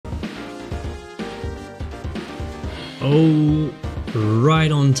Oh,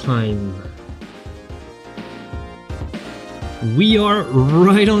 right on time. We are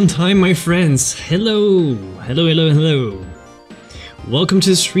right on time, my friends. Hello, hello, hello, hello. Welcome to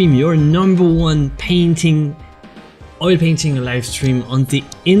the stream, your #1 painting, oil painting live stream on the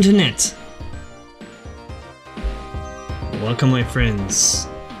internet. Welcome, my friends.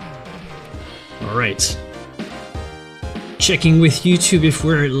 All right. Checking with YouTube if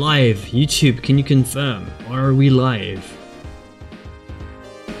we're live. YouTube, can you confirm? Are we live?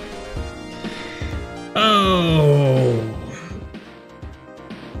 Oh,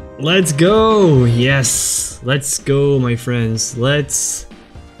 let's go. Yes, let's go, my friends. Let's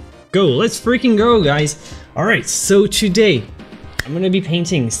go. Let's freaking go, guys. All right, so today I'm gonna be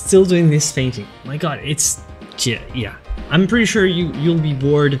painting, still doing this painting. My god, it's yeah. I'm pretty sure you'll be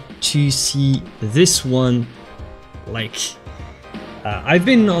bored to see this one. Like, I've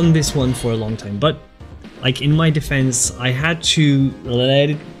been on this one for a long time, but like in my defense, I had to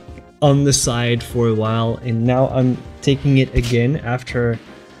let it on the side for a while, and now I'm taking it again after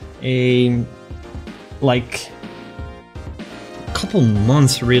a couple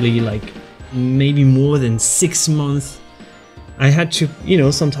months, really, like maybe more than 6 months. I had to, you know,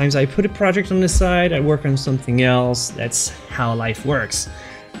 sometimes I put a project on the side, I work on something else. That's how life works.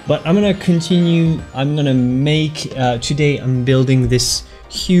 But I'm gonna continue. I'm gonna make, today I'm building this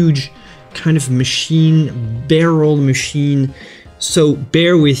huge kind of machine, barrel machine. So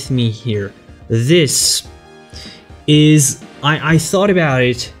bear with me here. This is, I thought about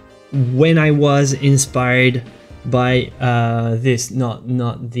it when I was inspired by this, not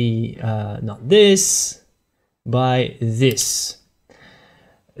this, by this.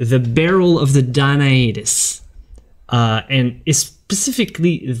 The barrel of the Nineteenth. And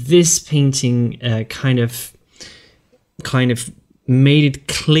specifically this painting kind of made it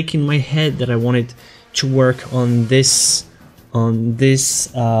click in my head that I wanted to work on this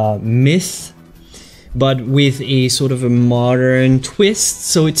myth, but with a sort of a modern twist.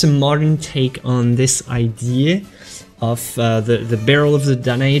 So it's a modern take on this idea of the barrel of the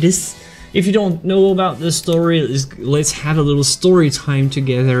Nineteenth. If you don't know about the story, let's have a little story time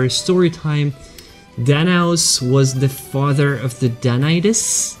together. Story time. Danaus was the father of the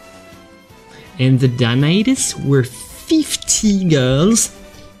Nineteenth, and the Nineteenth were 50 girls.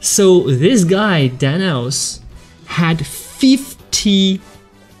 So this guy, Danaus, had 50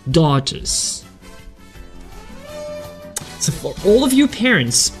 daughters. So for all of you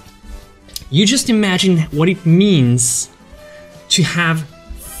parents, you just imagine what it means to have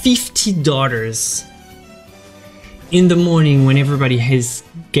 50 daughters in the morning when everybody is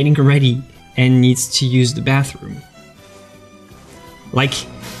getting ready and needs to use the bathroom. Like,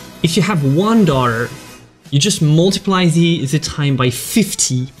 if you have one daughter, you just multiply the time by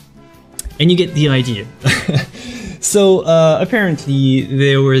 50 and you get the idea. So apparently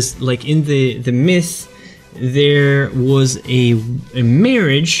there was, like, in the myth, there was a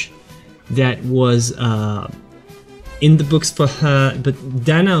marriage that was in the books for her, but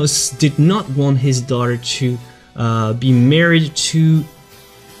Danaus did not want his daughter to be married to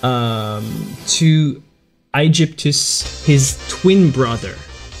Aegyptus, his twin brother,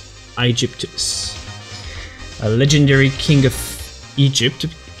 Aegyptus, a legendary king of Egypt.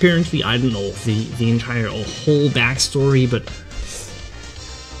 Apparently, I don't know the entire whole backstory, but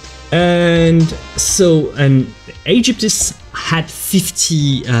and Aegyptus had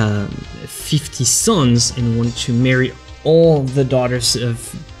 50 sons and wanted to marry all the daughters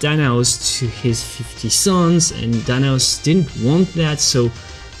of Danaus to his 50 sons, and Danaus didn't want that, so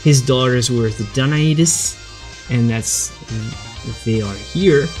his daughters were the Nineteenth, and they are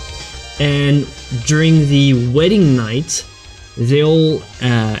here. And during the wedding night, they all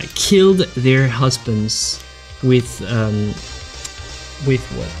killed their husbands with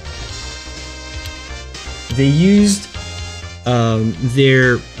what? They used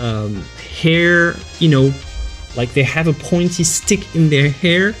their hair, you know, like they have a pointy stick in their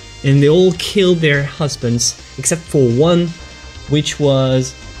hair, and they all killed their husbands except for one, which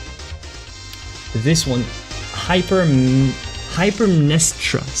was this one,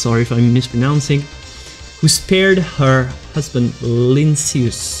 Hypermnestra, sorry if I'm mispronouncing, who spared her husband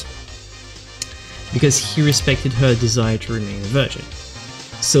Lynceus because he respected her desire to remain a virgin.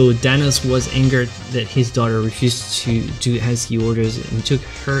 So Danaus was angered that his daughter refused to do as he orders and took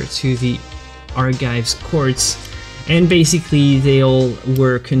her to the Argives' courts, and basically they all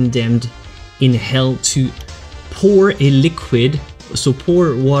were condemned in hell to pour a liquid, so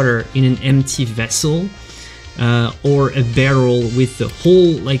pour water in an empty vessel or a barrel with the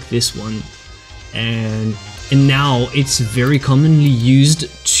hole like this one, and now it's very commonly used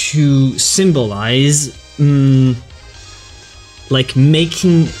to symbolize like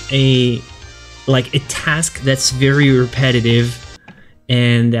making a task that's very repetitive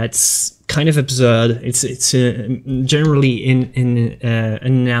and that's kind of absurd. It's generally in an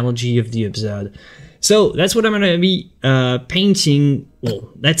analogy of the absurd. So that's what I'm gonna be painting. Well,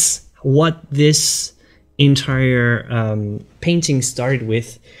 that's what this entire painting started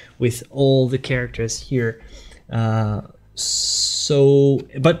with all the characters here. But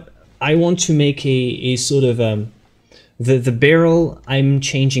I want to make a sort of the barrel. I'm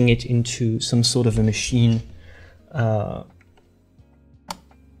changing it into some sort of a machine.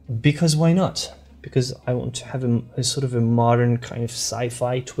 Because why not? Because I want to have a sort of a modern kind of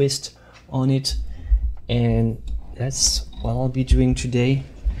sci-fi twist on it, and that's what I'll be doing today.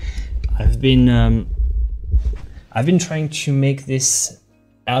 I've been trying to make this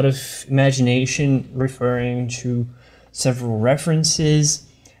out of imagination, referring to several references.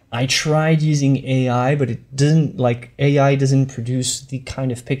 I tried using AI, but it doesn't, like, AI doesn't produce the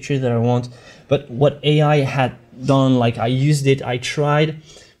kind of picture that I want. But what AI had done, like, I used it, I tried,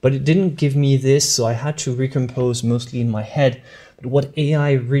 but it didn't give me this, so I had to recompose mostly in my head. But what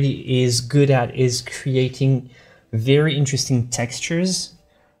AI really is good at is creating very interesting textures.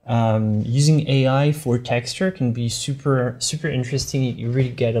 Using AI for texture can be super interesting. You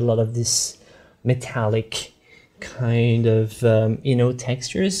really get a lot of this metallic kind of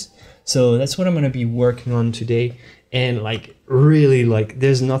textures. So that's what I'm gonna be working on today. And like really, like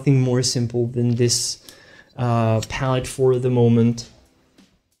there's nothing more simple than this palette for the moment,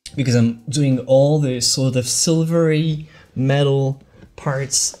 because I'm doing all the sort of silvery metal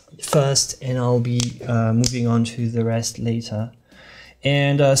parts first, and I'll be moving on to the rest later.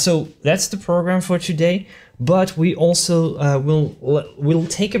 And so that's the program for today. But we also we'll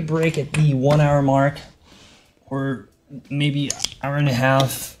take a break at the 1 hour mark, or maybe hour and a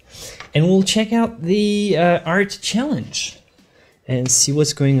half, and we'll check out the art challenge and see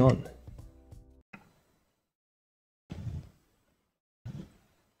what's going on.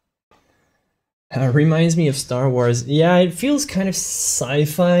 Reminds me of Star Wars. Yeah, it feels kind of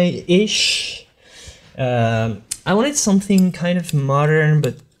sci-fi-ish. I wanted something kind of modern,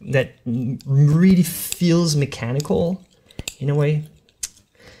 but that really feels mechanical in a way.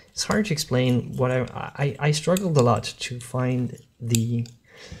 It's hard to explain what I struggled a lot to find the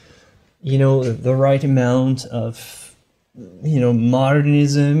the right amount of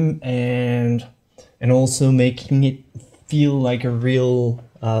modernism and also making it feel like a real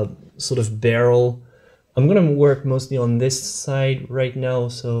sort of barrel. I'm gonna work mostly on this side right now,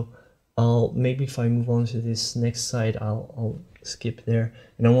 so maybe if I move on to this next side, I'll skip there.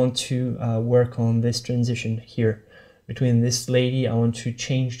 And I want to work on this transition here between this lady. I want to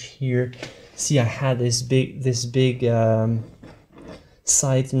change here. See, I had this big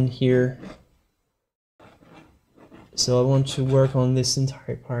side in here, so I want to work on this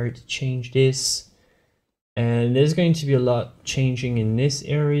entire part, change this. And there's going to be a lot changing in this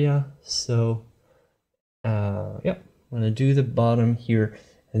area, so yeah, I'm gonna do the bottom here.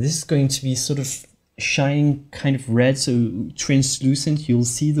 And this is going to be sort of shining kind of red, so translucent. You'll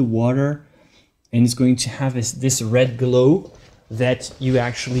see the water, and it's going to have this red glow that you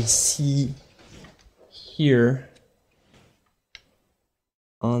actually see here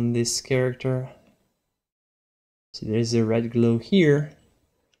on this character. So there's a red glow here,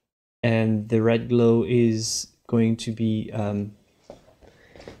 and the red glow is going to be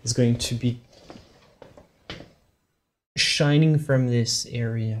shining from this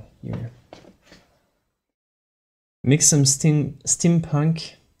area here. Mix some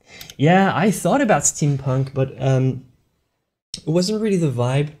steampunk. Yeah, I thought about steampunk, but it wasn't really the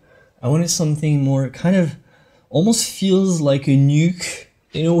vibe. I wanted something more kind of almost feels like a nuke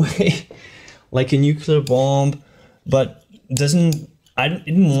in a way, like a nuclear bomb, but doesn't. I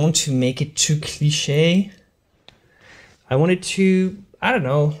didn't want to make it too cliche. I wanted to, I don't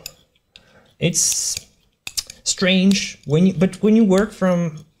know. It's strange when you work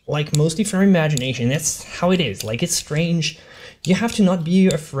from mostly from imagination. That's how it is. Like, it's strange. You have to not be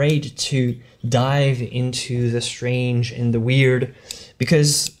afraid to dive into the strange and the weird,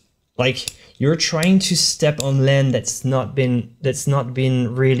 because you're trying to step on land that's not been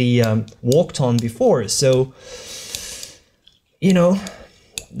really walked on before. So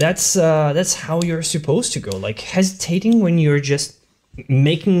that's how you're supposed to go. Like, hesitating when you're just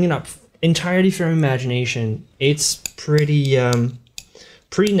making it up entirely from imagination, it's pretty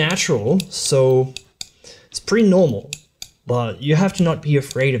natural, so it's pretty normal. But you have to not be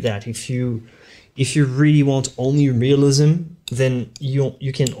afraid of that. If you really want only realism, then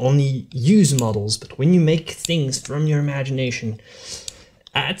you can only use models. But when you make things from your imagination,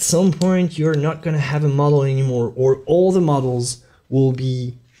 at some point you're not going to have a model anymore, or all the models will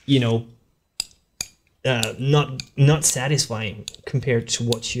be, you know, not satisfying compared to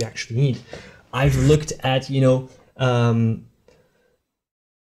what you actually need. I've looked at, you know,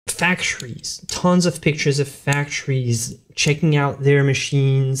 factories, tons of pictures of factories, checking out their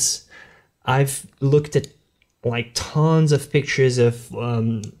machines. I've looked at like tons of pictures of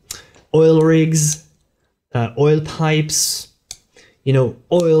oil rigs, oil pipes, you know,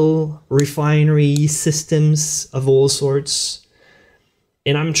 oil refinery systems of all sorts.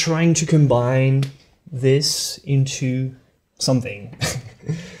 And I'm trying to combine this into something.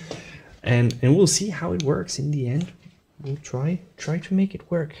 and we'll see how it works in the end. We'll try to make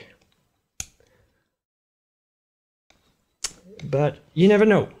it work. But you never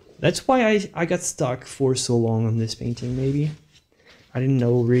know. That's why I got stuck for so long on this painting, maybe. I didn't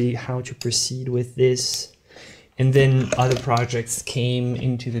know really how to proceed with this. And then other projects came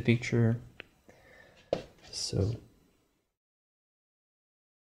into the picture. So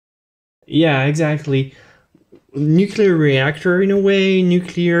yeah, exactly. Nuclear reactor in a way,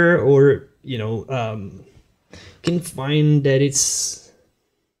 nuclear, or, you know, can find that it's,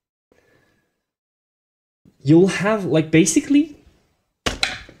 you'll have like, basically,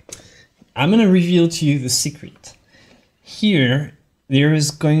 I'm gonna reveal to you the secret. Here, there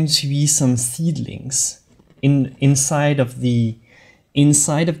is going to be some seedlings inside of the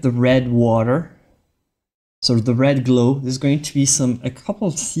red water. So the red glow, there's going to be a couple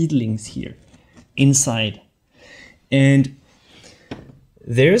of seedlings here inside. And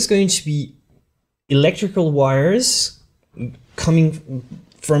there's going to be electrical wires coming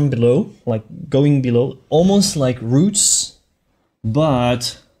from below, like going below, almost like roots,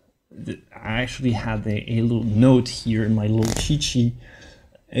 but I actually have a little note here in my little cheat sheet.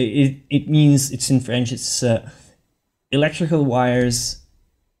 It means, it's in French, it's electrical wires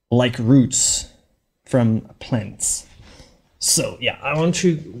like roots from plants. So yeah, I want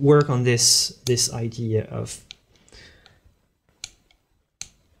to work on this idea of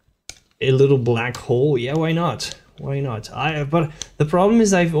a little black hole. Yeah, why not? Why not? But the problem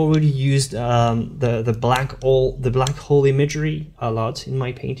is I've already used the black hole imagery a lot in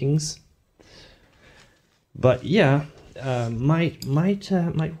my paintings. But yeah, might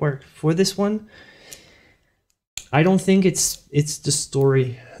work for this one. I don't think it's the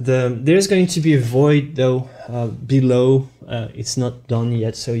story. There's going to be a void though below. It's not done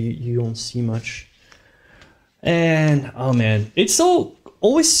yet, so you don't see much. And oh man, it's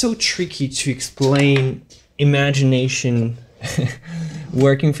always so tricky to explain imagination,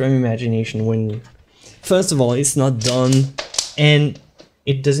 working from imagination, when first of all it's not done and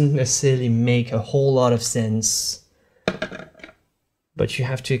it doesn't necessarily make a whole lot of sense, but you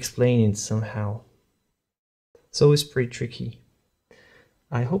have to explain it somehow. So it's pretty tricky.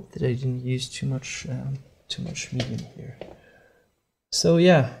 I hope that I didn't use too much medium here. So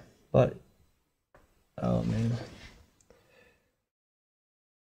yeah, but oh man.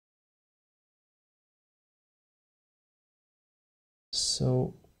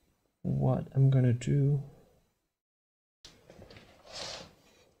 So what I'm gonna do,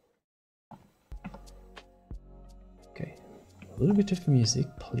 okay, a little bit of music,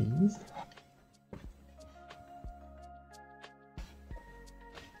 please.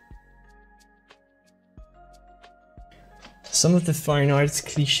 Some of the fine arts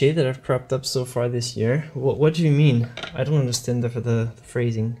cliché that I've cropped up so far this year. What do you mean? I don't understand the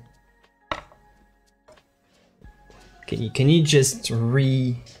phrasing. Can you just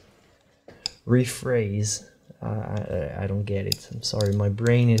rephrase? I don't get it. I'm sorry, my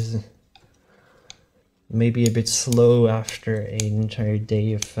brain is maybe a bit slow after an entire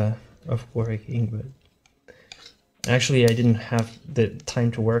day of working, but actually I didn't have the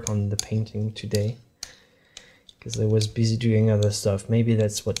time to work on the painting today because I was busy doing other stuff. Maybe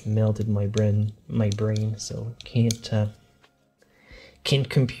that's what melted my brain, so can't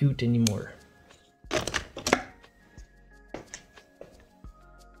compute anymore.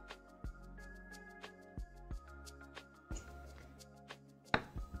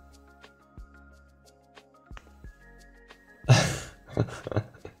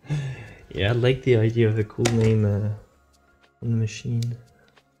 Yeah, I like the idea of a cool name on the machine.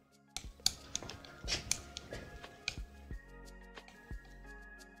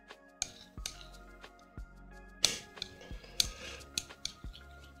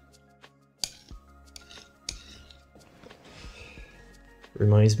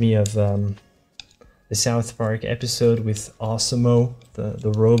 Reminds me of the South Park episode with Osimo,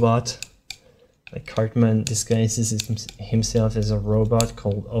 the robot. Like Cartman disguises himself as a robot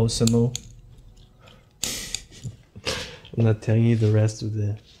called Osimo. I'm not telling you the rest of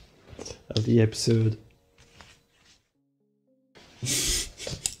the episode.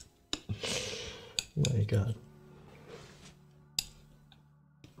 My god.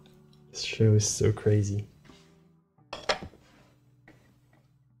 This show is so crazy.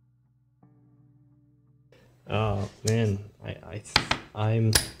 Oh man,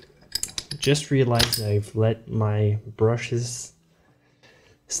 I'm just realized I've let my brushes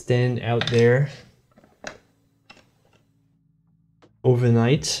stand out there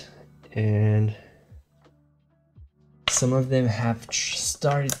overnight, and some of them have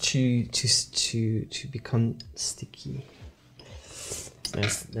started to become sticky.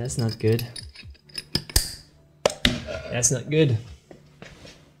 That's not good. That's not good.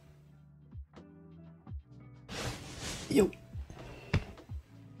 Yo.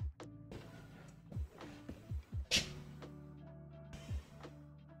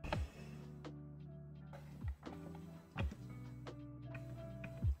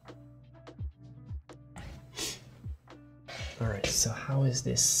 All right, so how is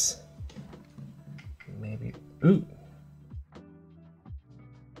this? Maybe, ooh.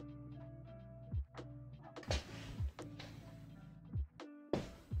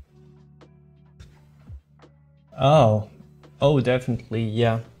 Oh, definitely,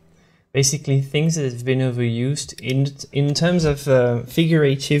 yeah. Basically, things that have been overused in terms of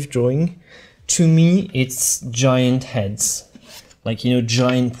figurative drawing. To me, it's giant heads, like, you know,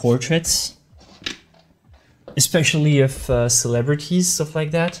 giant portraits, especially of celebrities, stuff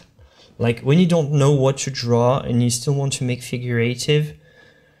like that. Like when you don't know what to draw and you still want to make figurative,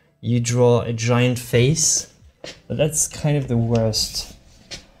 you draw a giant face. But that's kind of the worst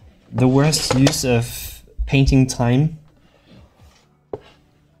use of painting time.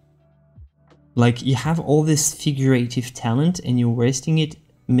 Like you have all this figurative talent and you're wasting it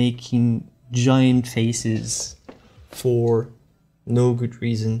making giant faces for no good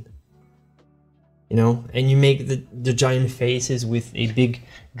reason. You know, and you make the giant faces with a big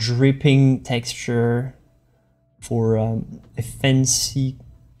dripping texture for a fancy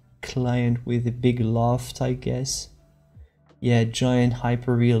client with a big loft, I guess. Yeah, giant,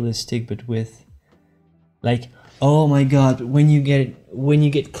 hyper realistic, but with like, oh my god, when you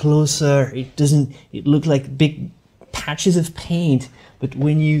get closer, it look like big patches of paint, but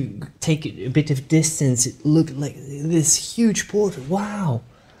when you take a bit of distance, it looked like this huge portrait. Wow.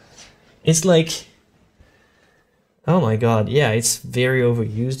 It's like, oh my god, yeah, it's very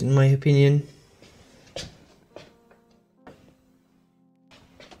overused in my opinion.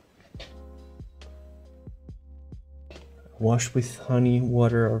 Wash with honey,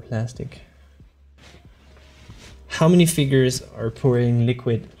 water, or plastic. How many figures are pouring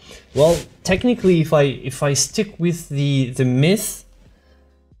liquid? Well, technically, if I stick with the myth,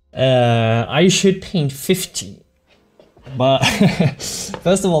 I should paint 50. But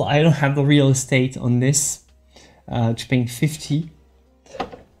first of all, I don't have the real estate on this to paint 50.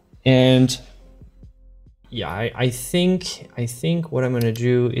 And yeah, I think what I'm gonna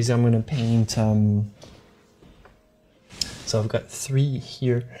do is I'm gonna paint. So I've got 3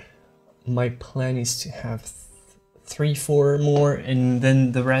 here. My plan is to have 3, 4 more, and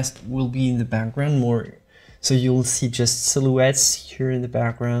then the rest will be in the background more. So you'll see just silhouettes here in the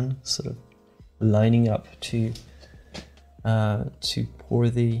background, sort of lining up to pour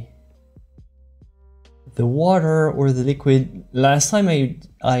the water or the liquid. Last time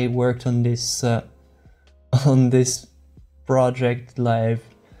I worked on this project live,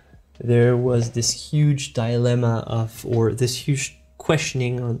 there was this huge dilemma or this huge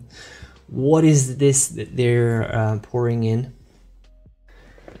questioning on what is this that they're pouring in,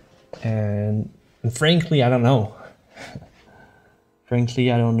 and frankly I don't know.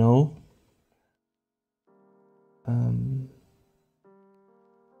 Frankly I don't know.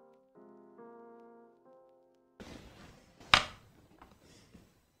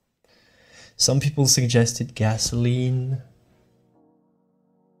 Some people suggested gasoline.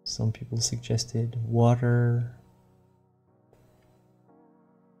 Some people suggested water.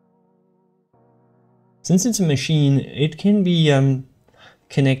 Since it's a machine, it can be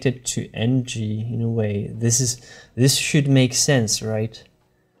connected to energy in a way. This should make sense, right?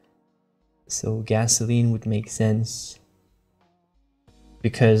 So gasoline would make sense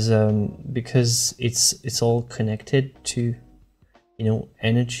because it's all connected to, you know,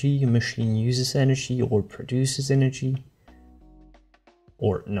 energy. A machine uses energy or produces energy.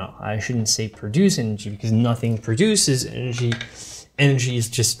 Or no, I shouldn't say produce energy, because nothing produces energy. Energy is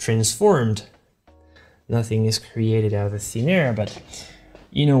just transformed. Nothing is created out of thin air, but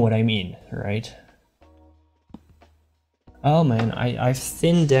you know what I mean, right? Oh man, I've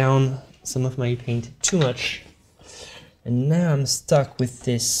thinned down some of my paint too much. And now I'm stuck with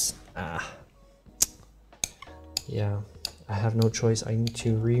this. Yeah, I have no choice. I need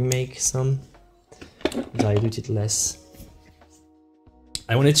to remake some, dilute it less.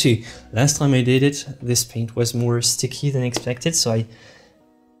 I wanted to, last time I did it, this paint was more sticky than expected, so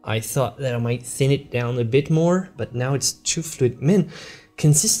I thought that I might thin it down a bit more, but now it's too fluid. Man,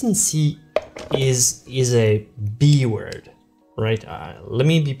 consistency is a B word, right? Let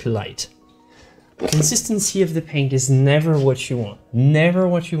me be polite. Consistency of the paint is never what you want. Never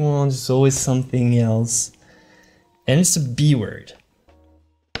what you want, it's always something else. And it's a B word.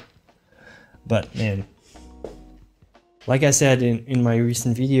 But man, like I said in my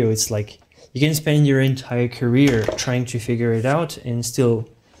recent video, it's like you can spend your entire career trying to figure it out and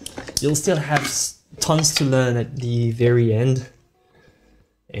you'll still have tons to learn at the very end.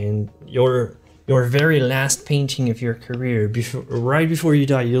 And your very last painting of your career, right before you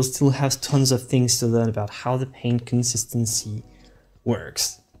die, you'll still have tons of things to learn about how the paint consistency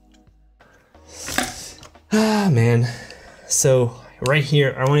works. Ah man, so right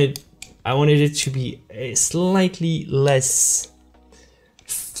here I wanted it to be a slightly less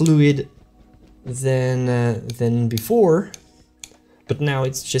fluid than before, but now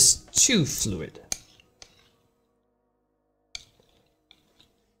it's just too fluid.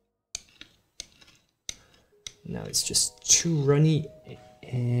 Now it's just too runny,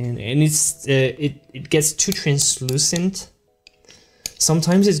 and it gets too translucent.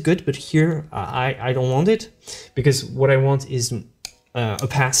 Sometimes it's good, but here I don't want it, because what I want is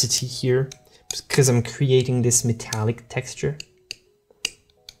opacity here, because I'm creating this metallic texture.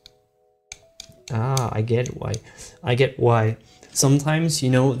 I get why. I get why. Sometimes, you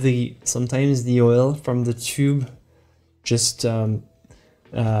know, sometimes the oil from the tube just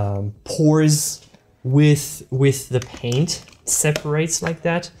pours with the paint, separates like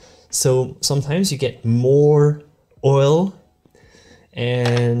that. So sometimes you get more oil,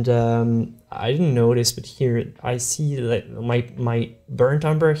 and I didn't notice, but here I see that my burnt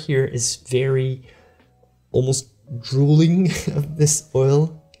umber here is very almost drooling of this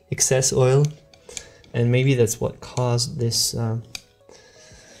oil, excess oil, and maybe that's what caused this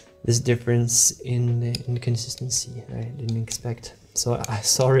this difference in consistency I didn't expect. So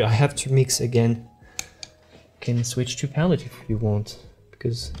sorry, I have to mix again. Can switch to palette if you want,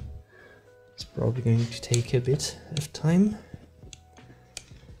 because it's probably going to take a bit of time.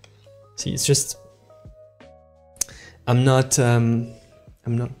 See, it's just I'm not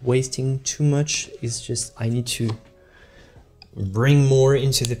wasting too much. It's just I need to bring more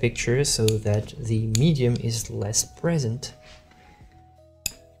into the picture so that the medium is less present.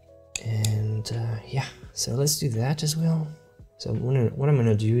 And yeah, so let's do that as well. So what I'm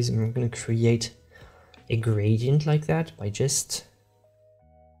gonna do is I'm gonna create a gradient like that by just,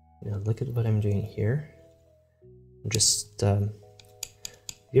 you know, look at what I'm doing here. I'm just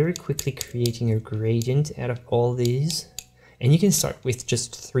very quickly creating a gradient out of all these, and you can start with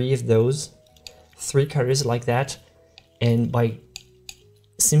just 3 of those, 3 colors like that, and by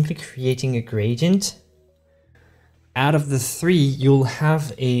simply creating a gradient out of the 3, you'll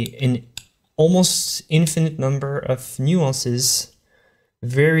have an almost infinite number of nuances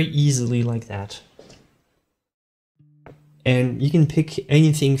very easily like that. And you can pick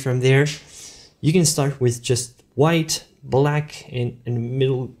anything from there. You can start with just white, black, and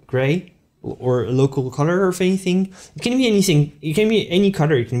middle gray, or a local color of anything. It can be anything. It can be any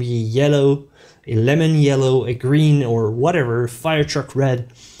color. It can be a yellow, a lemon yellow, a green, or whatever, fire truck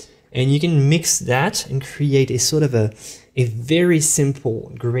red. And you can mix that and create a sort of a very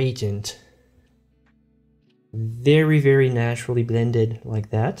simple gradient. Very, very naturally blended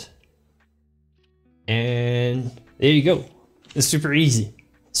like that. And there you go. It's super easy.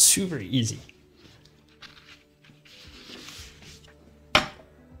 Super easy.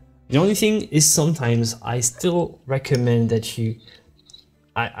 The only thing is sometimes I still recommend that you,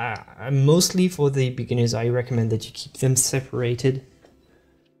 I mostly for the beginners, I recommend that you keep them separated,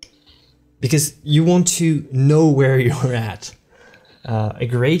 because you want to know where you're at. A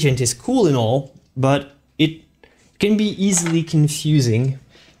gradient is cool and all, but it can be easily confusing.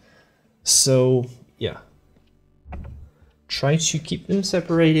 So yeah, try to keep them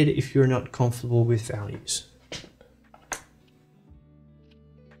separated if you're not comfortable with values.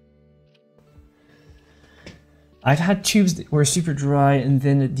 I've had tubes that were super dry, and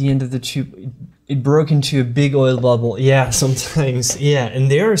then at the end of the tube it broke into a big oil bubble. Yeah, sometimes. Yeah, and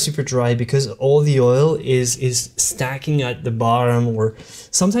they are super dry because all the oil is stacking at the bottom, or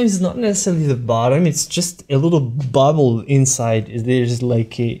sometimes it's not necessarily the bottom, it's just a little bubble inside. There's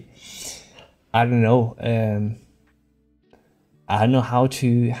like a, I don't know, I don't know how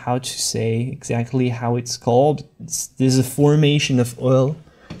to say exactly how it's called. There's a formation of oil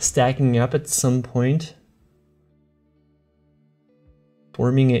stacking up at some point,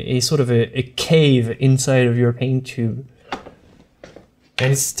 forming a sort of a cave inside of your paint tube,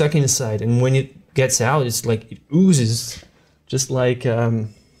 and it's stuck inside. And when it gets out, it's like it oozes, just like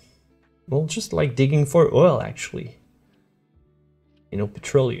well, just like digging for oil, actually. You know,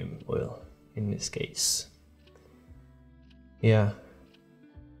 petroleum oil in this case. Yeah.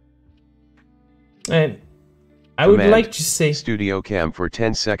 And I would like to say... Studio cam for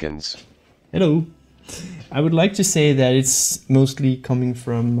 10 seconds. Hello. I would like to say that it's mostly coming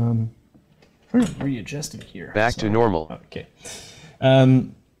from... readjust it here. Back to normal. Okay. I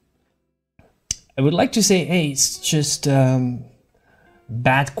would like to say, hey, it's just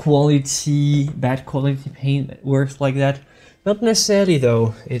bad quality paint that works like that. Not necessarily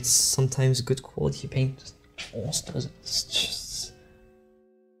though. It's sometimes good quality paint. Also does it. It's just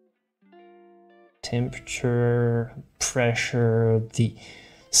temperature, pressure,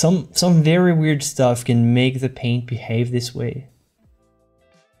 some very weird stuff can make the paint behave this way.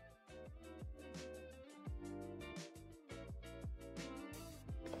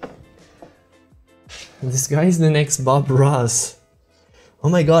 This guy is the next Bob Ross. Oh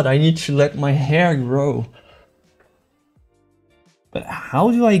my god, I need to let my hair grow. But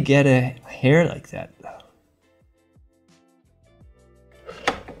how do I get a hair like that?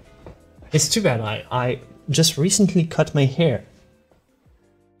 It's too bad, I just recently cut my hair.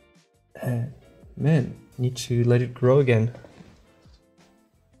 Man, need to let it grow again.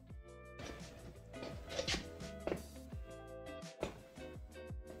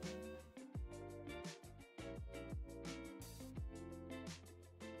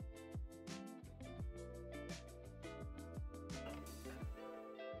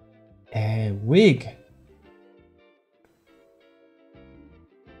 A wig.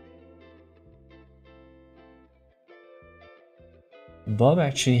 Bob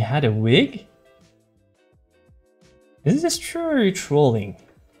actually had a wig? Is this true or are you trolling?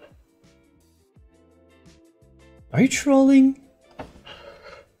 Are you trolling?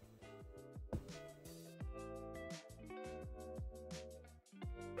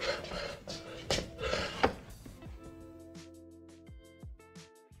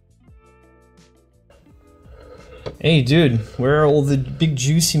 Hey dude, where are all the big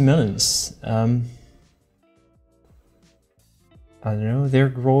juicy melons? I don't know, they're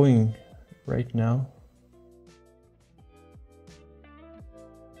growing right now.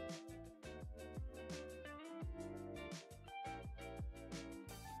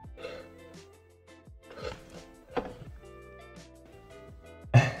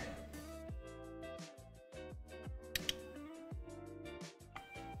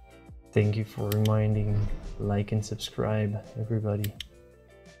 Thank you for reminding, like and subscribe, everybody.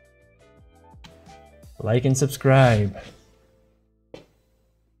 Like and subscribe.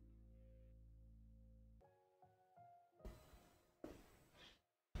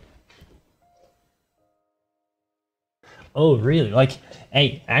 Oh, really? Like,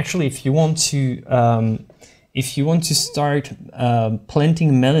 hey, actually, if you want to start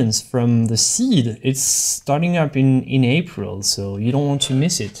planting melons from the seed, it's starting up in April, so you don't want to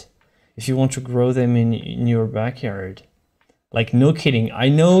miss it. If you want to grow them in your backyard. Like, no kidding. I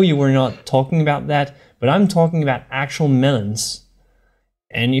know you were not talking about that, but I'm talking about actual melons.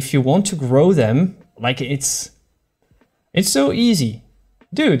 And if you want to grow them, like, it's so easy.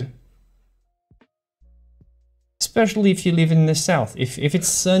 Dude. Especially if you live in the south. If it's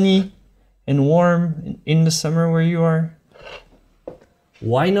sunny and warm in the summer where you are,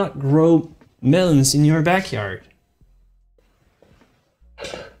 why not grow melons in your backyard?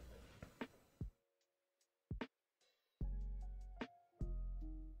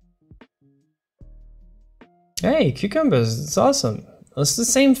 Hey, cucumbers, it's awesome. It's the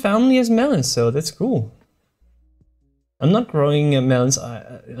same family as melons, so that's cool. I'm not growing melons.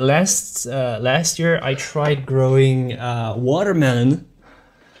 Last year I tried growing watermelon,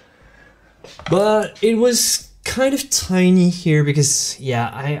 but it was kind of tiny here because, yeah,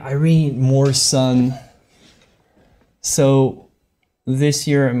 I really need more sun. So this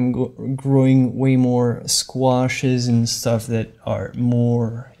year I'm growing way more squashes and stuff that are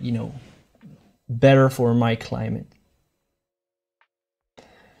more, you know, better for my climate.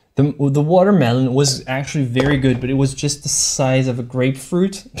 The watermelon was actually very good, but it was just the size of a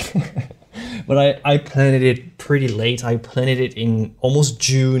grapefruit. But I planted it pretty late. I planted it in almost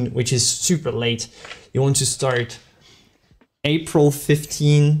June, which is super late. You want to start April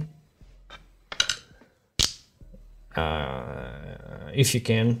 15, if you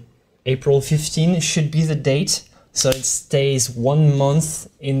can. April 15 should be the date. so it stays 1 month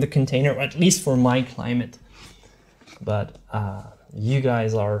in the container, at least for my climate. But you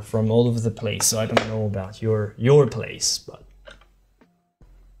guys are from all over the place, so I don't know about your place, but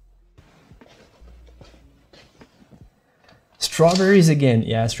strawberries again.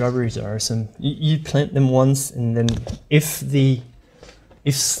 Yeah, strawberries are awesome. You plant them once, and then if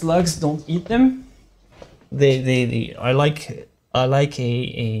slugs don't eat them, I like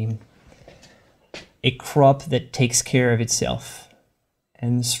a crop that takes care of itself,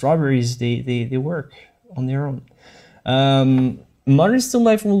 and strawberries they work on their own. Modern Still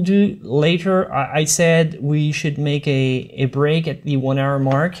Life we'll do later. I said we should make a break at the 1 hour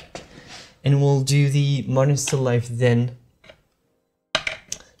mark, and we'll do the Modern Still Life then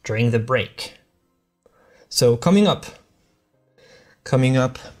during the break. So coming up,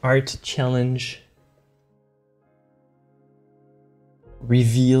 art challenge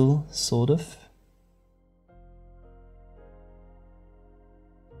reveal, sort of.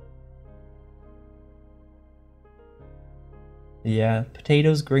 Yeah,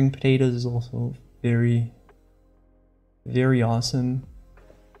 growing potatoes is also very, very awesome.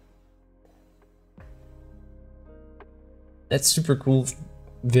 That's super cool,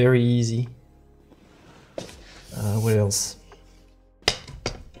 very easy. What else?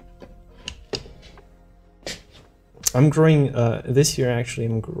 I'm growing, this year actually,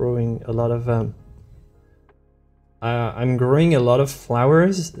 I'm growing a lot of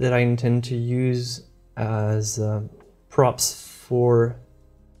flowers that I intend to use as props for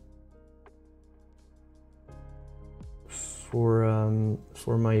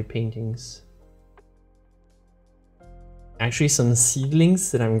my paintings. Actually, some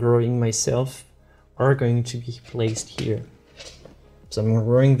seedlings that I'm growing myself are going to be placed here. So I'm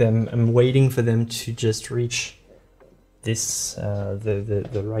growing them. I'm waiting for them to just reach this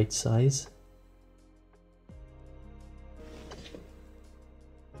the right size.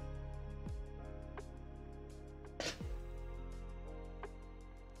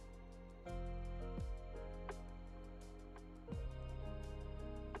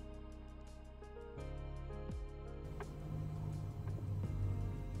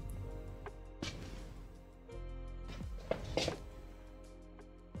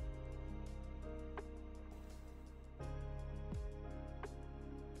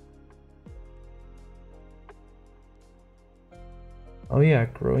 Oh yeah,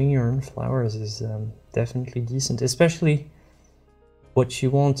 growing your own flowers is definitely decent. Especially, what you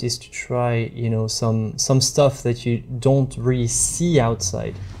want is to try, you know, some stuff that you don't really see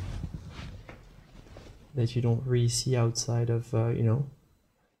outside. That you don't really see outside of, you know,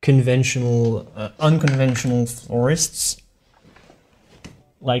 conventional, unconventional florists.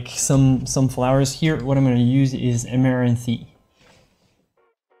 Like some flowers here. What I'm going to use is amaranthi,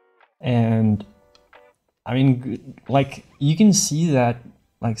 and I mean, like, you can see that,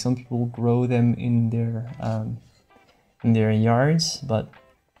 like, some people grow them in their yards, but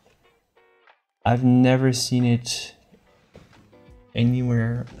I've never seen it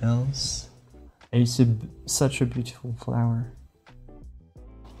anywhere else. It's such a beautiful flower.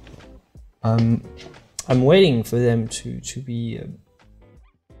 I'm waiting for them to be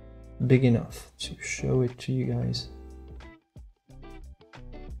big enough to show it to you guys.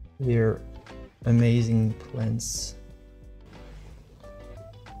 They're amazing plants.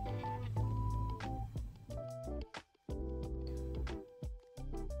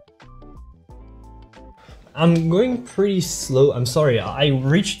 I'm going pretty slow. I'm sorry, I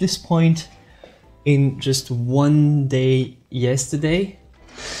reached this point in just 1 day yesterday.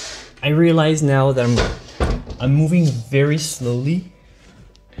 I realize now that I'm moving very slowly.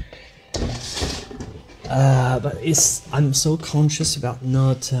 But I'm so conscious about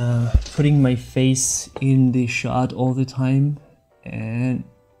not putting my face in the shot all the time, and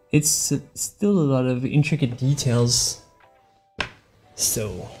it's still a lot of intricate details.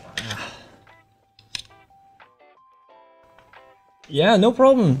 So yeah, no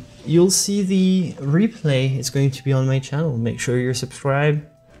problem. You'll see the replay. It's going to be on my channel. Make sure you're subscribed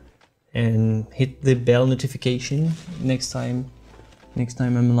and hit the bell notification next time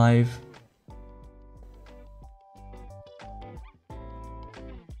I'm live.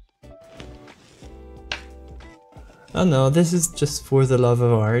 Oh no, this is just for the love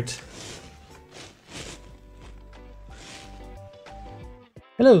of art.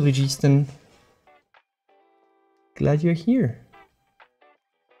 Hello, Vigiston. Glad you're here.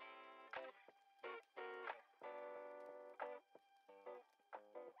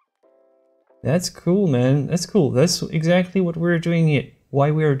 That's cool, man. That's cool. That's exactly what we're doing it. Why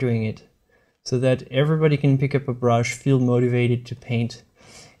we're doing it. So that everybody can pick up a brush, feel motivated to paint.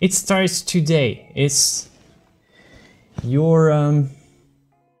 It starts today. your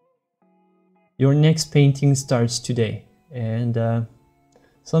next painting starts today, and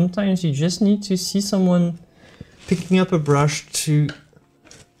sometimes you just need to see someone picking up a brush to,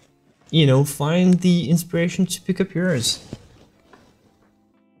 you know, find the inspiration to pick up yours.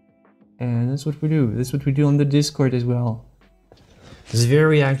 And that's what we do. That's what we do on the Discord as well. It's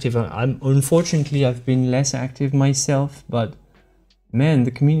very active. Unfortunately, I've been less active myself, but man,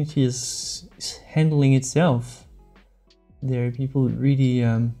 the community is handling itself. There are people really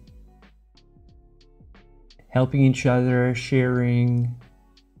helping each other, sharing.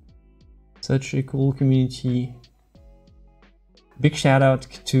 Such a cool community. Big shout out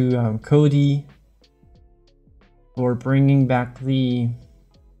to Cody for bringing back the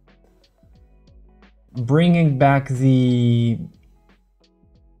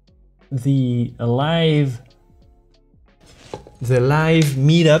live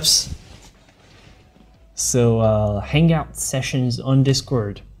meetups. So hangout sessions on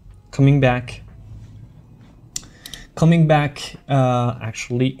Discord coming back.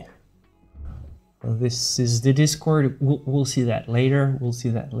 Actually, this is the Discord. We'll see that later.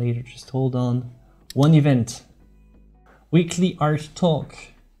 Just hold on. One event, weekly art talk,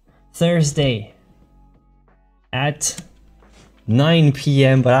 Thursday at 9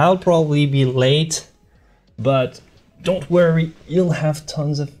 p.m. but I'll probably be late. But don't worry, you'll have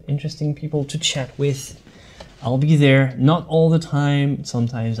tons of interesting people to chat with. I'll be there, not all the time.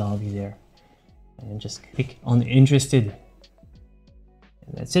 Sometimes I'll be there. And just click on interested.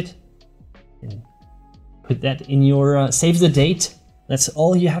 And that's it. And put that in your save the date. That's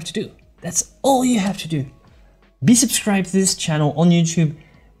all you have to do. That's all you have to do. Be subscribed to this channel on YouTube.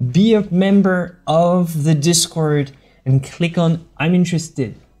 Be a member of the Discord and click on I'm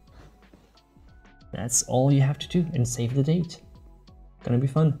interested. That's all you have to do, and save the date. Gonna be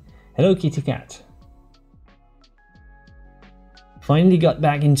fun. Hello, Kitty Cat. Finally got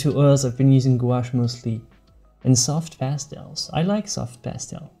back into oils. I've been using gouache mostly, and soft pastels. I like soft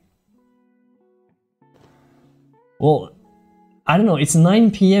pastel. Well, I don't know, it's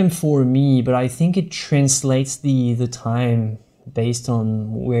 9 p.m. for me, but I think it translates the time based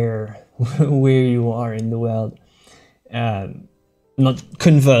on where you are in the world. Not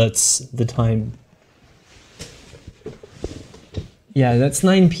converts the time. Yeah, that's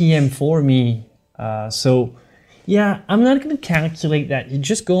 9 p.m. for me. So yeah, I'm not gonna calculate that. You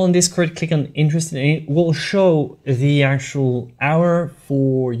just go on Discord, click on interested, and it will show the actual hour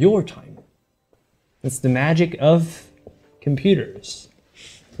for your time. That's the magic of computers.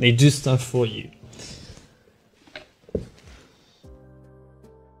 They do stuff for you.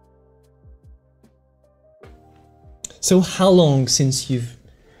 So how long since you've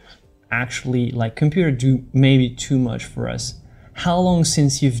actually, like, computer do maybe too much for us. How long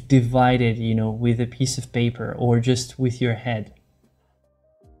since you've divided, you know, with a piece of paper or just with your head?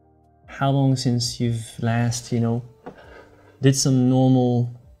 How long since you've last, you know, did some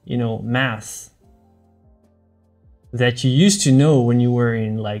normal, you know, math that you used to know when you were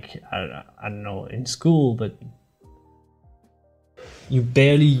in, like, I don't know, in school, but you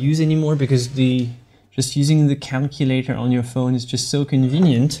barely use anymore because just using the calculator on your phone is just so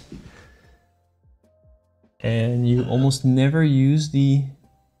convenient. And you almost never use the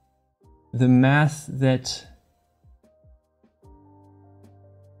math that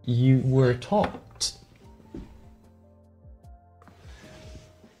you were taught.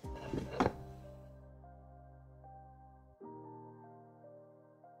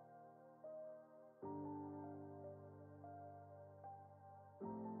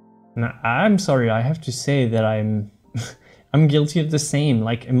 Now, I'm sorry, I have to say that I'm guilty of the same.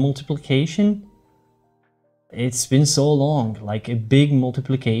 Like a multiplication, it's been so long, like a big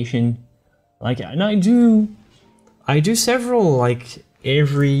multiplication. Like, and I do several, like,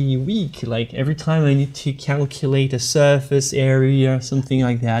 every week. Like every time I need to calculate a surface area, something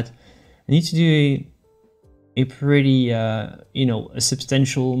like that, I need to do a pretty, you know, a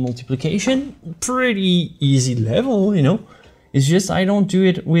substantial multiplication. Pretty easy level, you know. It's just I don't do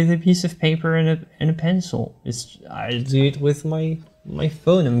it with a piece of paper and a pencil. I do it with my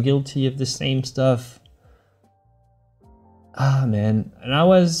phone. I'm guilty of the same stuff. Ah, man. And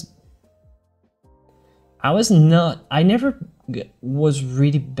I never was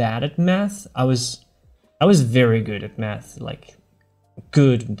really bad at math. I was very good at math, like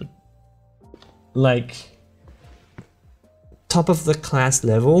good, but like top of the class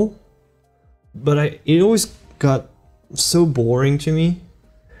level. But it always got so boring to me.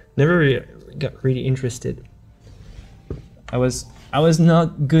 Never really got really interested. I was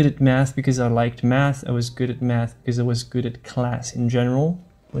not good at math because I liked math. I was good at math because I was good at class in general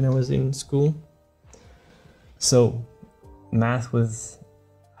when I was in school. So math was,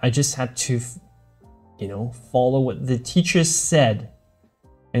 I just had to, you know, follow what the teachers said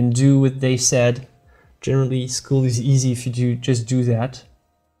and do what they said. Generally, school is easy if you just do that.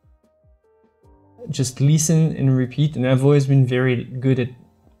 Just listen and repeat. And I've always been very good at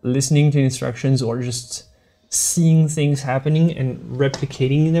listening to instructions or just seeing things happening and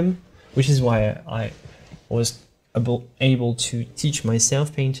replicating them, which is why I was able to teach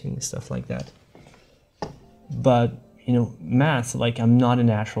myself painting, stuff like that. But, you know, math, like, I'm not a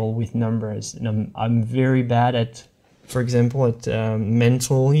natural with numbers, and I'm very bad at, for example, at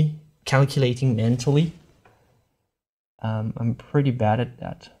mentally calculating mentally. I'm pretty bad at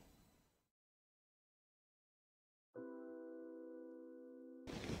that.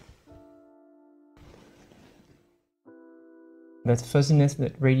 That fuzziness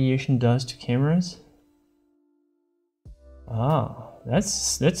that radiation does to cameras. Ah,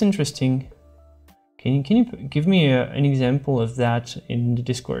 that's interesting. Can you give me an example of that in the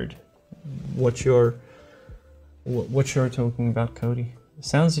Discord? What you're talking about, Cody?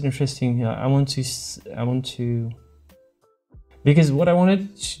 Sounds interesting. I want to, because what I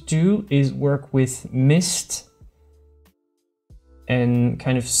wanted to do is work with mist and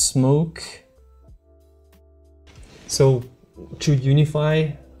kind of smoke. So to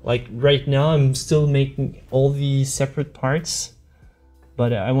unify, like right now I'm still making all the separate parts,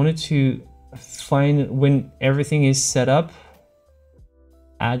 but I wanted to find, when everything is set up,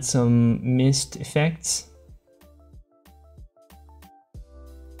 add some mist effects.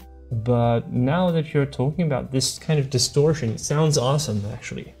 But now that you're talking about this kind of distortion, it sounds awesome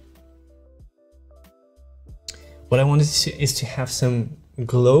actually. What I wanted is to have some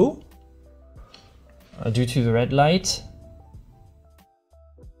glow due to the red light.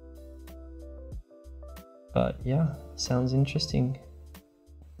 But yeah, sounds interesting.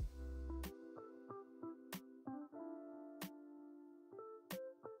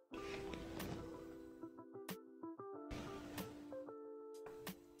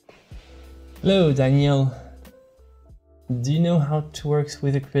 Hello, Daniel. Do you know how to work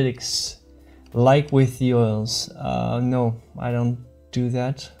with acrylics, like with the oils? No, I don't do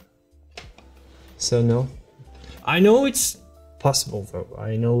that. So no. I know it's possible though.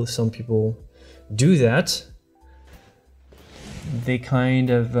 I know some people do that. They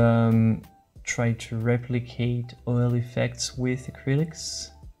kind of try to replicate oil effects with acrylics,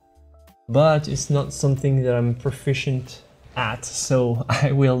 but it's not something that I'm proficient at, so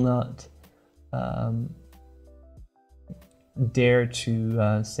I will not dare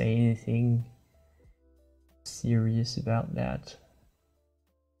to say anything serious about that.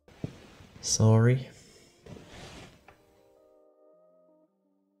 Sorry.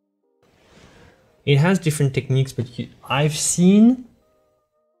 It has different techniques, but I've seen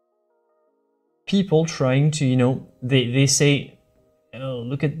people trying to, you know, they say, oh,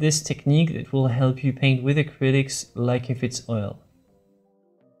 look at this technique that will help you paint with acrylics like if it's oil.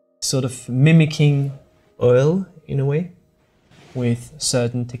 Sort of mimicking oil in a way with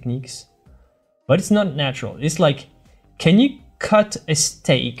certain techniques. But it's not natural. It's like, can you cut a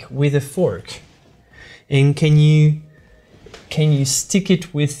steak with a fork? And can you stick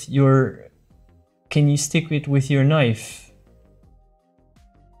it with your knife?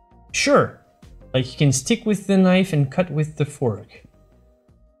 Sure. Like, you can stick with the knife and cut with the fork.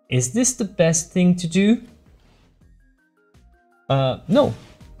 Is this the best thing to do? No.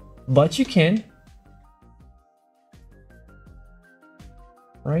 But you can.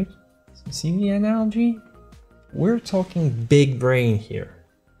 Right? See the analogy? We're talking big brain here.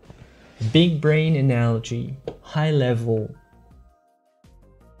 Big brain analogy. High level.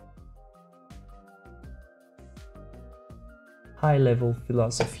 High level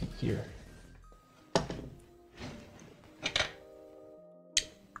philosophy here.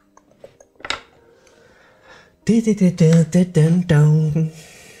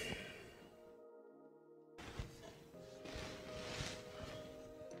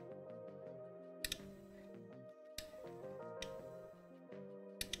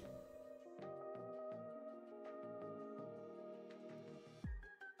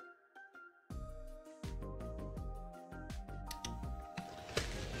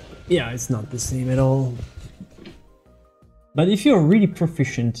 Yeah, it's not the same at all. But if you're really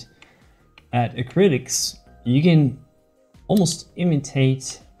proficient at acrylics, you can almost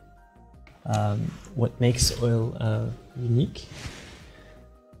imitate what makes oil unique.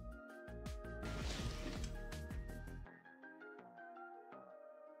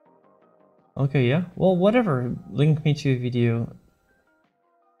 Okay, yeah. Well, whatever. Link me to a video.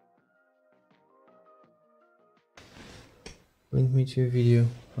 Link me to a video.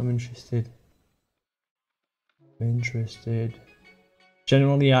 I'm interested. interested.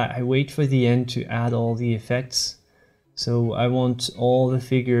 Generally, I wait for the end to add all the effects. So I want all the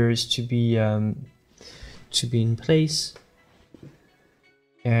figures to be in place,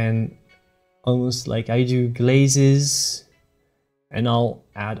 and almost like I do glazes, and I'll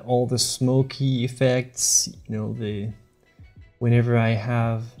add all the smoky effects. You know, whenever I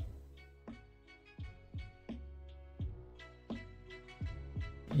have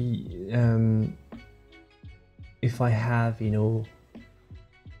if I have, you know,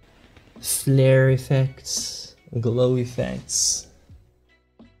 flare effects, glow effects,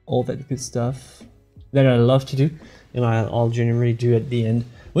 all that good stuff that I love to do, and I'll generally do at the end,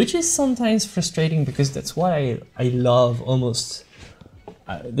 which is sometimes frustrating because that's what I love almost.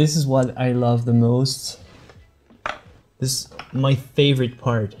 This is what I love the most. This is my favorite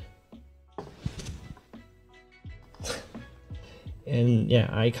part. And yeah,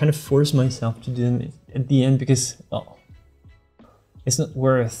 I kind of force myself to do them at the end because, well, it's not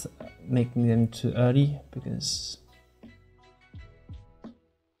worth making them too early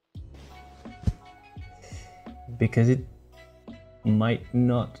because it might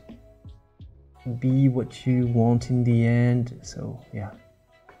not be what you want in the end. So yeah,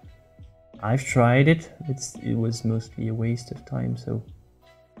 I've tried it. It was mostly a waste of time. So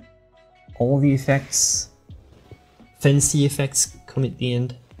all the effects, fancy effects, come at the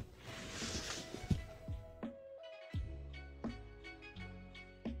end.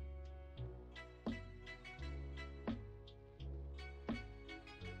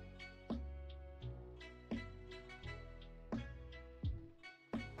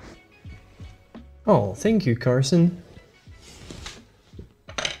 Oh, thank you, Carson.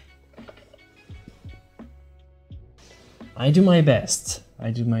 I do my best.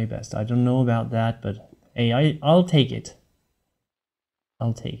 I don't know about that, but hey, I'll take it.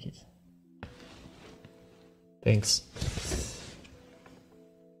 I'll take it. Thanks.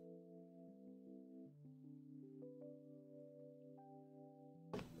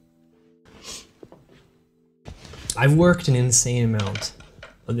 I've worked an insane amount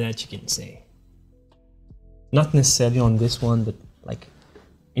of that, you can say. Not necessarily on this one, but like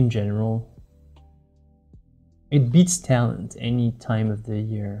in general. It beats talent any time of the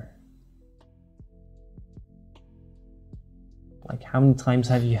year. Like, how many times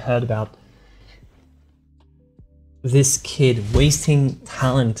have you heard about this kid wasting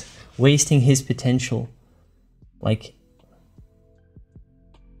talent, wasting his potential? Like,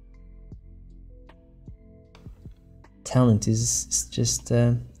 talent is just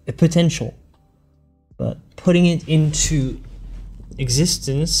a potential, but putting it into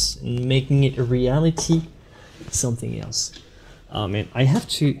existence and making it a reality, something else. Oh man, I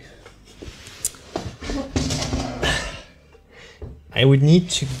would need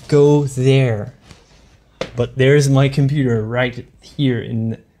to go there, but there's my computer right here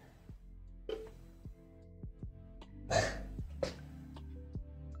in.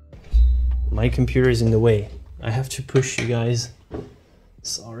 My computer is in the way. I have to push you guys.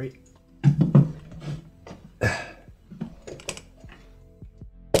 Sorry.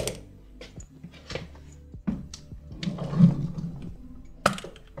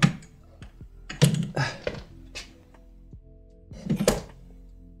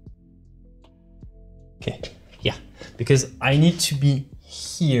 Okay, yeah, because I need to be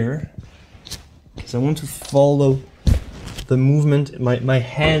here because I want to follow the movement. My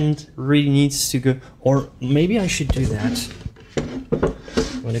hand really needs to go, or maybe I should do that.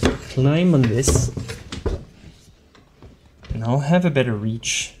 I'm gonna climb on this and I'll have a better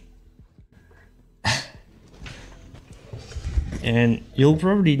reach. And you'll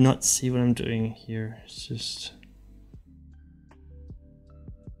probably not see what I'm doing here. It's just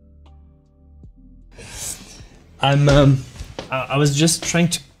I was just trying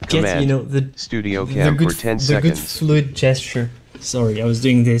to get, Command, you know, the studio cam for 10 the seconds. good fluid gesture. Sorry, I was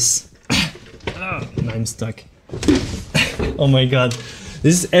doing this. And I'm stuck. Oh my god,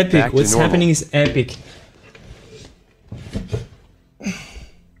 this is epic. Back to What's normal. happening is epic.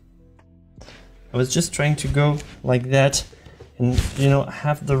 I was just trying to go like that, and you know,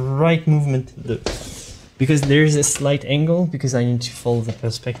 have the right movement. Because there is a slight angle, because I need to follow the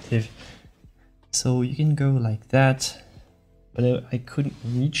perspective. So you can go like that, but I couldn't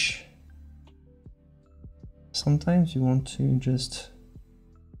reach. Sometimes you want to just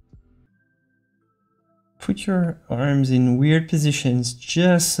put your arms in weird positions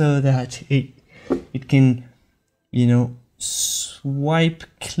just so that it can, you know, swipe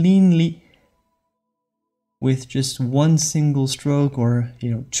cleanly with just one single stroke, or, you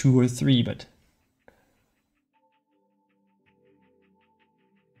know, 2 or 3, but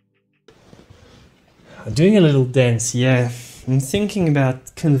Doing a little dance, yeah. I'm thinking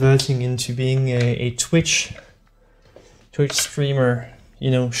about converting into being a Twitch streamer,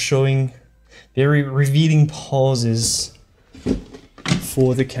 you know, showing very revealing poses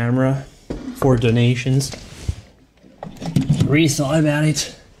for the camera, for donations. Really thought about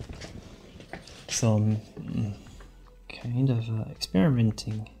it. So I'm kind of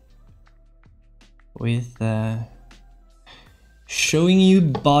experimenting with showing you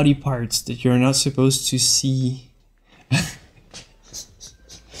body parts that you're not supposed to see.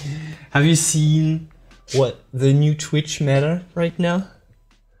 Have you seen what the new Twitch meta right now?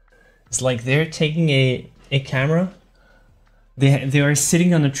 It's like they're taking a camera, they are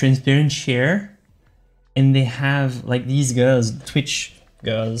sitting on a transparent chair, and they have like these girls, Twitch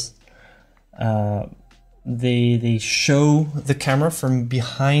girls, they show the camera from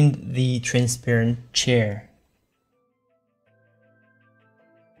behind the transparent chair.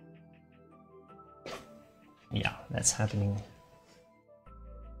 Yeah, that's happening.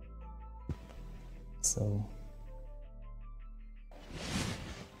 So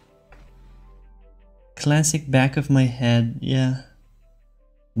classic back of my head, yeah.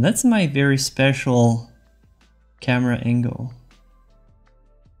 That's my very special camera angle.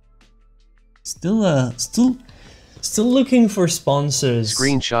 Still looking for sponsors.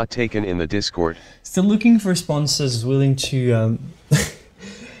 Screenshot taken in the Discord. Still looking for sponsors willing to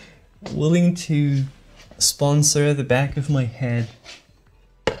willing to sponsor the back of my head.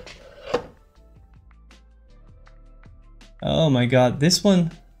 Oh my god, this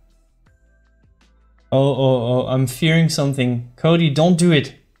one. Oh, I'm fearing something. Cody, don't do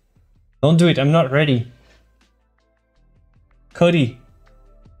it. Don't do it, I'm not ready. Cody.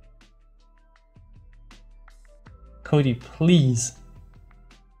 Cody, please.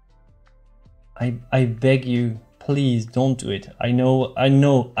 I beg you, please don't do it. I know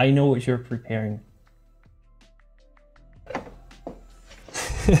what you're preparing.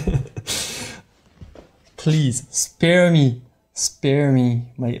 Please, spare me. Spare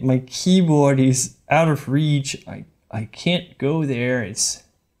me. My keyboard is out of reach. I can't go there. It's...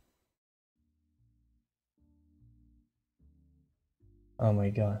 Oh my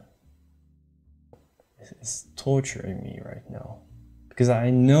god. It's torturing me right now. Because I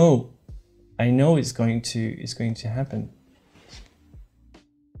know it's going to happen.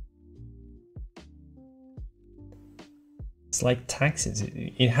 It's like taxes.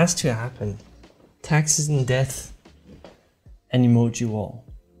 It has to happen. Taxes and death and emoji wall.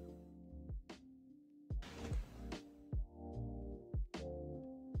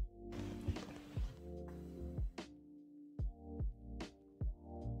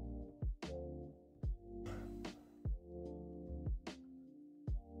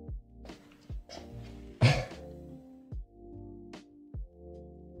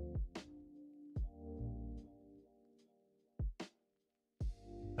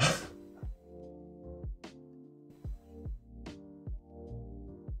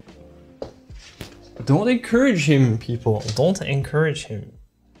 Don't encourage him, people. Don't encourage him.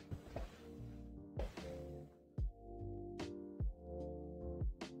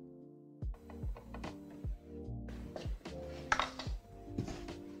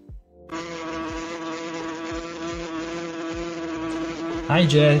 Hi,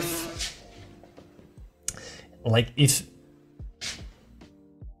 Jeff. Like, if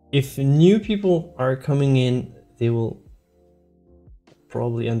new people are coming in, they will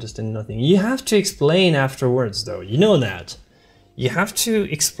probably understand nothing. You have to explain afterwards, though. You know that. You have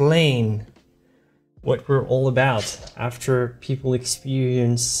to explain what we're all about after people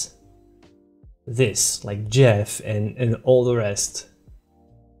experience this, like Jeff and all the rest.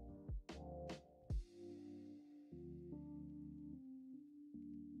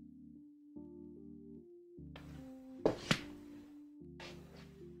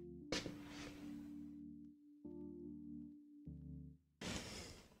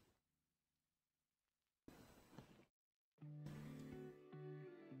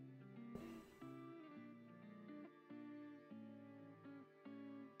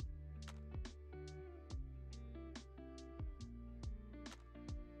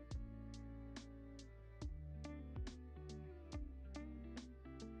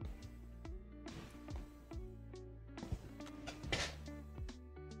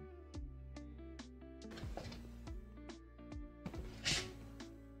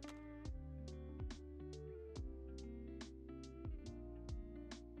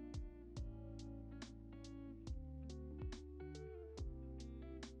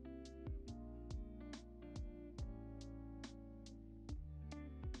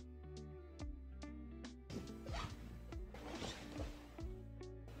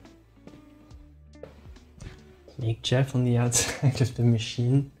 Make Jeff on the outside of the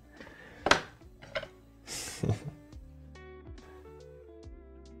machine.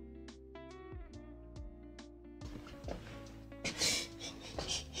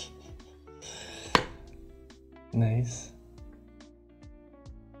 Nice.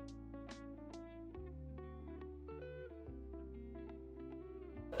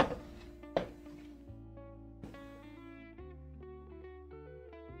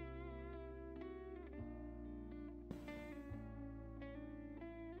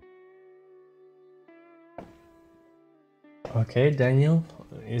 Okay, Daniel,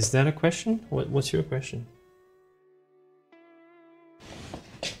 is that a question? What's your question?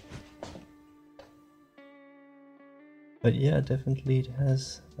 But yeah, definitely it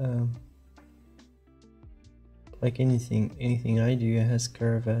has, like anything I do, it has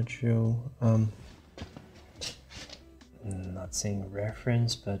Caravaggio, not saying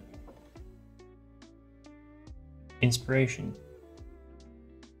reference, but inspiration.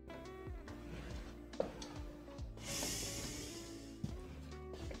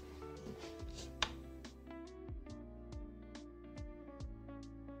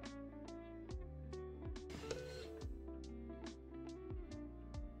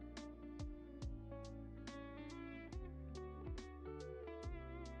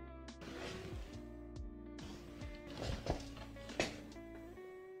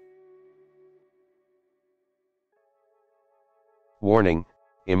 Warning,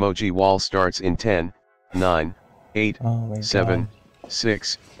 emoji wall starts in 10, 9, 8, Oh my 7, God.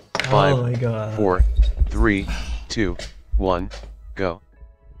 6, Oh 5, my God. 4, 3, 2, 1, go.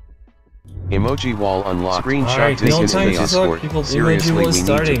 Emoji wall unlocked. Screenshot Alright, taken no in time the to talk, Discord. people. Seriously, Emoji we wall need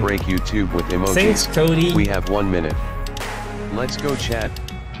starting. to break YouTube with emojis. Thanks, Cody. We have 1 minute. Let's go, chat.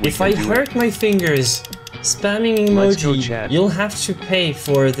 If I hurt my fingers spamming Let's go, emoji, chat. you'll have to pay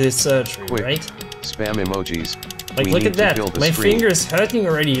for the surgery, Quick. right? Spam emojis. Like, We look need at to that. fill the My screen. finger's hurting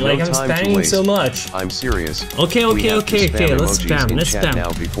already. No Like, I'm time to spamming waste. so much. I'm serious. Okay, We have to spam let's emojis spam, in let's chat spam.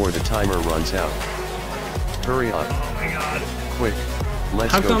 now before the timer runs out. Hurry up. Oh my God. Quick.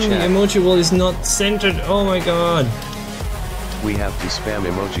 Let's How go, come the chat. emoji wall is not centered? Oh my God. We have to spam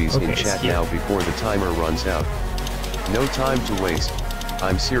emojis in Okay, chat skip. now before the timer runs out. No time to waste.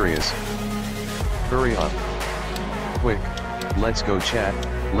 I'm serious. Hurry up. Quick. Let's go, chat.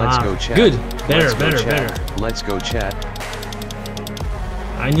 Let's go, chat. Good. Better, Let's go, better, chat. better. Let's go, chat.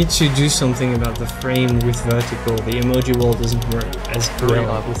 I need to do something about the frame with vertical. The emoji wall doesn't work as Hurry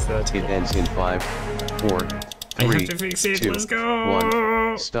well up. with vertical. It ends in 5, 4, 3, I have to fix it. 2, Let's go.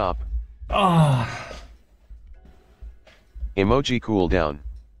 1. Stop. Ah. Emoji cooldown.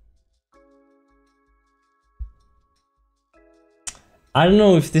 I don't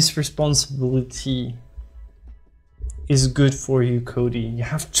know if this responsibility is good for you, Cody. You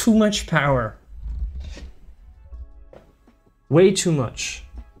have too much power. Way too much.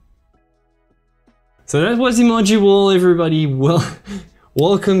 So that was Emoji Wall, everybody. Well,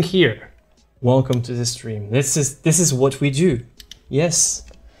 welcome here. Welcome to the stream. This is what we do. Yes,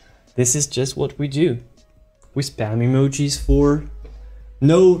 this is just what we do. We spam emojis for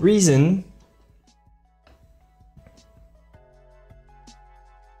no reason.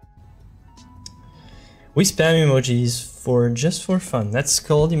 We spam emojis for just for fun. That's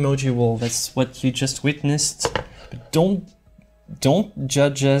called Emoji Wall. That's what you just witnessed. But don't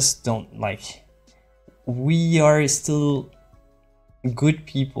judge us. Don't like. We are still good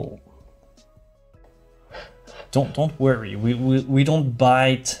people. Don't worry. We don't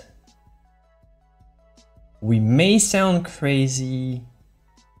bite. We may sound crazy,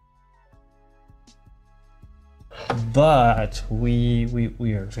 but we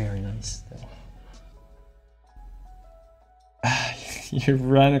are very nice though. You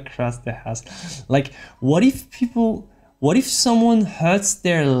run across the house. Like, what if someone hurts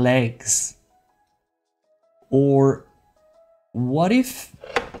their legs? Or what if,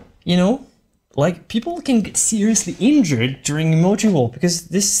 you know, like people can get seriously injured during Emoji Wall because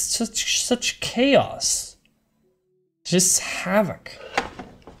this is such chaos. Just havoc.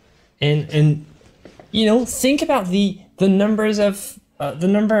 And you know, think about the number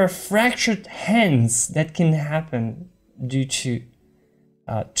of fractured hands that can happen due to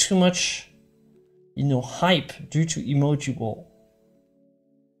too much, you know, hype due to Emoji Wall.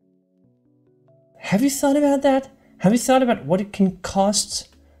 Have you thought about that? Have you thought about what it can cost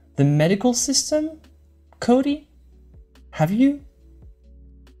the medical system, Cody? Have you?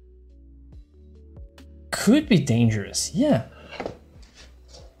 Could be dangerous, yeah.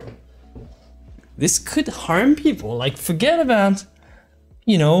 This could harm people. Like, forget about,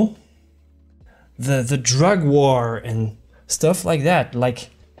 you know, the drug war and stuff like that. Like,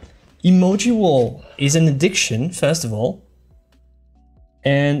 emoji wall is an addiction, first of all.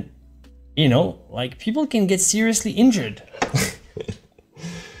 And, you know, like people can get seriously injured.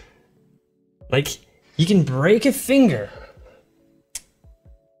 Like, you can break a finger.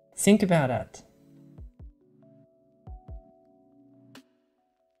 Think about that.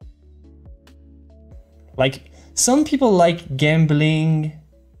 Like, some people like gambling.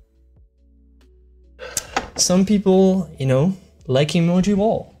 Some people, you know, like emoji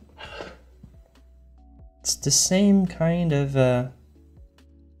wall. It's the same kind of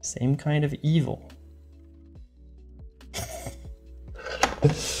evil.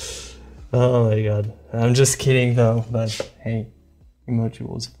 Oh my god. I'm just kidding though, but hey, emoji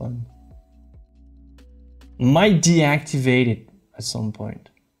wall is fun. Might deactivate it at some point.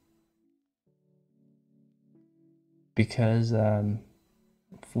 Because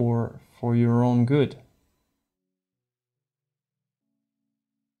for your own good.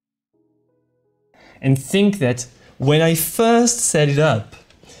 And think that when I first set it up,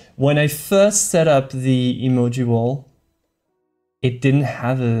 when I first set up the emoji wall, it didn't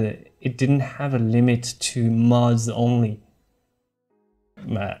have a limit to mods only.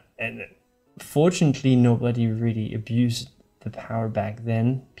 And fortunately, nobody really abused the power back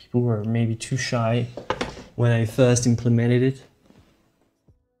then. People were maybe too shy when I first implemented it.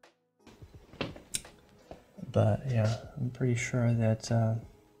 But yeah, I'm pretty sure that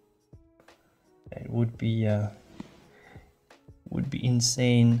it would be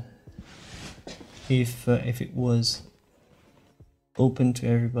insane if it was open to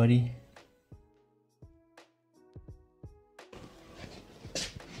everybody.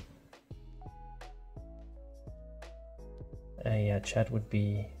 Yeah, chat would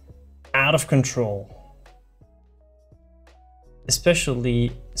be out of control,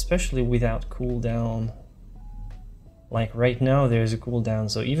 especially without cooldown. Like right now there's a cooldown,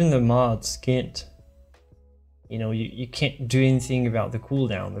 so even the mods can't, you know, you can't do anything about the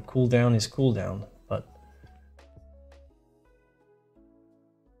cooldown. The cooldown is cooldown, but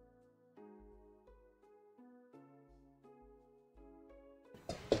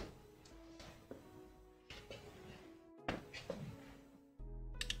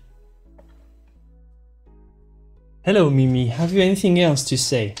hello Mimi, have you anything else to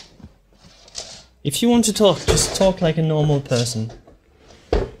say? If you want to talk, just talk like a normal person.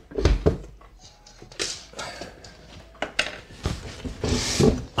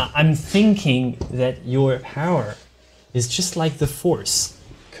 I'm thinking that your power is just like the Force,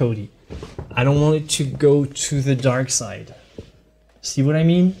 Cody. I don't want it to go to the dark side. See what I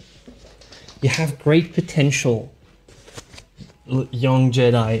mean? You have great potential, young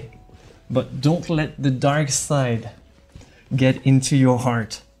Jedi, but don't let the dark side get into your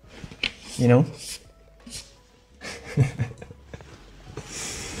heart. You know?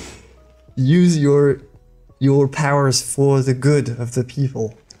 Use your powers for the good of the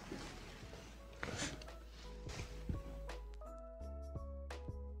people.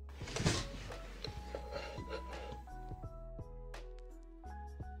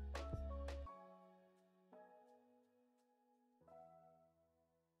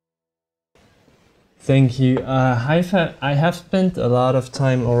 Thank you. I have spent a lot of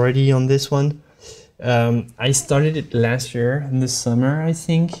time already on this one. I started it last year in the summer, I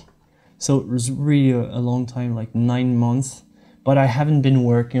think. So it was really a long time, like 9 months. But I haven't been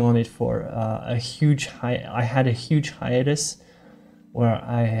working on it for I had a huge hiatus where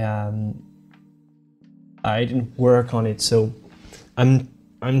I didn't work on it. So I'm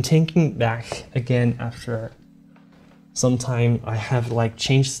thinking back again after some time. I have like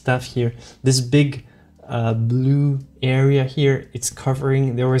changed stuff here. This big blue area here, it's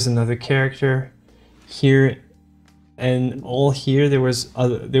covering. There was another character here, and all here there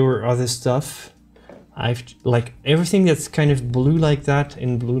were other stuff. I've like everything that's kind of blue like that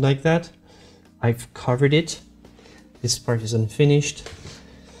and blue like that, I've covered it. This part is unfinished.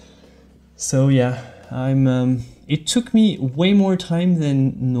 So yeah, it took me way more time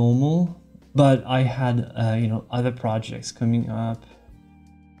than normal, but I had you know, other projects coming up,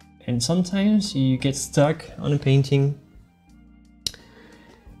 and sometimes you get stuck on a painting.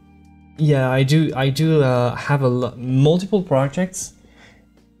 Yeah, I do have multiple projects.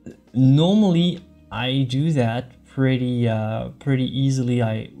 Normally I do that pretty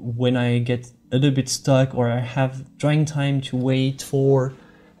easily. When I get a little bit stuck or I have drawing time to wait for,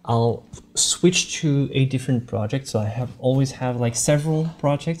 I'll switch to a different project. So I always have like several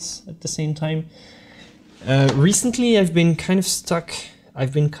projects at the same time. Recently I've been kind of stuck.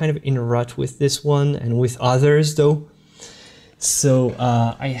 I've been kind of in a rut with this one and with others though. So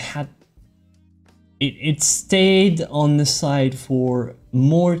I had, it stayed on the side for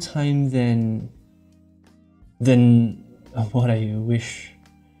more time than what I wish,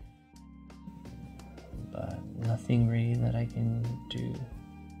 but nothing really that I can do.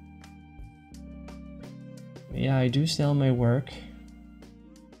 Yeah, I do sell my work.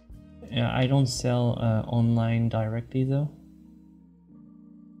 Yeah, I don't sell online directly though.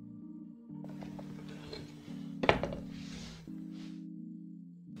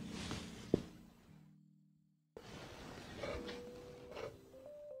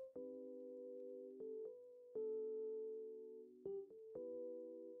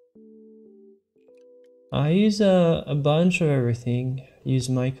 I use a bunch of everything. I use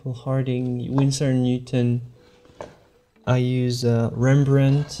Michael Harding, Winsor Newton. I use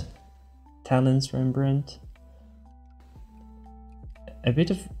Rembrandt, Talents Rembrandt. A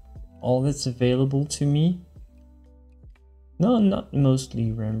bit of all that's available to me. No, not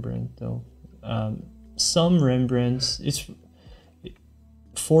mostly Rembrandt though. Some Rembrandts. It's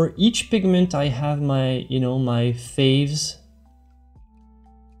for each pigment I have my, you know, my faves.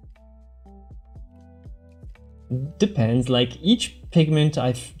 Depends, like each pigment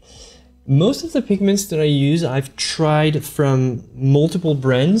most of the pigments that I use I've tried from multiple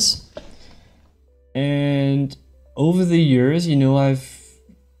brands, and over the years, you know,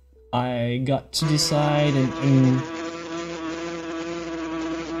 I got to decide and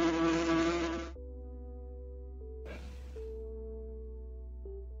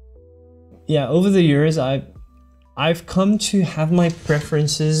yeah, over the years I've come to have my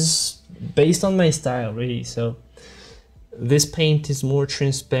preferences based on my style really. So this paint is more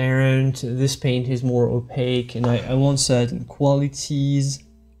transparent, this paint is more opaque, and I want certain qualities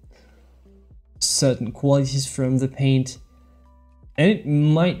from the paint. And it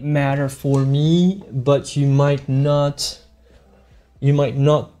might matter for me, but you might not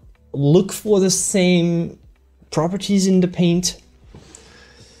look for the same properties in the paint,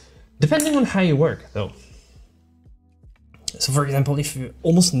 depending on how you work though. So for example, if you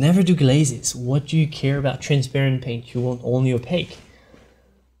almost never do glazes, what do you care about transparent paint? You want only opaque.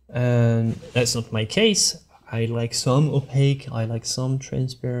 And that's not my case. I like some opaque, I like some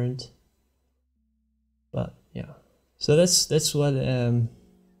transparent. But yeah. So that's what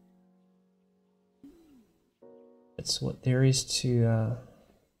there is to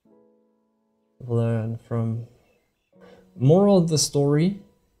learn from. Moral of the story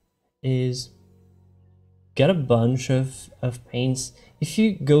is get a bunch of paints. If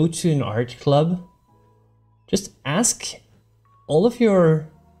you go to an art club, just ask all of your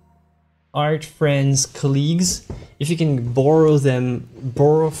art friends, colleagues, if you can borrow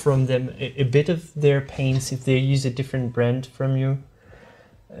from them a bit of their paints if they use a different brand from you.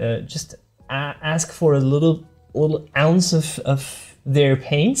 Just ask for a little ounce of their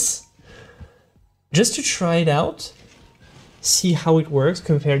paints just to try it out, see how it works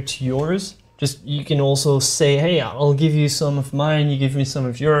compared to yours. Just, you can also say, hey, I'll give you some of mine, you give me some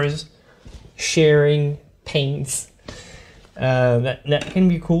of yours. Sharing paints, that can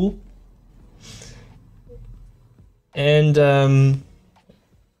be cool. And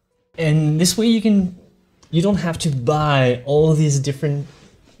this way you don't have to buy all these different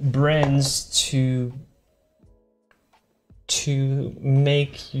brands to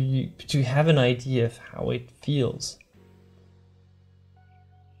have an idea of how it feels.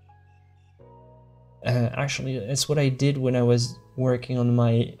 Actually, that's what I did when I was working on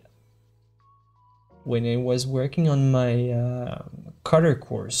my color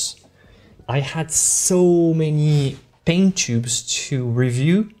course. I had so many paint tubes to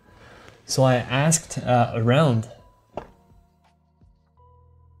review, so I asked around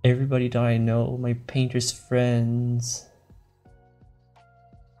everybody that I know, my painters friends,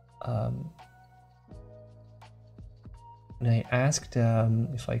 and I asked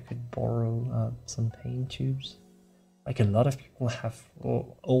if I could borrow some paint tubes. Like, a lot of people have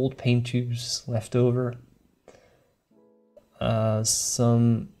old paint tubes left over.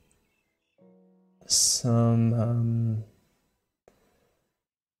 Some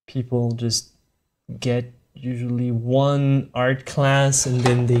people just get usually one art class and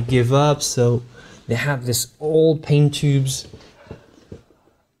then they give up, so they have this old paint tubes.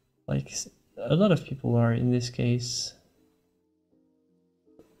 Like, a lot of people are in this case.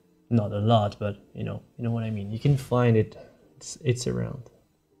 Not a lot, but you know what I mean. You can find it. It's around.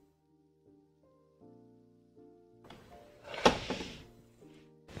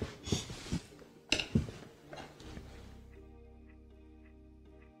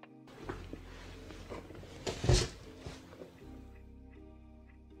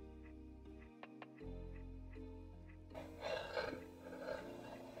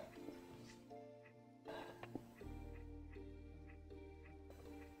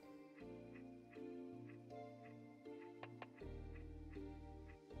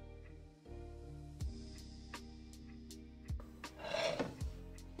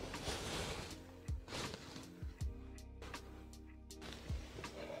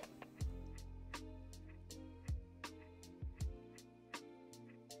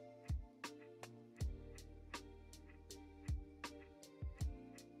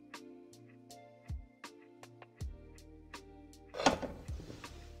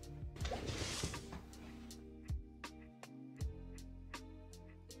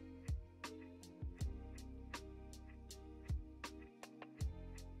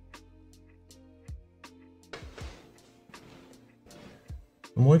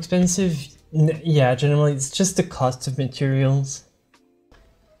 More expensive? Yeah, generally it's just the cost of materials.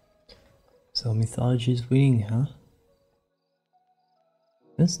 So mythology is winning, huh?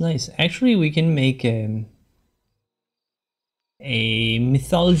 That's nice. Actually, we can make a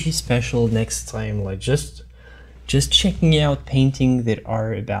mythology special next time, like just checking out paintings that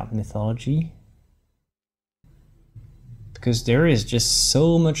are about mythology. Because there is just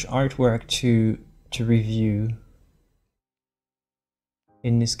so much artwork to review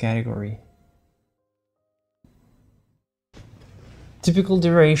in this category. Typical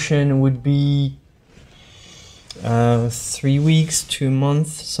duration would be 3 weeks to a month,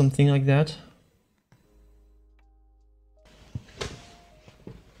 something like that.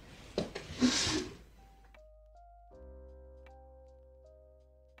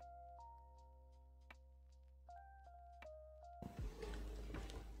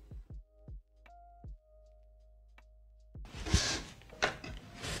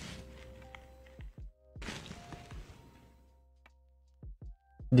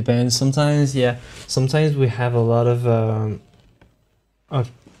 Depends. Sometimes, yeah. Sometimes we have a lot of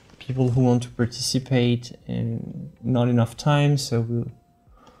people who want to participate and not enough time, so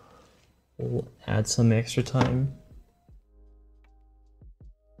we'll add some extra time.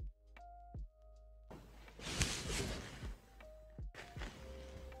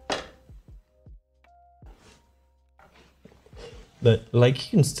 But like, you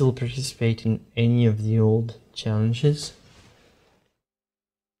can still participate in any of the old challenges.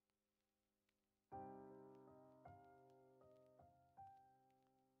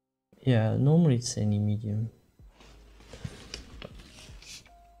 Yeah, normally it's any medium.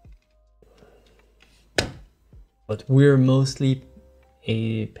 But we're mostly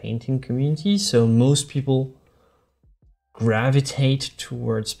a painting community, so most people gravitate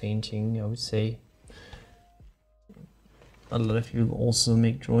towards painting, I would say. A lot of people also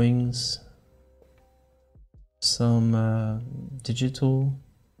make drawings, some digital.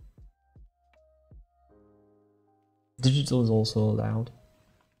 Digital is also allowed.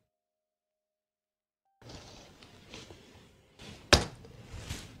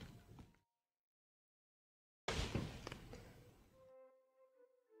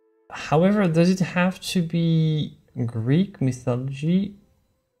 However, does it have to be Greek mythology,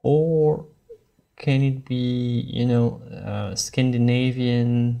 or can it be, you know,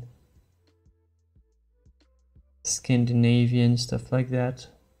 Scandinavian stuff like that?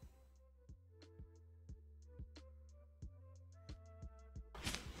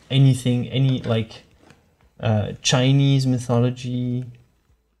 Anything, any like Chinese mythology,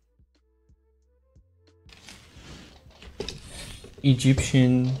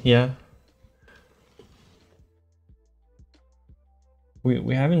 Egyptian, yeah.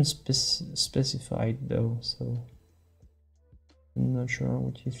 We haven't specified though, so I'm not sure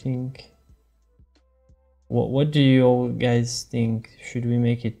what you think. What do you all guys think? Should we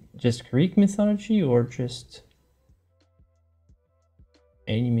make it just Greek mythology or just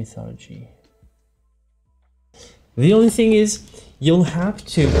any mythology? The only thing is, you'll have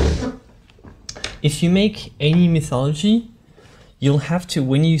to, if you make any mythology, you'll have to,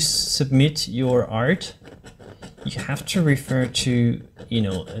 when you submit your art, you have to refer to, you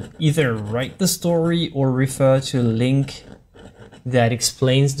know, either write the story or refer to a link that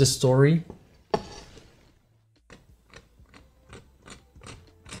explains the story.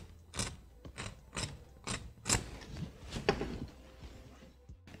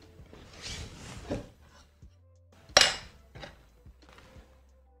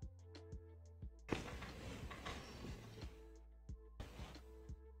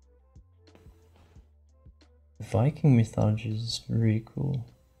 Viking mythology is really cool.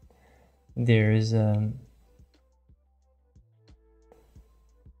 There's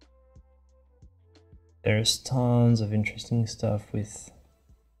tons of interesting stuff with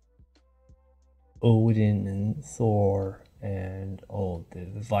Odin and Thor and all the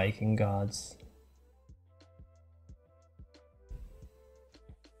Viking gods.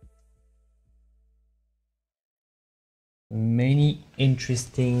 Many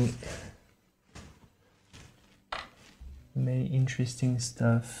interesting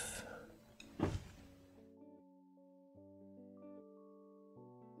stuff.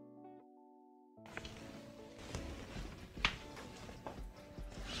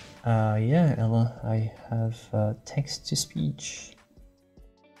 Yeah, Ella, I have text to speech.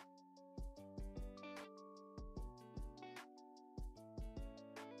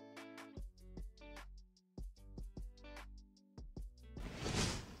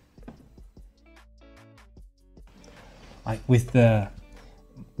 Like with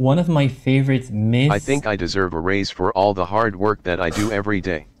one of my favorite myths. I think I deserve a raise for all the hard work that I do every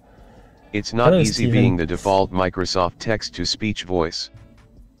day. It's not Hello, easy Steven. being the default Microsoft text-to-speech voice.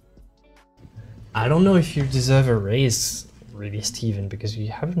 I don't know if you deserve a raise, really, Steven, because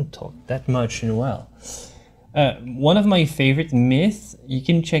you haven't talked that much in a while. One of my favorite myths, you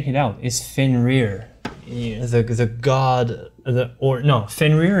can check it out, is Fenrir. The god,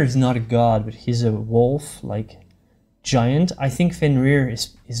 Fenrir is not a god, but he's a wolf, like giant. I think Fenrir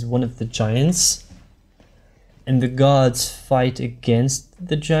is one of the giants, and the gods fight against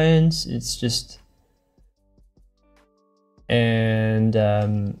the giants. It's just, and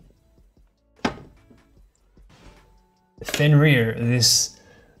Fenrir,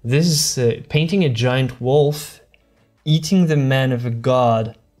 this painting a giant wolf eating the man of a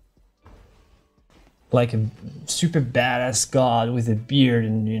god, like a super badass god with a beard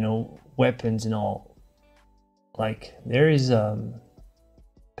and, you know, weapons and all. Like, there is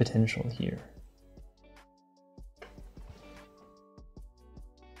potential here.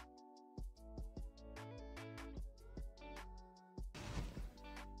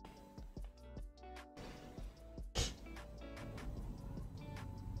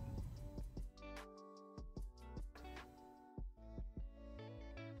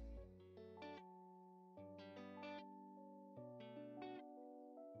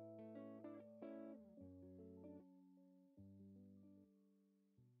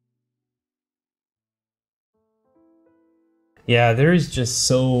 Yeah, there is just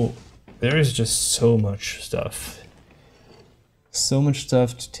so much stuff. So much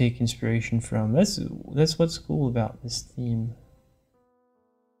stuff to take inspiration from. That's what's cool about this theme.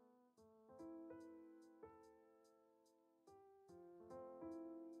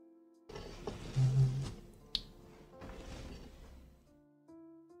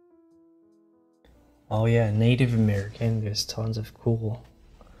 Oh yeah, Native American. There's tons of cool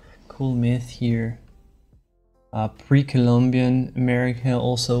myth here. Pre-Columbian America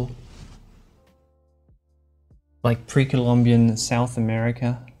also. Like pre-Columbian South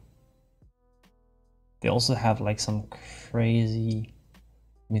America. They also have like some crazy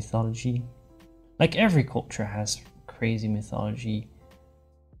mythology. Like every culture has crazy mythology.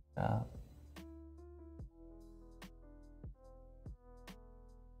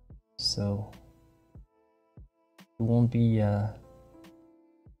 So it won't be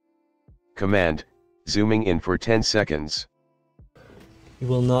Command, zooming in for 10 seconds. you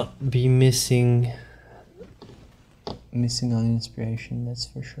will not be missing on inspiration, that's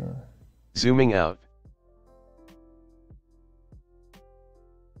for sure. Zooming out.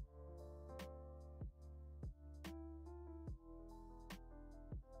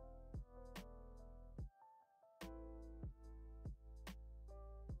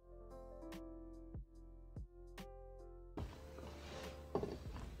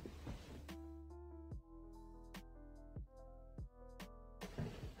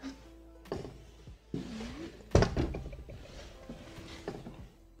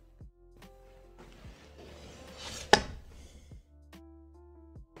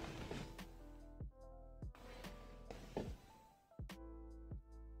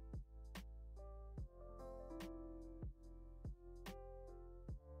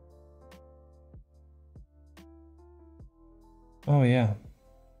 Oh yeah.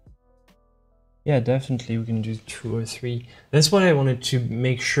 Yeah, definitely we can do 2 or 3. That's why I wanted to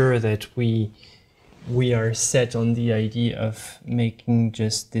make sure that we are set on the idea of making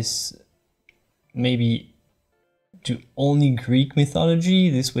just this, maybe do only Greek mythology.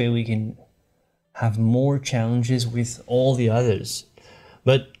 This way we can have more challenges with all the others.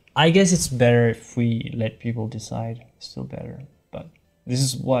 But I guess it's better if we let people decide, still better. But this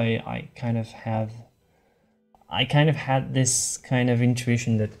is why I kind of had this kind of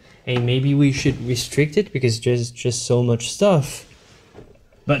intuition that, hey, maybe we should restrict it because there's just so much stuff.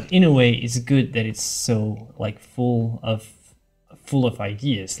 But in a way, it's good that it's so like full of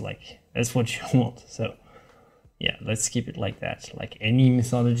ideas. Like that's what you want. So yeah, let's keep it like that. Like any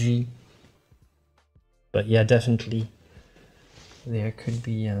mythology. But yeah, definitely there could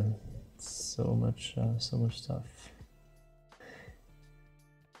be so much stuff.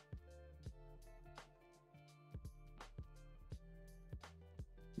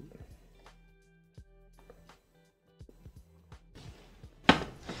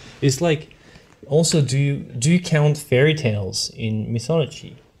 It's like, also, do you count fairy tales in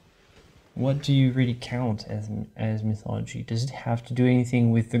mythology? What do you really count as mythology? Does it have to do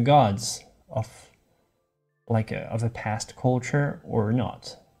anything with the gods of of a past culture or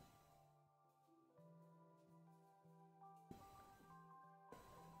not?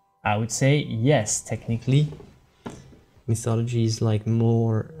 I would say yes, technically, mythology is like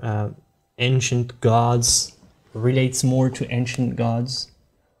more ancient gods, relates more to ancient gods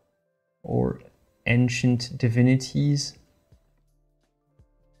or ancient divinities.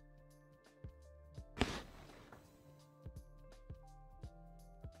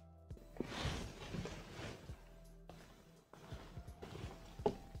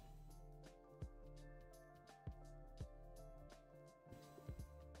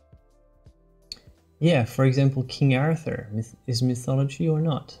 Yeah, for example, King Arthur is mythology or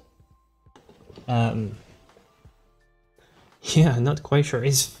not? Yeah, not quite sure.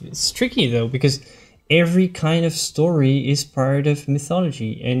 It's tricky though, because every kind of story is part of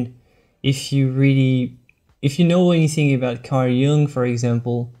mythology, and if you know anything about Carl Jung, for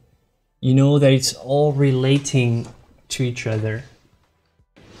example, you know that it's all relating to each other.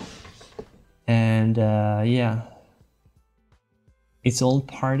 And yeah, it's all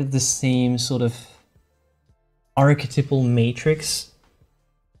part of the same sort of archetypal matrix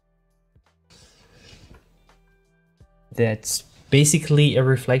that's basically a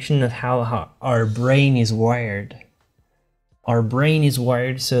reflection of how our brain is wired. Our brain is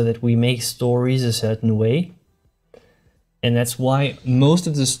wired so that we make stories a certain way, and that's why most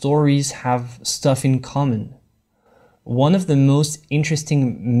of the stories have stuff in common. One of the most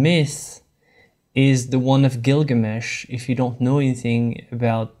interesting myths is the one of Gilgamesh. If you don't know anything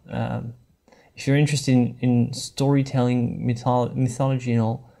about if you're interested in storytelling, mythology and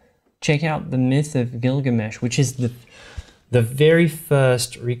all, check out the myth of Gilgamesh, which is the very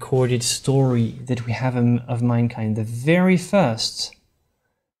first recorded story that we have of mankind. The very first,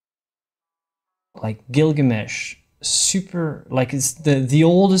 like Gilgamesh, it's the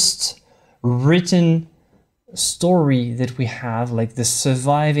oldest written story that we have, like the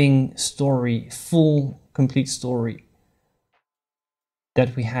surviving story, full, complete story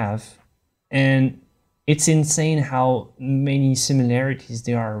that we have. And it's insane how many similarities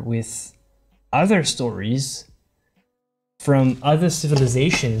there are with other stories from other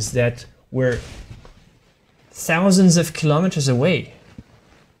civilizations that were thousands of kilometers away.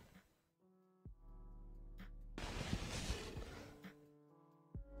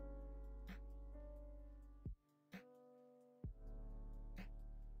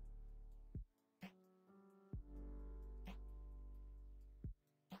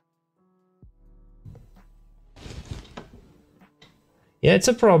 Yeah, it's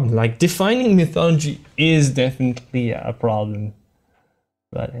a problem. Like, defining mythology is definitely a problem.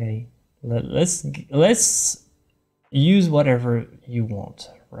 But hey, let's use whatever you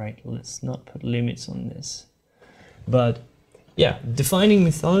want, right? Let's not put limits on this. But yeah, defining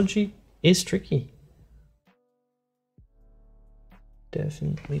mythology is tricky.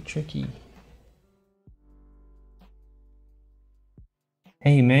 Definitely tricky.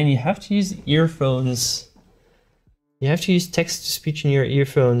 Hey man, you have to use earphones. You have to use text-to-speech in your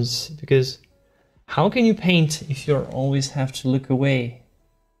earphones, because how can you paint if you always have to look away?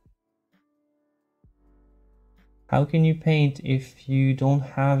 How can you paint if you don't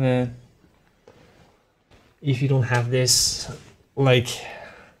have this? Like,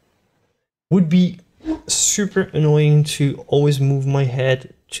 would be super annoying to always move my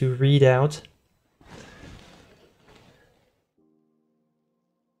head to read out.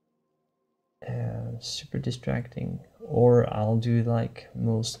 Super distracting. Or I'll do like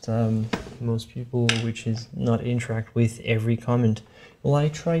most people, which is not interact with every comment. Well, I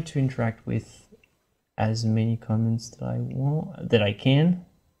try to interact with as many comments that I can.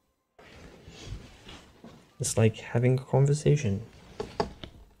 It's like having a conversation.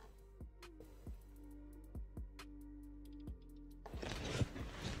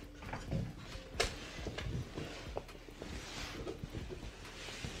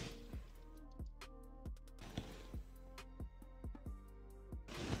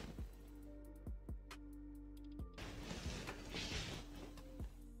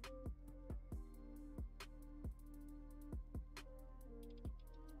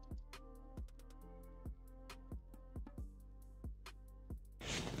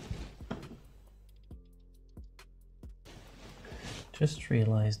 Just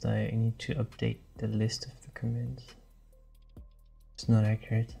realized I need to update the list of the comments. It's not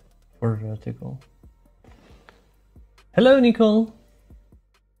accurate for vertical. Hello, Nicole.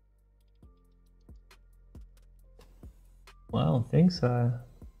 Wow, thanks.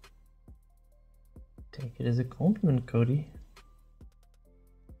 Take it as a compliment, Cody.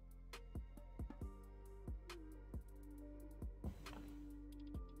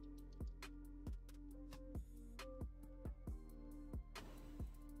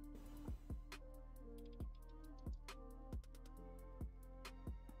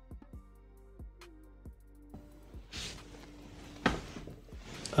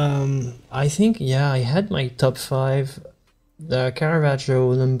 I think, yeah, I had my top 5. The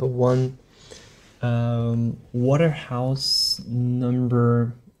Caravaggio number 1, Waterhouse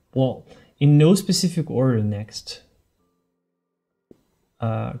number, well, in no specific order next.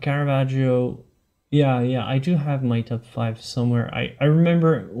 Caravaggio, yeah, I do have my top 5 somewhere. I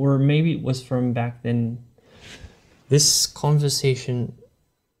remember, or maybe it was from back then. This conversation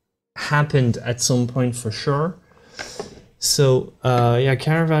happened at some point for sure. So yeah,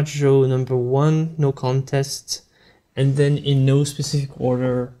 Caravaggio number 1, no contest, and then in no specific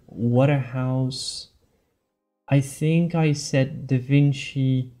order, Waterhouse. I think I said Da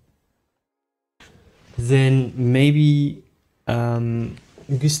Vinci, then maybe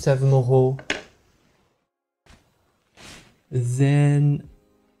Gustave Moreau, then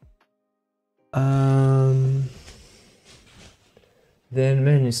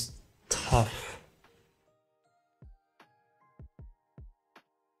man, it's tough.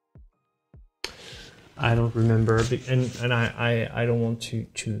 I don't remember, and I don't want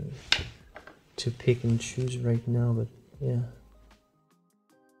to pick and choose right now, but yeah.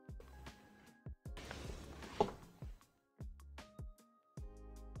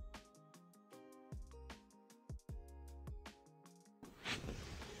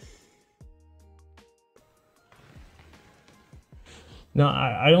 No,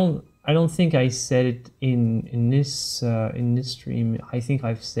 I don't think I said it in this stream. I think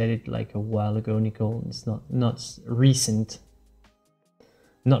I've said it like a while ago, Nicole. It's not recent.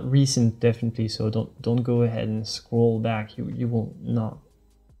 Not recent, definitely. So don't go ahead and scroll back. You will not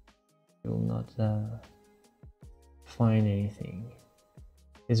find anything.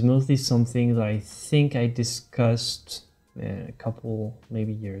 It's mostly something that I think I discussed a couple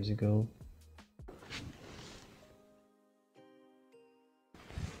maybe years ago.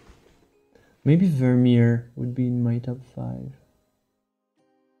 Maybe Vermeer would be in my top 5.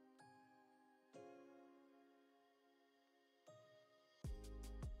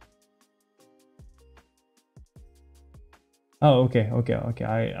 Oh, okay.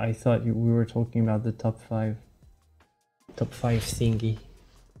 I thought we were talking about the top 5 thingy.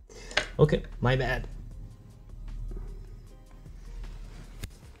 Okay, my bad.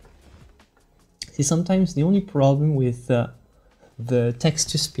 See, sometimes the only problem with the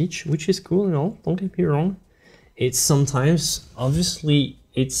text-to-speech, which is cool and all, don't get me wrong, it's sometimes, obviously,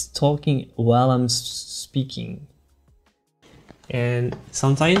 it's talking while I'm speaking. And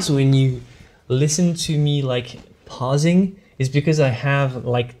sometimes when you listen to me like pausing, it's because I have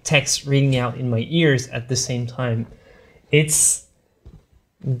like text reading out in my ears at the same time. It's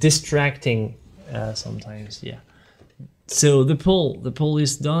distracting sometimes, yeah. So the poll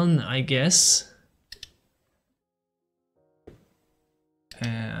is done, I guess.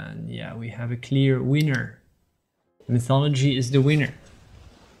 And yeah, we have a clear winner. Mythology is the winner.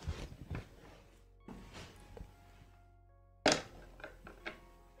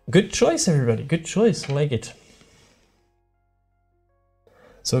 Good choice, everybody. Good choice. I like it.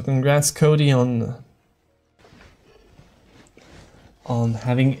 So congrats, Cody, on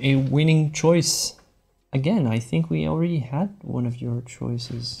having a winning choice. Again, I think we already had one of your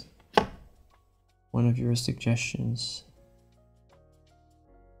choices. One of your suggestions.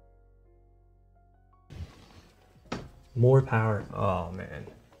 More power. Oh man,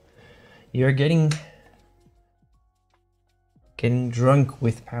 you're getting drunk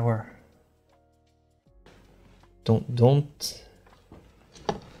with power. Don't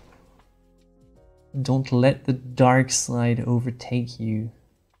let the dark side overtake you.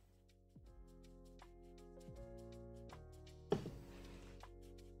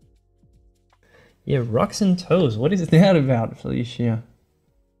 Yeah, rocks and toes. What is that about, Felicia?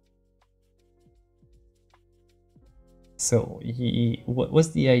 So, what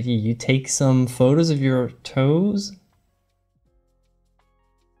was the idea? You take some photos of your toes?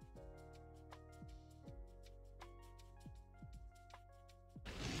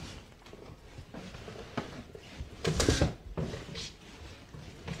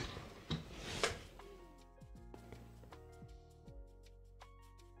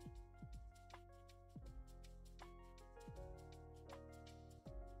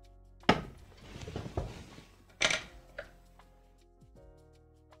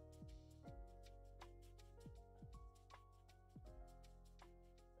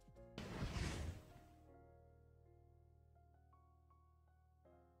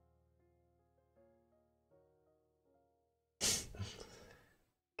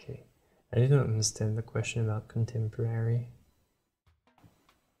 I didn't understand the question about contemporary.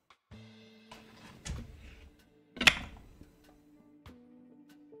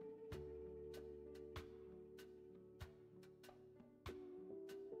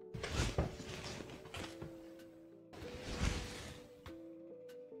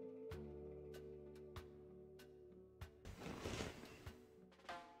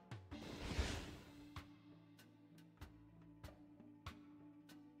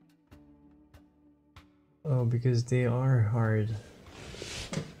 Oh, because they are hard.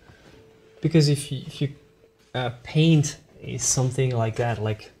 Because if you paint is something like that,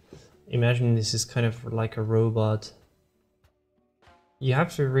 like imagine this is kind of like a robot. You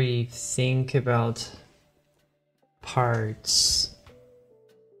have to really think about parts,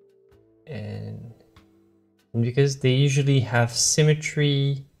 and because they usually have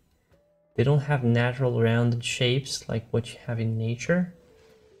symmetry, they don't have natural rounded shapes like what you have in nature.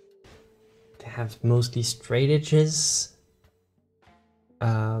 They have mostly straight edges.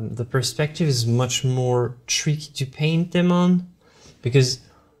 The perspective is much more tricky to paint them on because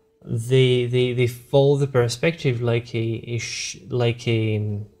they follow the perspective like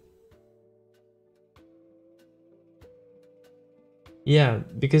yeah,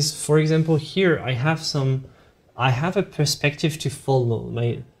 because for example here I have a perspective to follow.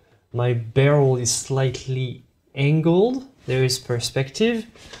 My barrel is slightly angled, there is perspective,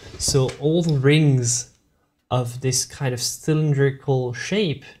 so all the rings of this kind of cylindrical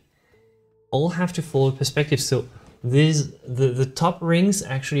shape all have to follow perspective. So the top rings,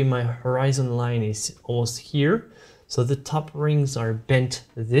 actually my horizon line is almost here, so the top rings are bent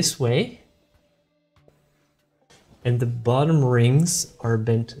this way and the bottom rings are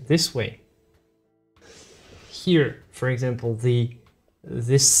bent this way. Here, for example,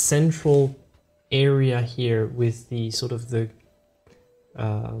 this central area here with the sort of the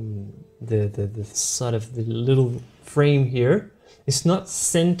sort of the little frame here is not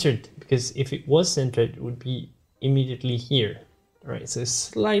centered, because if it was centered it would be immediately here. All right, so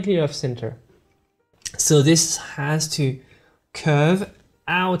slightly off center. So this has to curve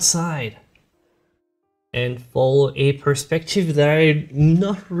outside and follow a perspective that I'm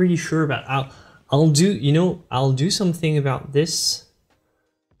not really sure about. I'll do something about this,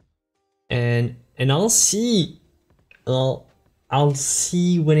 and I'll see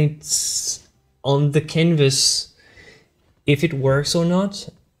when it's on the canvas if it works or not,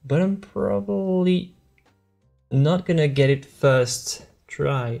 but I'm probably not gonna get it first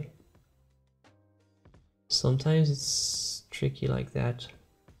try. Sometimes it's tricky like that.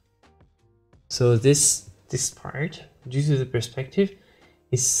 So this part, due to the perspective,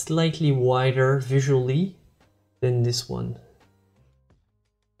 is slightly wider visually than this one.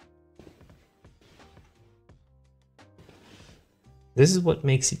 This is what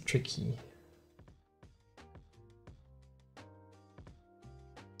makes it tricky.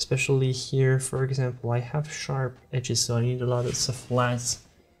 Especially here, for example, I have sharp edges, so I need a lot of flats.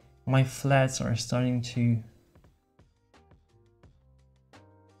 My flats are starting to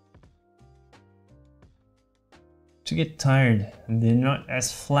get tired, and they're not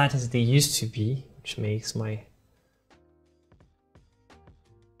as flat as they used to be, which makes my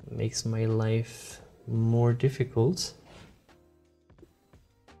life more difficult.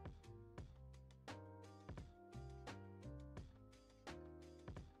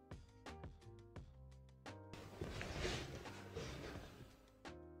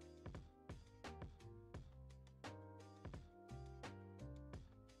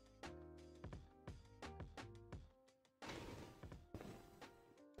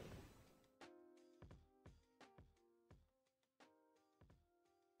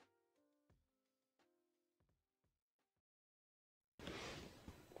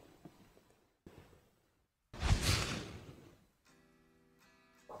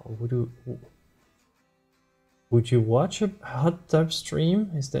 Would you watch a hot tub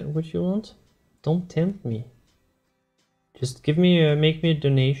stream? Is that what you want? Don't tempt me. Just make me a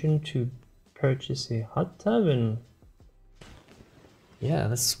donation to purchase a hot tub, and yeah,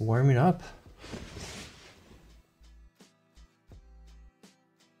 let's warm it up.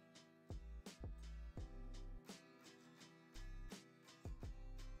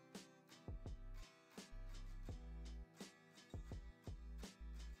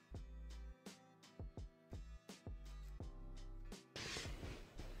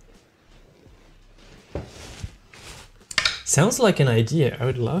 Sounds like an idea. I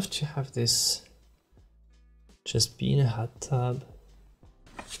would love to have this just be in a hot tub.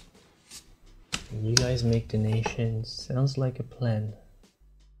 And you guys make donations. Sounds like a plan,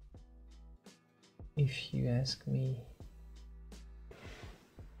 if you ask me.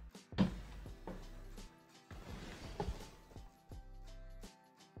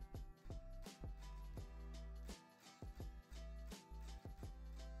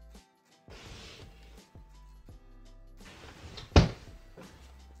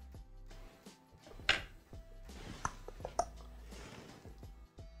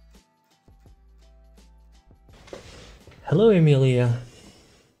 Hello, Emilia.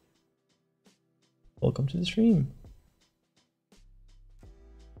 Welcome to the stream.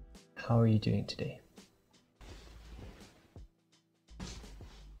 How are you doing today?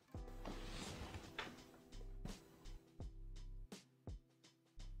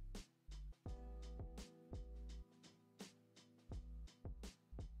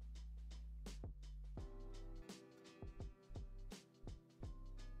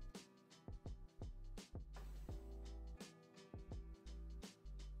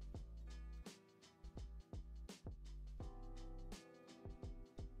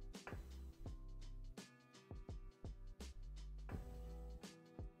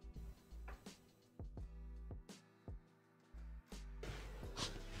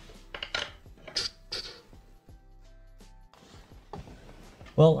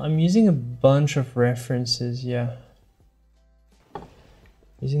 Well, I'm using a bunch of references, yeah.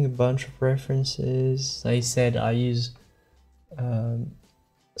 Using a bunch of references. I said I use,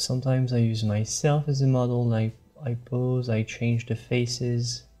 sometimes I use myself as a model, and I pose, I change the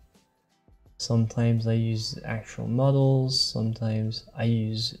faces. Sometimes I use actual models, sometimes I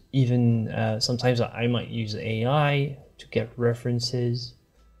use even, sometimes I might use AI to get references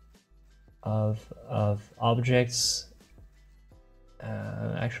of objects.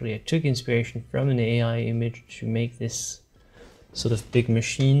 Actually, I took inspiration from an AI image to make this sort of big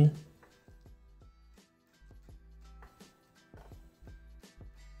machine.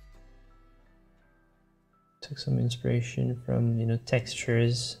 Took some inspiration from, you know,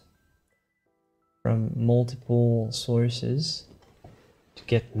 textures from multiple sources to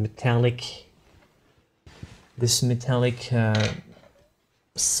get metallic, this metallic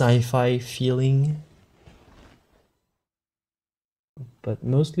sci-fi feeling. But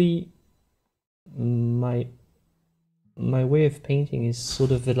mostly my way of painting is sort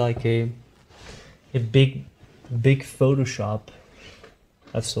of like a big Photoshop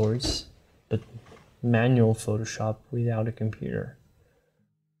of sorts, but manual Photoshop without a computer.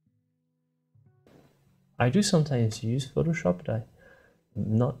 I do sometimes use Photoshop, but I'm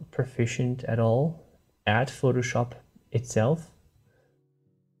not proficient at all at Photoshop itself.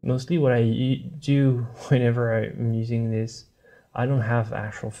 Mostly what I do whenever I'm using this, I don't have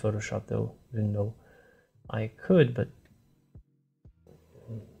actual Photoshop though, even though I could, but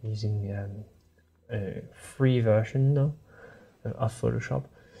using a free version though of Photoshop.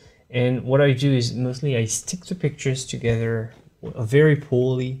 And what I do is mostly I stick the pictures together very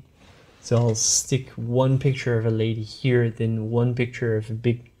poorly. So I'll stick one picture of a lady here, then one picture of a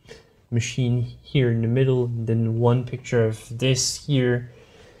big machine here in the middle, then one picture of this here,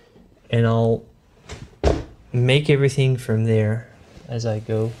 and I'll make everything from there as I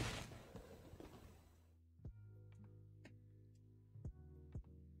go.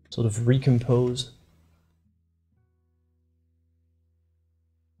 Sort of recompose.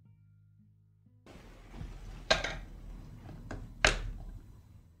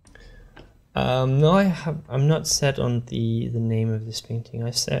 No, I'm not set on the name of this painting.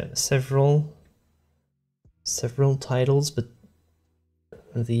 I set several titles, but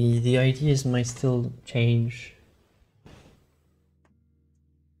the ideas might still change.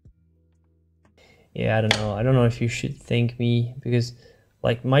 Yeah, I don't know. I don't know if you should thank me, because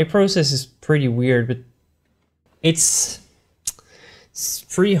like my process is pretty weird, but it's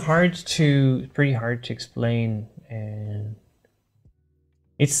pretty hard to explain, and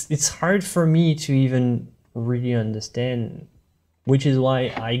it's hard for me to even really understand, which is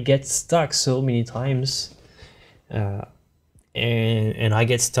why I get stuck so many times, and I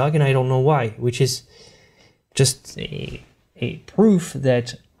get stuck and I don't know why, which is just a proof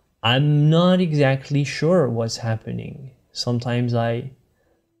that I'm not exactly sure what's happening. Sometimes I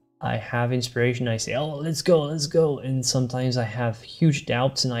have inspiration, I say, oh, let's go, and sometimes I have huge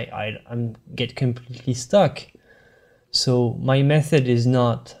doubts and I get completely stuck. So my method is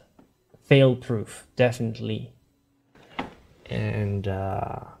not fail-proof, definitely, and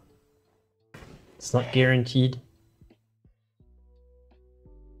it's not guaranteed.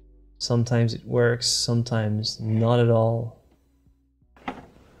 Sometimes it works, sometimes not at all.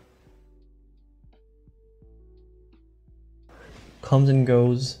 Comes and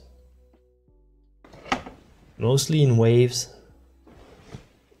goes, mostly in waves.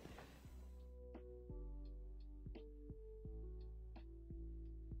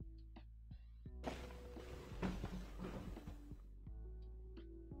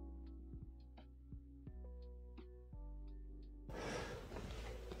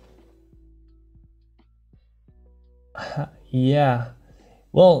 Yeah,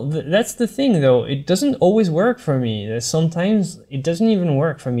 well, that's the thing though, it doesn't always work for me. Sometimes it doesn't even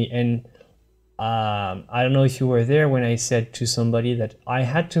work for me, and I don't know if you were there when I said to somebody that I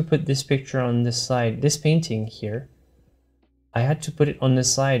had to put this picture on this side, this painting here, I had to put it on the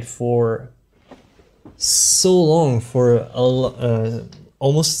side for so long, for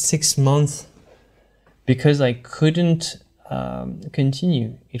almost 6 months, because I couldn't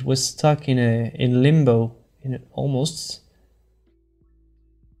continue. It was stuck in limbo, almost.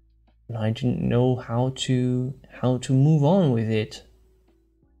 And I didn't know how to move on with it.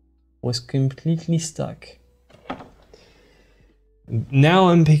 Was completely stuck. Now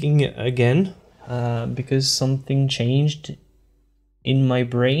I'm picking it again because something changed in my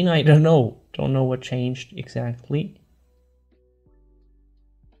brain. I don't know what changed exactly,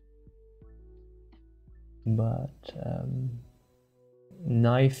 but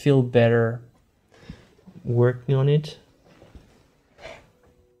now I feel better working on it.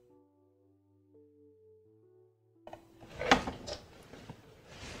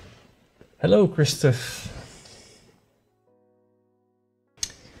 Hello, Christoph.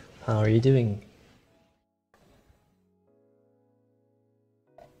 How are you doing?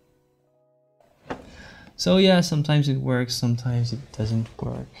 So yeah, sometimes it works, sometimes it doesn't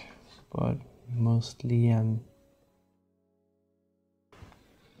work, but mostly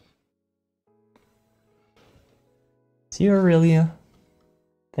see you, Aurelia.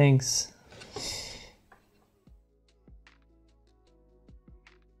 Thanks.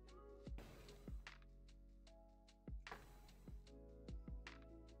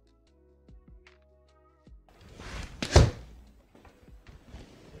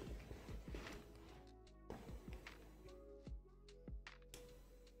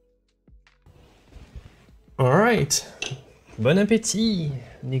 All right. Bon appétit,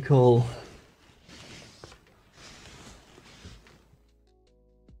 Nicole.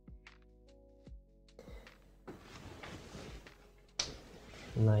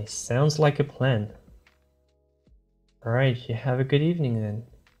 Nice. Sounds like a plan. All right. You have a good evening then.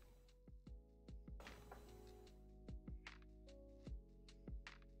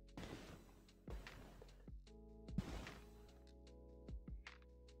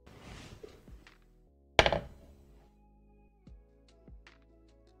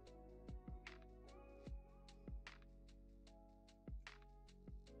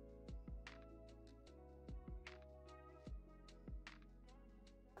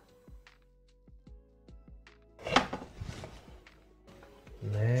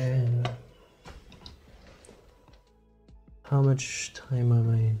 Man, how much time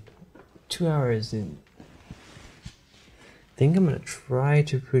am I in? 2 hours in. I think I'm gonna try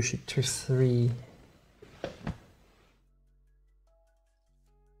to push it to 3. But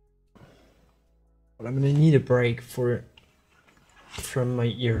I'm gonna need a break from my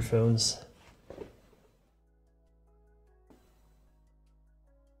earphones.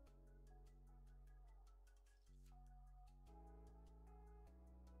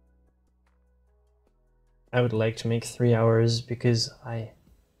 I would like to make 3 hours because I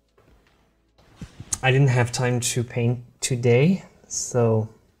didn't have time to paint today, so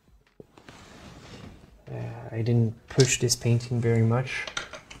I didn't push this painting very much.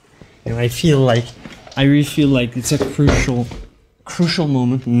 And I really feel like it's a crucial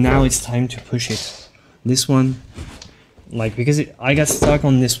moment. Now it's time to push it. This one, like, because I got stuck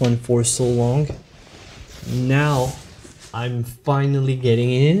on this one for so long. Now I'm finally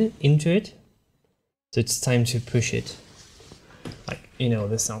getting into it. So it's time to push it. Like, you know,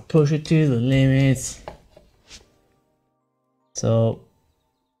 the song, push it to the limits. So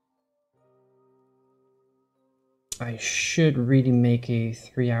I should really make a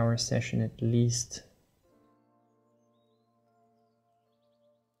 3-hour session at least.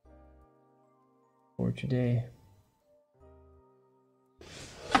 For today.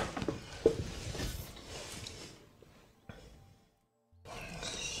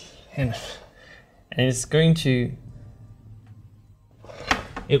 And it's going to,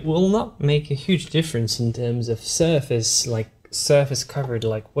 it will not make a huge difference in terms of surface, like surface covered.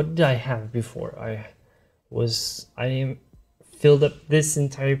 Like, what did I have before? I filled up this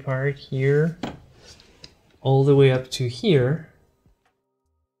entire part here, all the way up to here.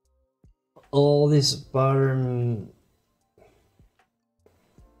 All this bottom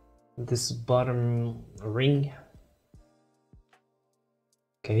ring.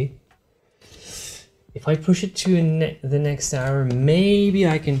 Okay. If I push it to the next hour, maybe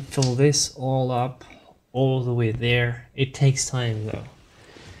I can fill this all up all the way there. It takes time though,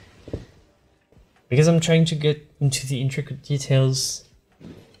 because I'm trying to get into the intricate details,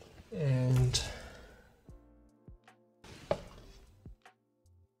 and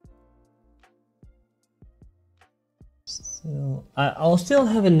so I'll still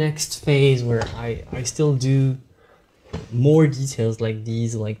have a next phase where I still do more details like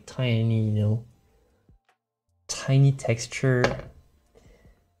these, like tiny, you know, tiny texture.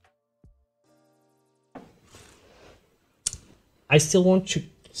 I still want to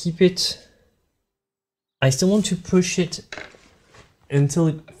keep it, I still want to push it until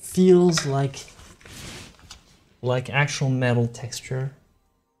it feels like actual metal texture.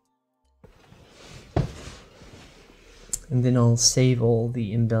 And then I'll save all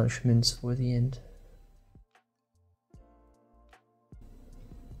the embellishments for the end.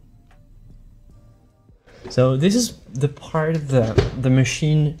 So this is the part of the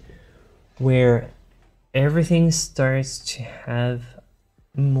machine where everything starts to have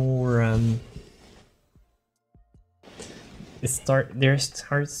more there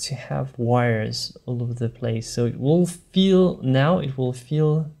starts to have wires all over the place. So it will feel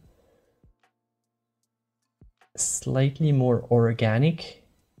slightly more organic.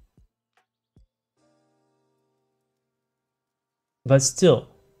 But still,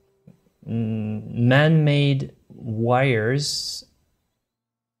 man-made wires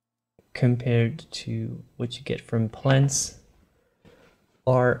compared to what you get from plants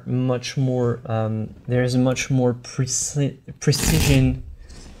are much more, there's much more precision,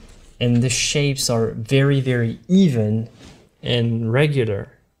 and the shapes are very, very even and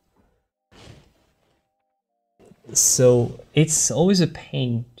regular. So it's always a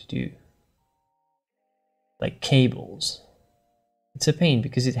pain to do. Like cables. It's a pain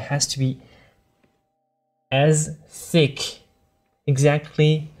because it has to be as thick,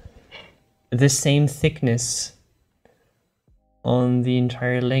 exactly the same thickness on the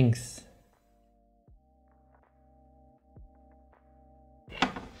entire length.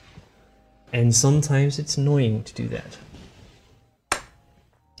 And sometimes it's annoying to do that.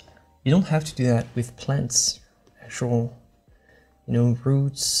 You don't have to do that with plants, actual, you know,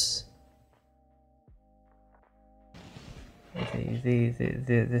 roots. The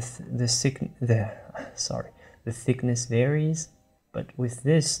thickness varies, but with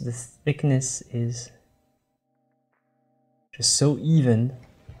this, the thickness is just so even,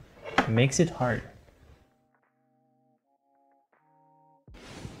 it makes it hard.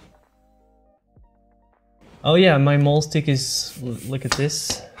 Oh yeah, my mole stick is, look at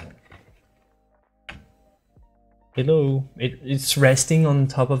this. Hello, it's resting on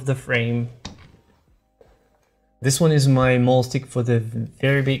top of the frame. This one is my mole stick for the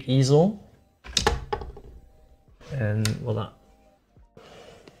very big easel. And voila.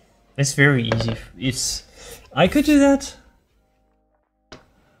 It's very easy. I could do that.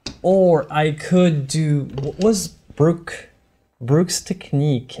 Or I could do, what was Brooke's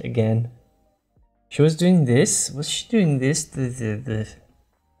technique again? She was doing this. Was she doing this? The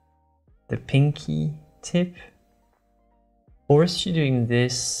pinky tip? Or is she doing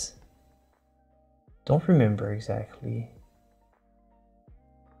this? Don't remember exactly.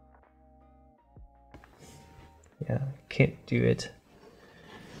 Yeah, can't do it.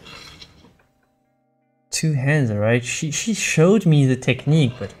 Two hands, alright? She showed me the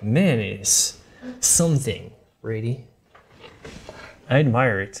technique, but man, it is something, really. I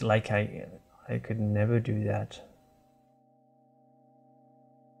admire it, like I could never do that.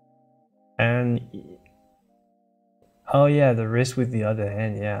 And oh yeah, the wrist with the other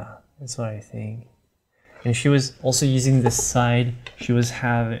hand, yeah, that's what I think. And she was also using the side. She was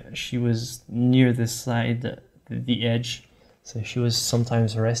near the side, the edge. So she was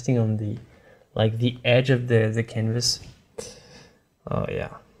sometimes resting on the edge of the canvas. Oh yeah.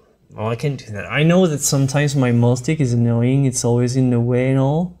 Oh, I can't do that. I know that sometimes my mole stick is annoying. It's always in the way and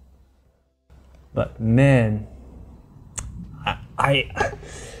all. But man,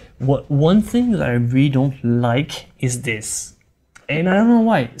 one thing that I really don't like is this, and I don't know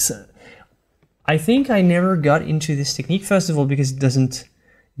why. So, I think I never got into this technique, first of all, because it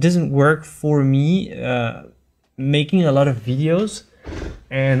doesn't work for me making a lot of videos.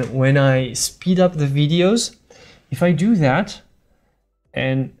 And when I speed up the videos, if I do that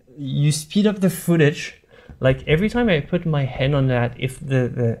and you speed up the footage, like every time I put my hand on that, if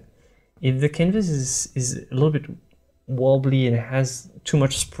the canvas is a little bit wobbly and has too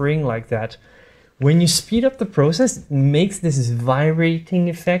much spring like that, when you speed up the process, it makes this vibrating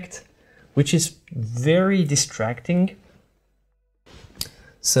effect, which is very distracting.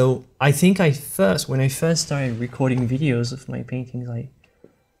 So I think when I first started recording videos of my paintings,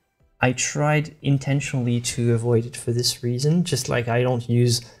 I tried intentionally to avoid it for this reason. Just like I don't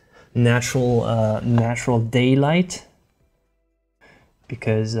use natural daylight,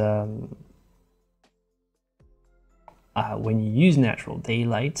 because when you use natural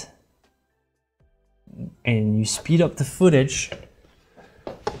daylight and you speed up the footage,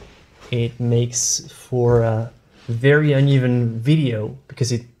 it makes for a very uneven video, because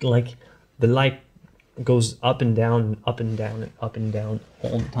the light goes up and down and up and down and up and down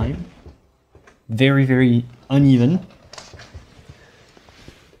all the time. Very, very uneven.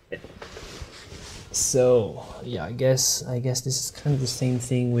 So yeah, I guess this is kind of the same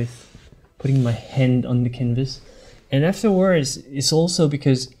thing with putting my hand on the canvas. And afterwards, it's also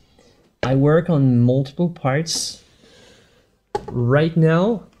because I work on multiple parts. Right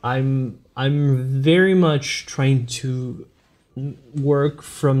now, I'm very much trying to work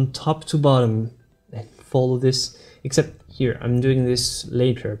from top to bottom and follow this, except here I'm doing this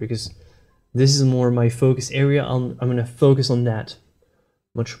later because this is more my focus area. I'm gonna focus on that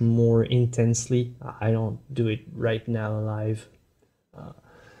much more intensely. I don't do it right now live,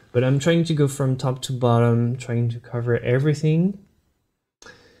 but I'm trying to go from top to bottom, trying to cover everything.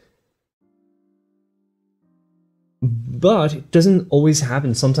 But it doesn't always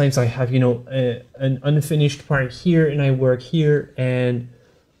happen. Sometimes I have, you know, an unfinished part here and I work here, and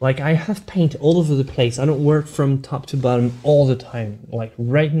like I have paint all over the place. I don't work from top to bottom all the time. Like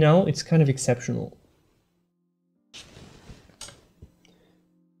right now, it's kind of exceptional.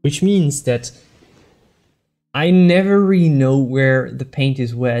 Which means that I never really know where the paint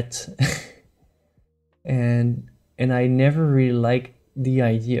is wet. and I never really like the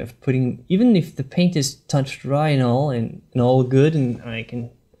idea of putting, even if the paint is touch dry and all good and I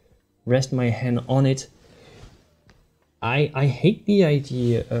can rest my hand on it, I hate the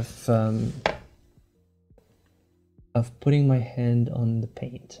idea of putting my hand on the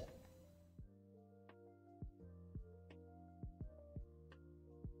paint.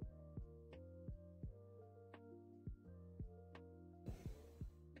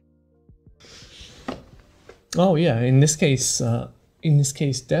 Oh yeah, in this case,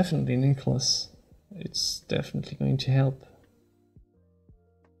 definitely, Nicholas. It's definitely going to help.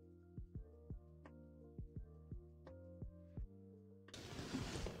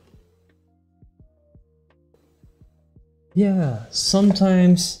 Yeah,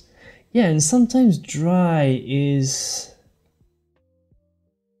 sometimes, yeah, and sometimes dry is...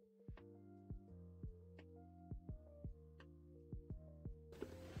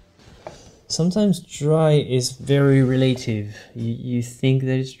 Sometimes dry is very relative. You think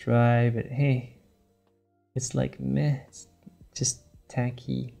that it's dry, but hey, it's like meh, it's just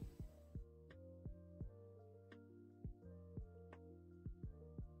tacky.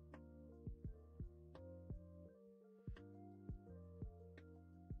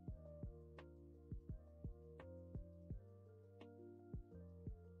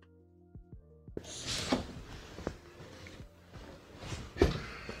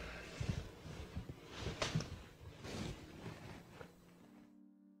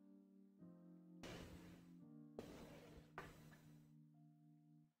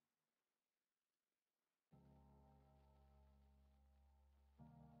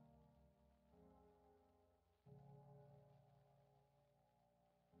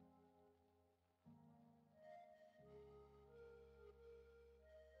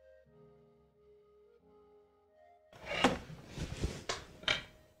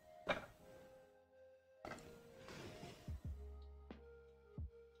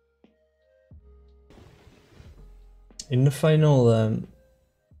 In the final,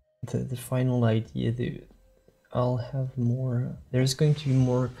 the final idea, I'll have more. There's going to be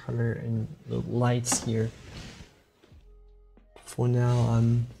more color and the lights here. For now,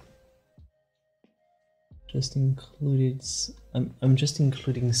 I'm just I'm just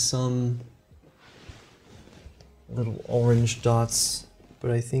including some little orange dots,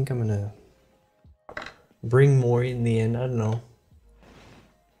 but I think I'm gonna bring more in the end. I don't know.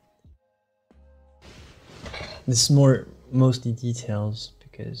 This is mostly details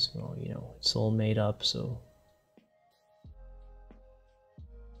because, well, you know, it's all made up, so.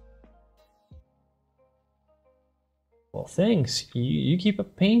 Well, thanks. You keep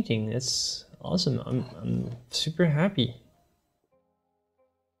up painting. That's awesome. I'm super happy.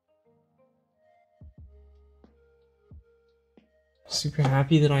 Super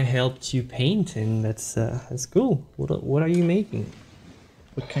happy that I helped you paint, and that's cool. What are you making?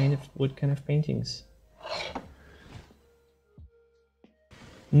 What kind of paintings?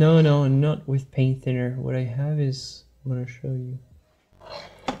 No, not with paint thinner. What I have is, I'm gonna show you.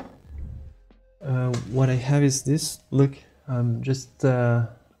 What I have is this. Look, I'm just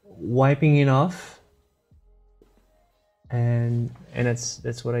wiping it off, and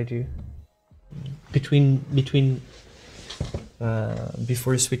that's what I do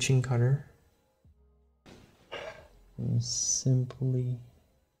before switching color. I'm simply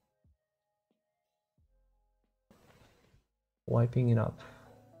wiping it up.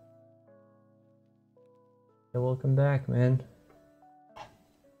 Hey, welcome back, man.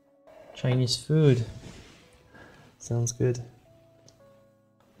 Chinese food. Sounds good.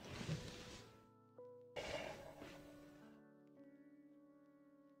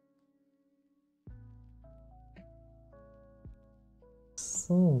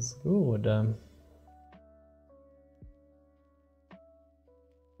 Sounds good.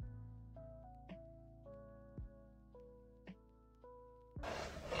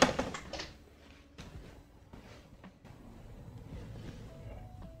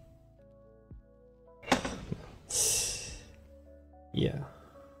 Yeah.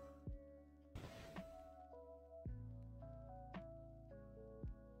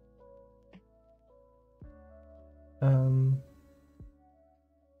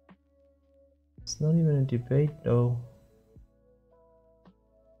 It's not even a debate though.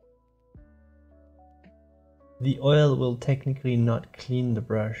 the oil will technically not clean the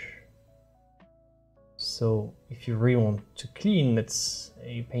brush. So if you really want to clean, that's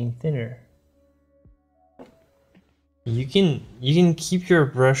a paint thinner. You can keep your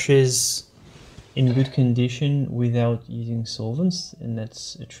brushes in good condition without using solvents, and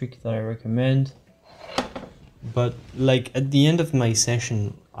that's a trick that I recommend. But like at the end of my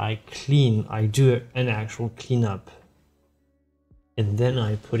session, I do an actual cleanup, and then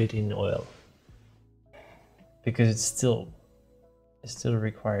I put it in oil, because it still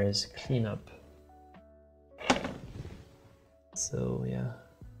requires cleanup. So yeah.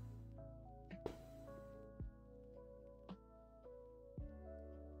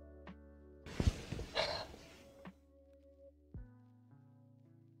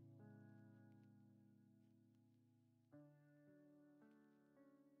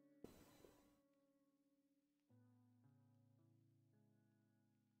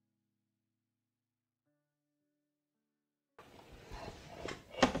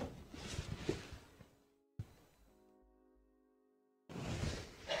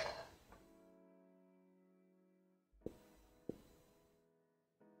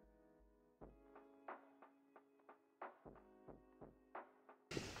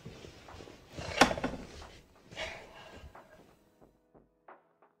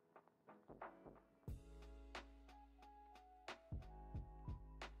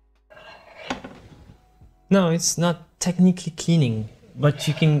 No, it's not technically cleaning, but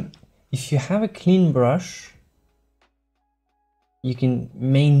you can, if you have a clean brush, you can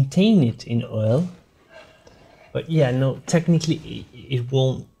maintain it in oil. But yeah, no, technically it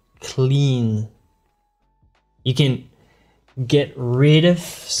won't clean. You can get rid of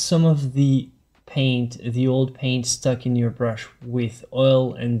some of the paint, the old paint stuck in your brush with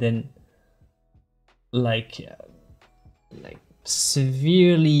oil, and then like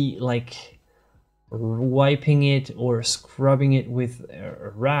severely like wiping it or scrubbing it with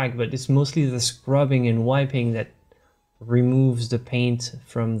a rag, but it's mostly the scrubbing and wiping that removes the paint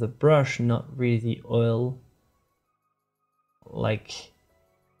from the brush, not really the oil. Like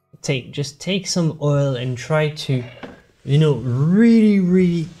just take some oil and try to, you know,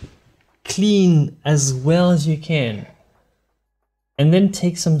 really clean as well as you can, and then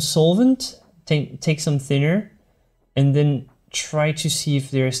take some solvent, take some thinner, and then try to see if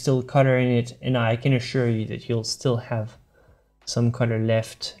there's still color in it, and I can assure you that you'll still have some color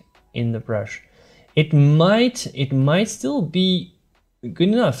left in the brush. It might still be good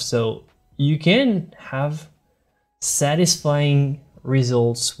enough, so you can have satisfying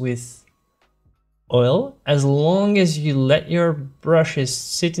results with oil as long as you let your brushes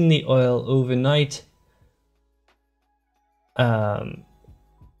sit in the oil overnight. In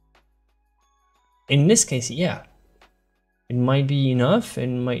this case, yeah, it might be enough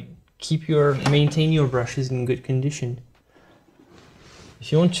and might maintain your brushes in good condition.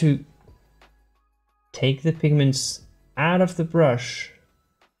 If you want to take the pigments out of the brush,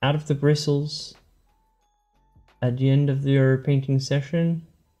 out of the bristles at the end of your painting session,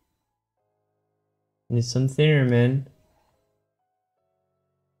 need some thinner, man.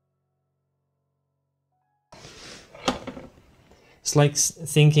 It's like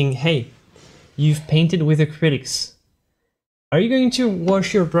thinking, hey, you've painted with acrylics. Are you going to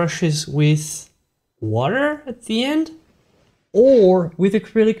wash your brushes with water at the end or with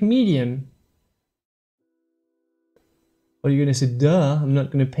acrylic medium? Well, you're going to say, duh, I'm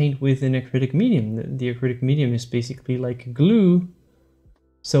not going to paint with an acrylic medium. The acrylic medium is basically like glue,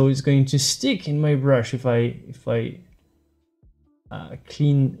 so it's going to stick in my brush if I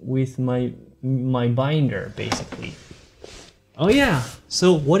clean with my binder, basically. Oh yeah,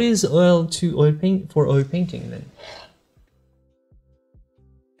 so what is oil to oil paint for oil painting then?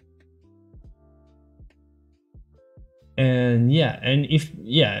 And yeah,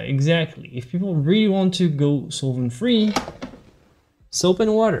 exactly. If people really want to go solvent free, soap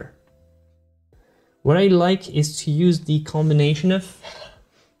and water. What I like is to use the combination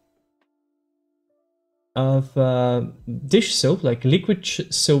of dish soap, like liquid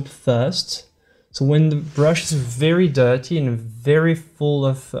soap first. So when the brush is very dirty and very full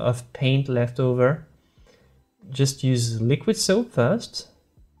of paint left over, just use liquid soap first.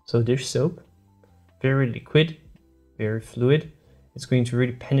 So dish soap, very liquid, very fluid. It's going to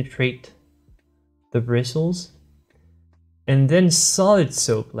really penetrate the bristles. And then solid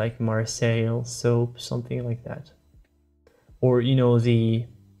soap, like Marseille soap, something like that. Or, you know, the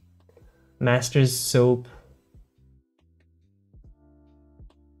Masters soap,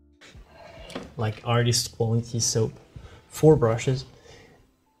 like artist quality soap for brushes.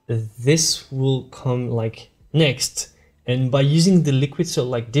 This will come like next. And by using the liquid soap,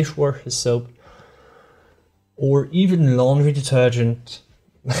 like dishwasher soap, or even laundry detergent.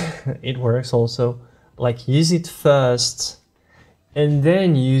 It works also. Like, use it first and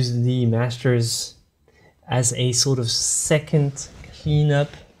then use the masters as a sort of second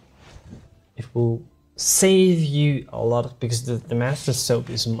cleanup. It will save you a lot because the master soap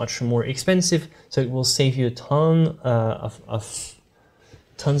is much more expensive, so it will save you a ton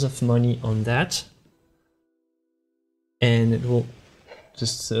tons of money on that, and it will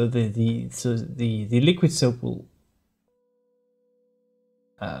just the liquid soap will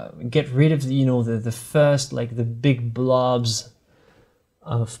get rid of the first, like, the big blobs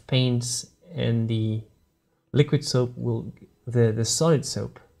of paints, and the liquid soap will the solid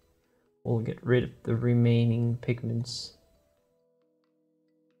soap will get rid of the remaining pigments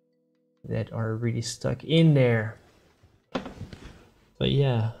that are really stuck in there. But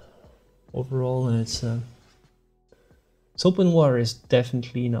yeah, overall, it's soap and water is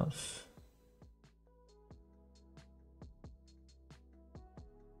definitely enough.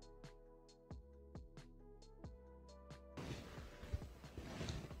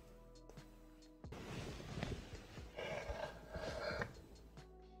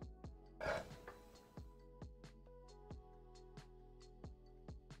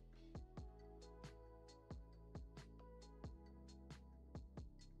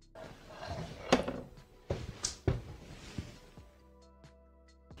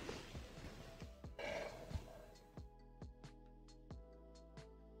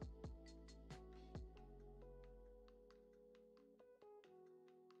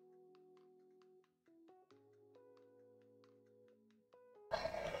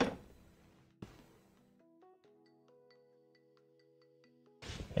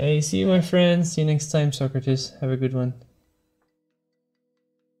 Hey, see you, my friends. See you next time, Socrates. Have a good one.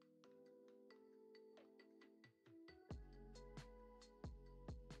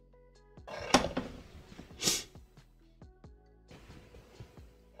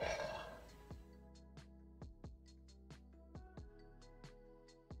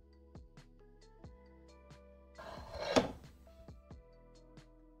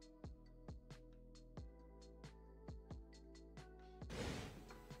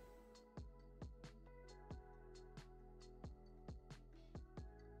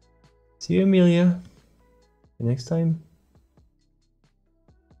 See you, Amelia. See you next time.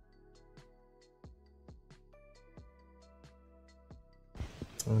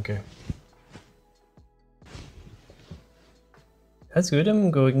 Okay. That's good. I'm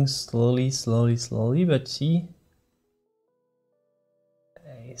going slowly, but see,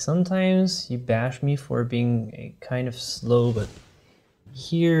 sometimes you bash me for being kind of slow, but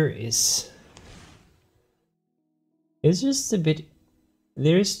here it's just a bit.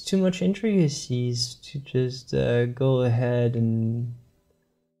 There's too much intricacies to just go ahead and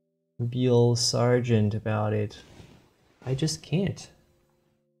be all sergeant about it. I just can't.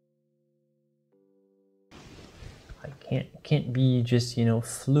 I can't be just,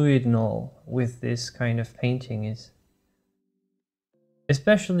 fluid and all with this kind of painting, is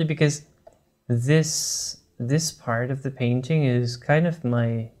especially because this part of the painting is kind of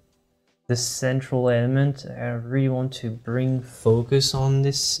the central element. I really want to bring focus on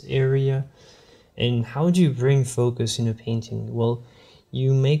this area. And how do you bring focus in a painting? Well,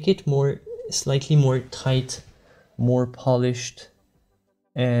 you make it slightly more tight, more polished,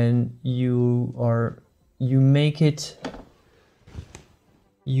 and you make it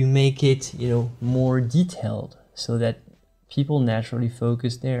more detailed so that people naturally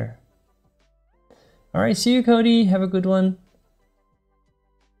focus there. All right, see you, Cody. Have a good one.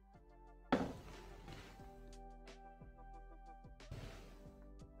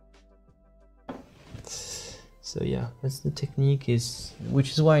 So yeah, that's the technique,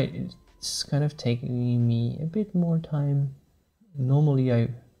 which is why it's kind of taking me a bit more time. Normally I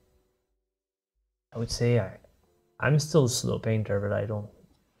would say I'm still a slow painter, but I don't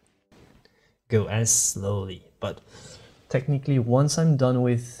go as slowly. But technically, once I'm done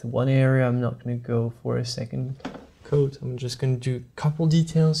with one area, I'm not going to go for a second coat. I'm just going to do a couple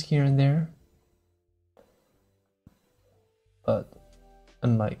details here and there. But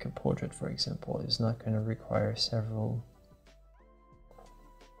unlike a portrait, for example, is not going to require several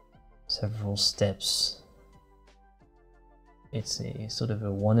steps. It's a sort of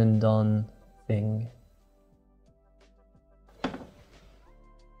a one and done thing.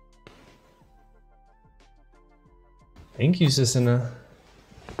 Thank you, Susana.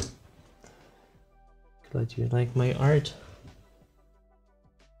 Glad you like my art.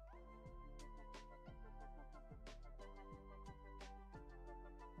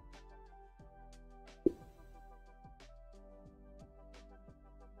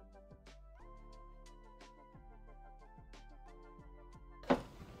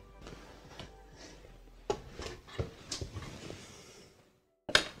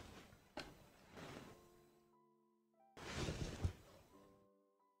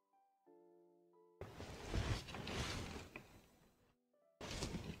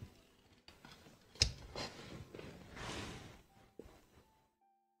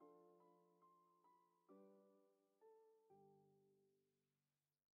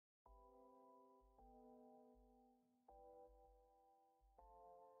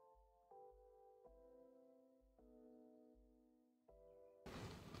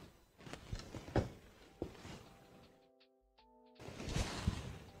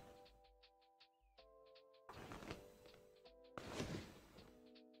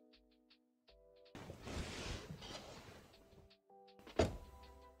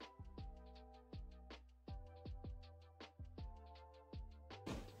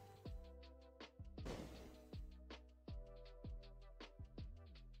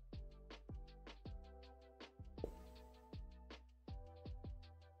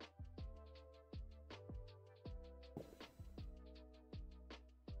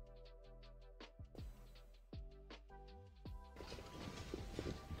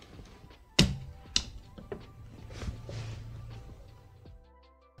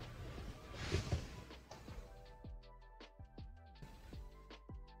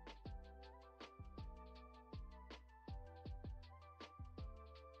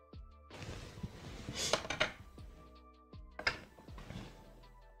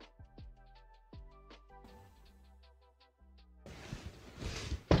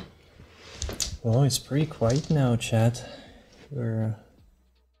 Well, it's pretty quiet now, chat. We're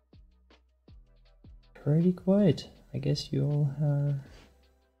pretty quiet. I guess you all are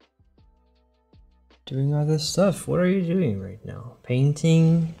doing other stuff. What are you doing right now?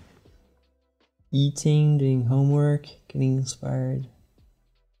 Painting, eating, doing homework, getting inspired.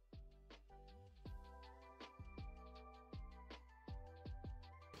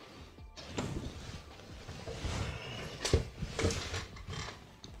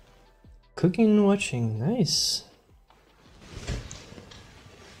 Cooking and watching, nice.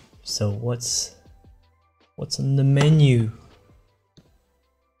 So what's on the menu?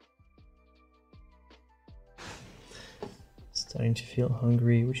 Starting to feel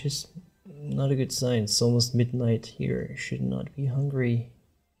hungry, which is not a good sign. It's almost midnight here. I should not be hungry.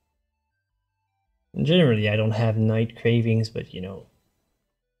 And generally, I don't have night cravings, but you know.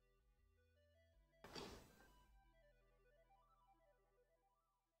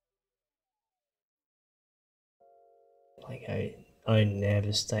 Like I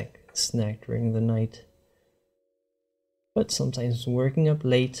never snack during the night. But sometimes waking up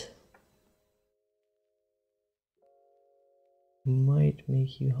late might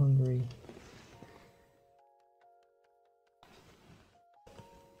make you hungry.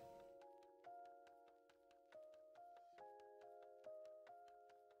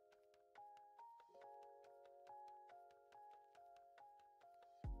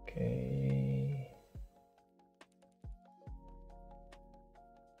 Okay.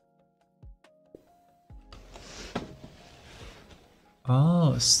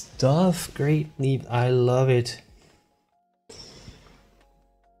 Oh, stuff, great leaf. I love it.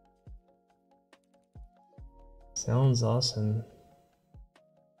 Sounds awesome.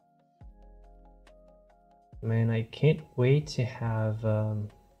 Man, I can't wait to have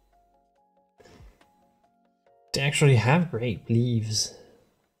to actually have grape leaves.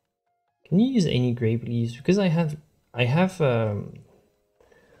 Can you use any grape leaves? Because I have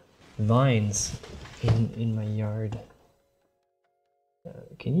vines in my yard.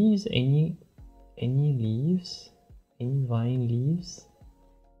 Can you use any leaves? Any vine leaves?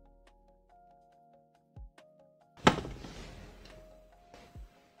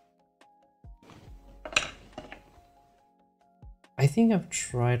 I think I've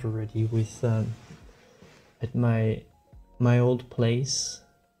tried already with at my old place.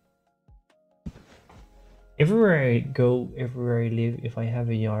 Everywhere I go, everywhere I live, if I have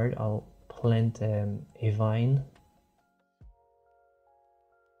a yard, I'll plant a vine.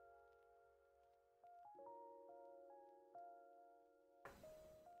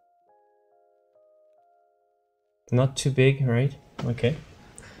 Not too big, right? Okay.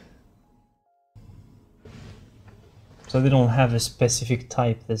 So they don't have a specific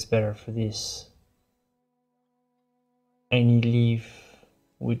type that's better for this. Any leaf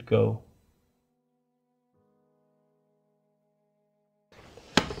would go.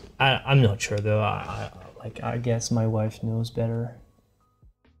 I'm not sure though. I guess my wife knows better.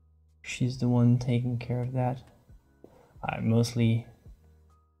 She's the one taking care of that. I mostly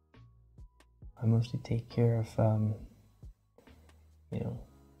take care of you know,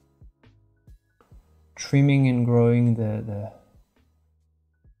 trimming and growing the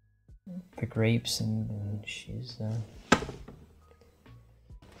grapes, and she's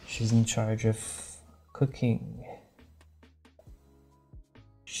in charge of cooking.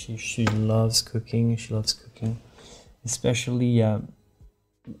 She loves cooking. She loves cooking, especially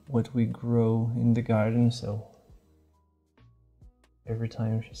what we grow in the garden. So every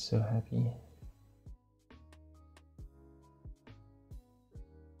time she's so happy.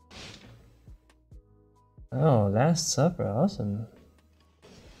 Oh, Last Supper, awesome.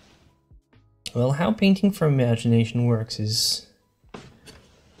 Well, how painting from imagination works is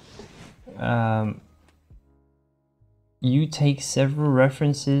you take several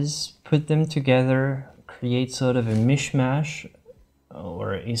references, put them together, create sort of a mishmash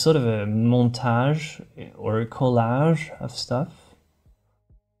or a sort of a montage or a collage of stuff.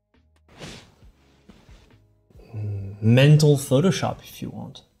 Mental Photoshop if you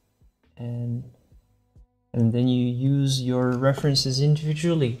want. And then you use your references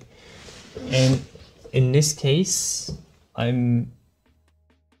individually. And in this case, I'm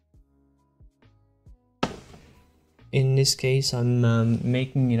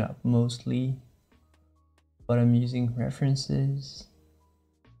making it up mostly, but I'm using references.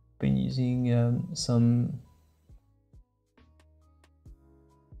 Been using some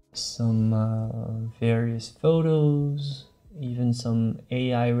various photos, even some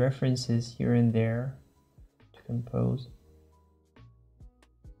AI references here and there to compose.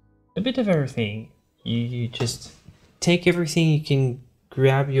 A bit of everything. You just take everything you can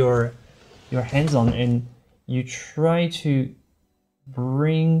grab your your hands on and you try to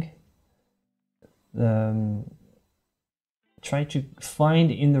bring try to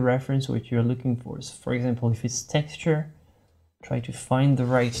find in the reference what you're looking for. So for example, if it's texture, try to find the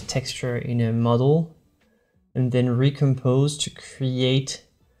right texture in a model and then recompose to create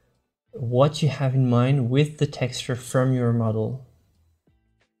what you have in mind with the texture from your model.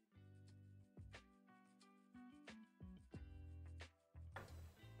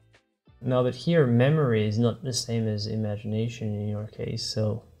 Now, but here memory is not the same as imagination in your case,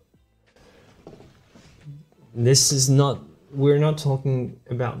 so this is not, we're not talking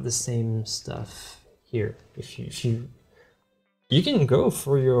about the same stuff here. If you can go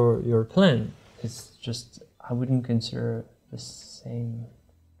for your plan, it's just I wouldn't consider the same.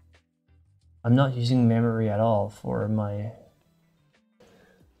 I'm not using memory at all for my,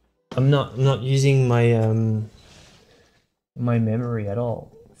 I'm not using my my memory at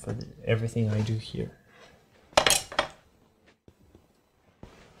all for everything I do here.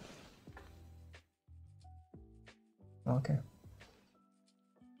 Okay.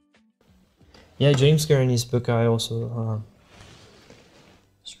 Yeah, James Garney's book I also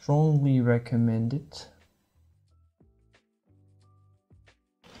strongly recommend it.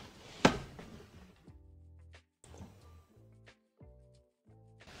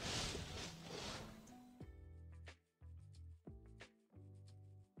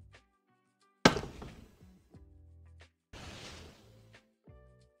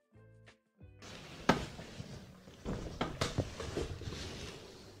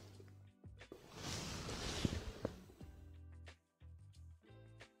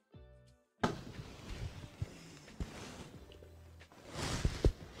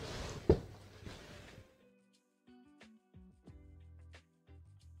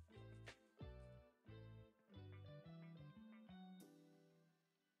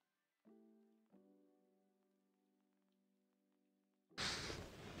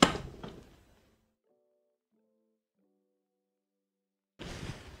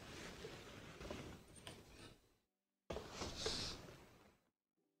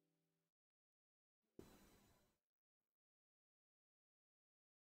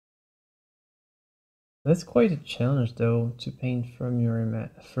 That's quite a challenge though, to paint from your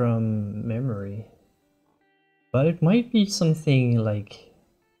from memory. But it might be something like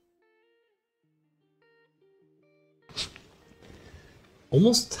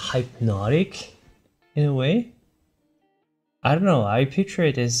almost hypnotic in a way. I don't know, I picture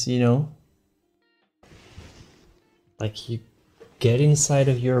it as, you know, like you get inside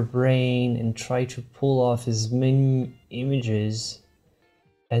of your brain and try to pull off as many images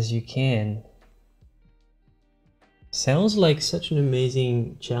as you can. Sounds like such an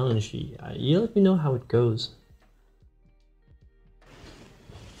amazing challenge. You let me know how it goes.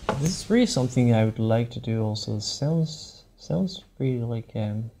 This is really something I would like to do also. Sounds pretty like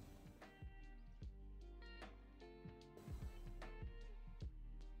sounds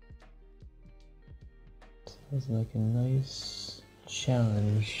like a nice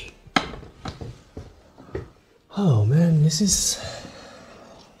challenge. Oh man, this is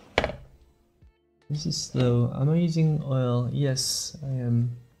slow. Am I using oil? Yes, I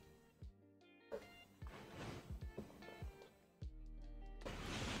am.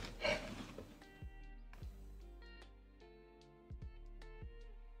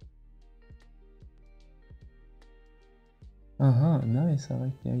 Nice. I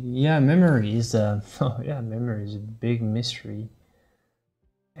like the idea. Yeah, memory is oh yeah, memory is a big mystery.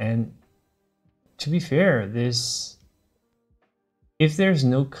 And to be fair, if there's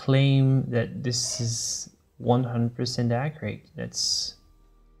no claim that this is 100% accurate, that's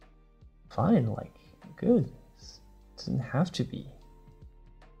fine, like, good. It doesn't have to be.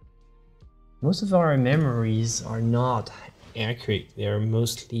 Most of our memories are not accurate. They're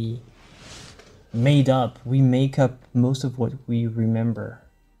mostly made up. We make up most of what we remember.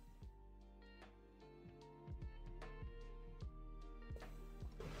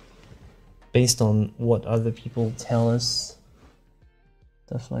 Based on what other people tell us.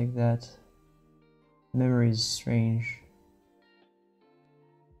 Stuff like that. Memory is strange.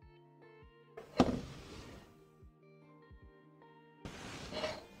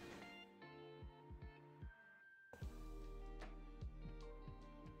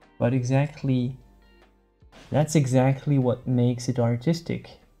 But that's exactly what makes it artistic.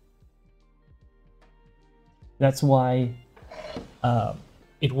 That's why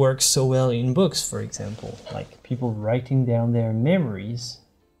it works so well in books, for example, like people writing down their memories.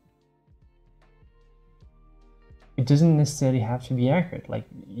 It doesn't necessarily have to be accurate. Like,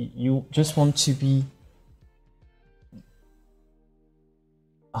 you just want to be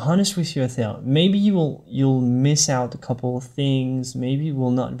honest with yourself. Maybe you'll miss out a couple of things, maybe it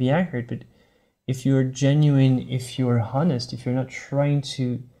will not be accurate, but if you're genuine, if you're honest, if you're not trying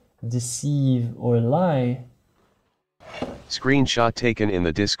to deceive or lie, Screenshot taken in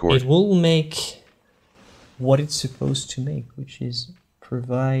the Discord. it will make what it's supposed to make, which is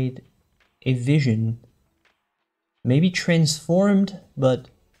provide a vision, maybe transformed, but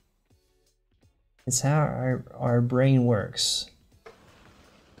it's how our brain works.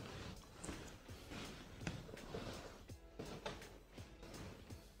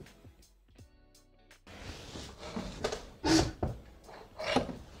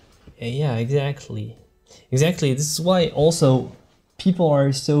 Yeah, exactly. Exactly. This is why also people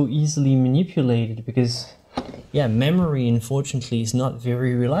are so easily manipulated, because yeah, memory unfortunately is not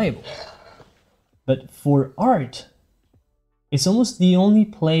very reliable. But for art, it's almost the only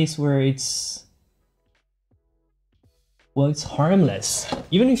place where it's, well, it's harmless.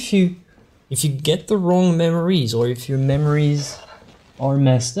 Even if you get the wrong memories, or if your memories are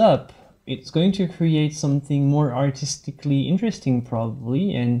messed up, it's going to create something more artistically interesting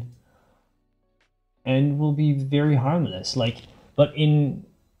probably, and will be very harmless. Like, but in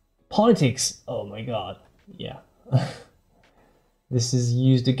politics, oh my god, yeah. This is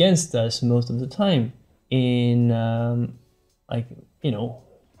used against us most of the time. In like, you know,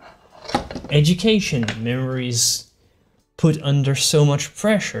 education, memories put under so much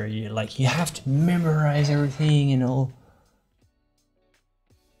pressure. You have to memorize everything, you know.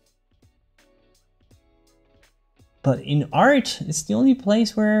 But in art, it's the only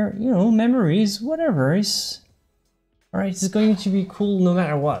place where, you know, memories, whatever, is alright, it's going to be cool no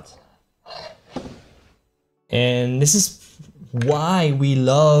matter what. And this is why we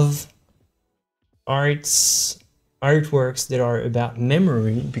love artworks that are about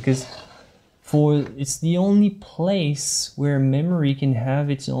memory, because it's the only place where memory can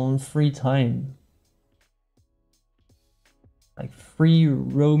have its own free time. Like free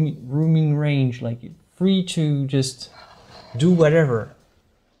roaming range, like free to just do whatever.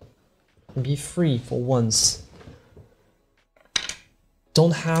 Be free for once.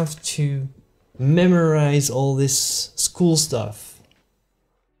 Don't have to memorize all this school stuff.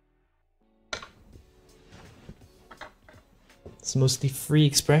 It's mostly free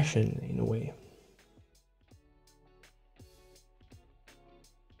expression in a way.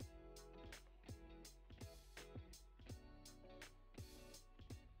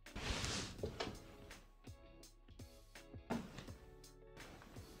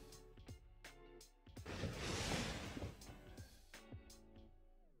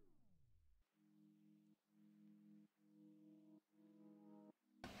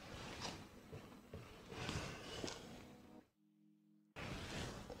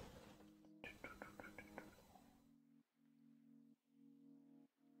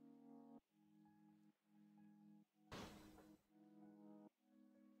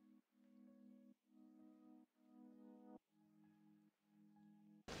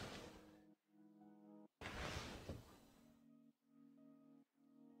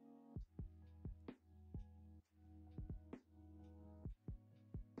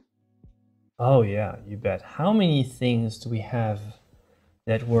 Oh yeah, you bet. How many things do we have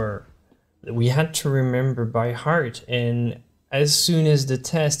that we had to remember by heart, and as soon as the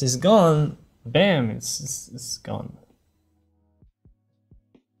test is gone, bam, it's gone.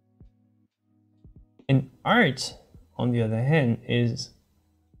 And art, on the other hand, is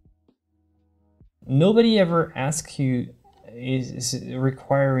nobody ever asks you, is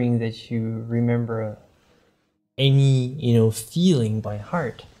requiring that you remember any, you know, feeling by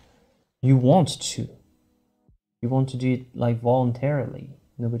heart. You want to. You want to do it like voluntarily.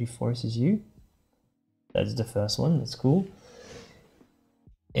 Nobody forces you. That's the first one. That's cool.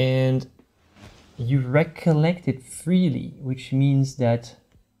 And you recollect it freely, which means that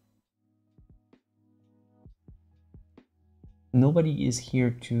nobody is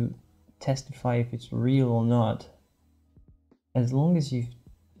here to testify if it's real or not. As long as you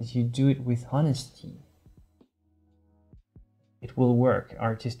do it with honesty, it will work,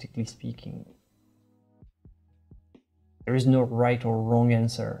 artistically speaking. There is no right or wrong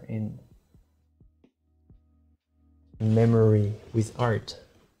answer in memory with art.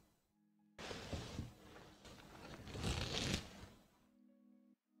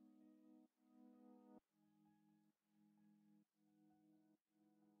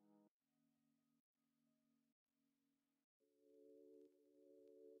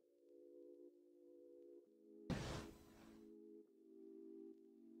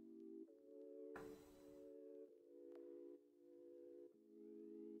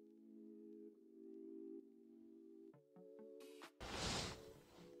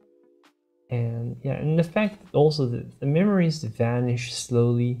 And yeah, and the fact that also the memories vanish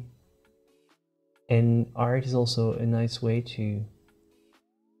slowly, and art is also a nice way to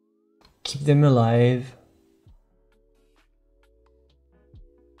keep them alive.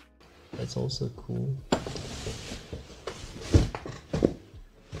 That's also cool.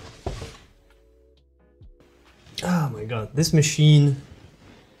 Oh my god, this machine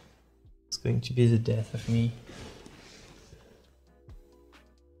is going to be the death of me.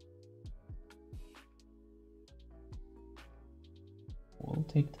 Will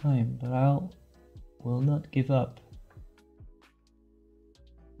take time, but will not give up.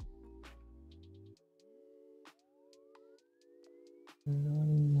 Not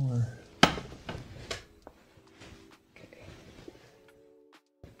anymore. Okay.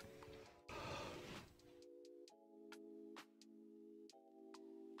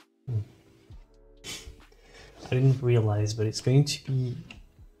 I didn't realize, but it's going to be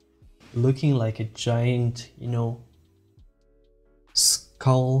looking like a giant, you know,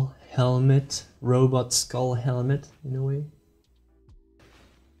 skull helmet, robot skull helmet in a way.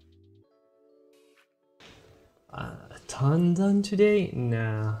 A ton done today?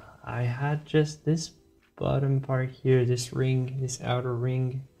 Nah, I had just this bottom part here, this ring, this outer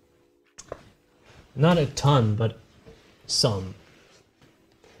ring. Not a ton, but some.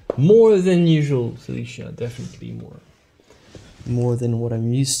 More than usual, Felicia, definitely more. More than what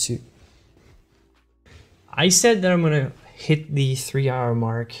I'm used to. I said that I'm gonna hit the 3-hour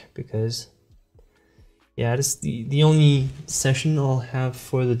mark because, yeah, that's the only session I'll have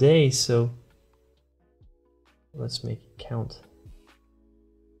for the day, so let's make it count.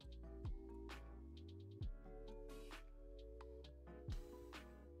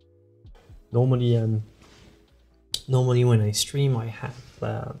 Normally when I stream, I have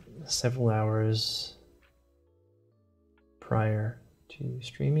several hours prior to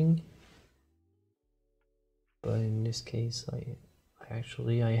streaming, but in this case, I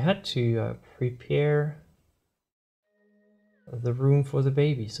had to prepare the room for the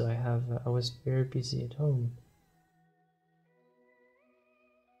baby, so I was very busy at home.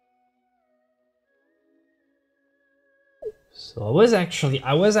 So I was actually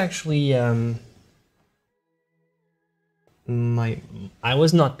I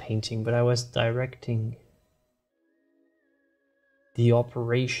was not painting, but I was directing the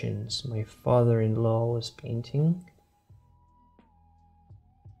operations. My father-in-law was painting.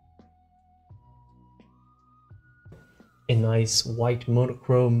 A nice white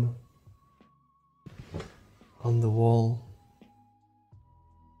monochrome on the wall.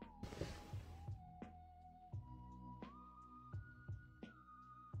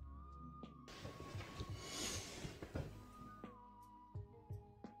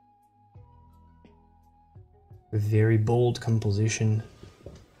 A very bold composition.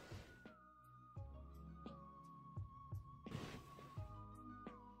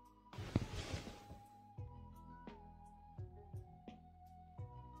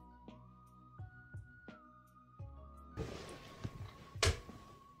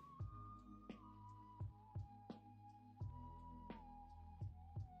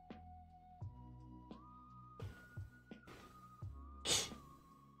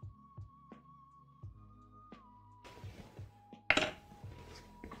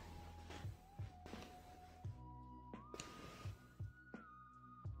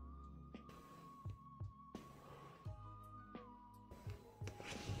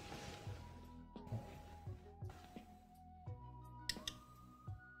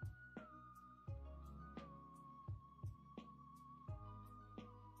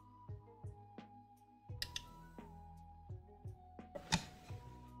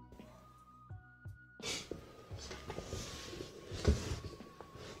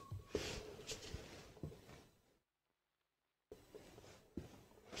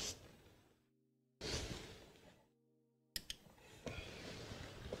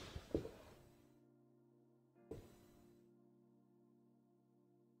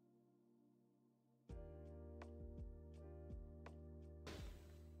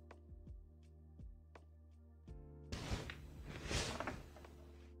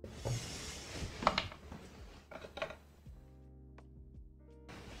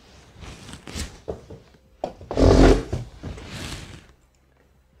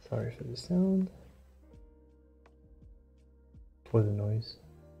 Sorry for the sound, for the noise.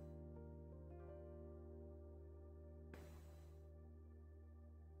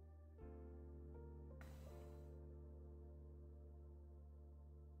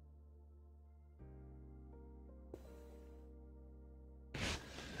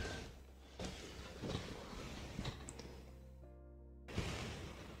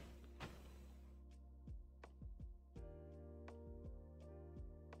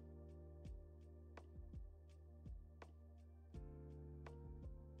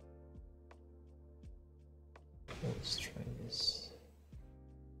 Let's try this.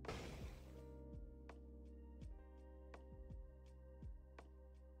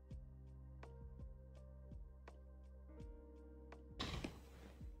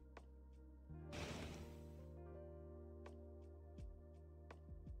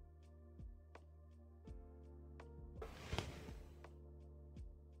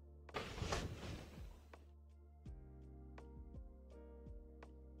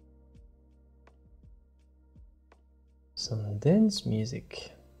 Some dance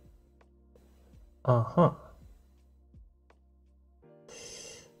music. Uh-huh.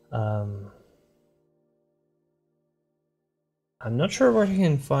 I'm not sure what I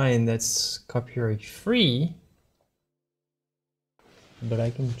can find that's copyright free, but I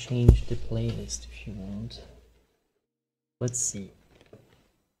can change the playlist if you want. Let's see.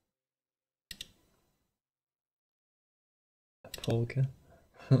 A polka.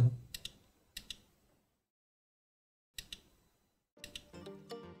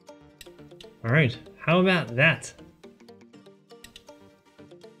 All right, how about that?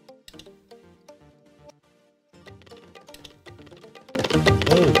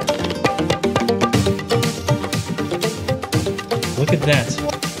 Oh, look at that.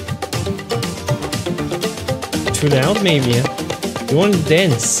 Too loud, maybe? Huh? You want to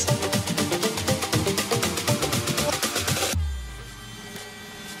dance?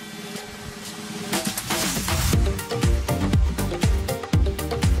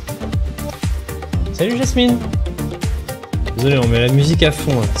 Salut Jasmine. Désolé, on met la musique à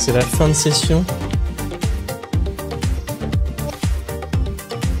fond, hein. C'est la fin de session.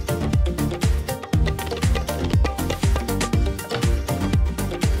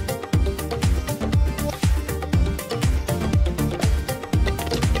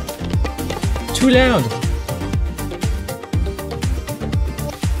 Too loud.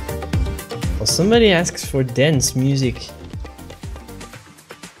 Well, somebody asks for dance music.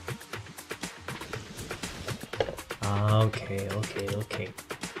 Okay.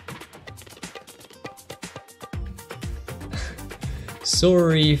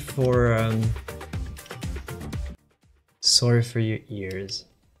 Sorry for your ears.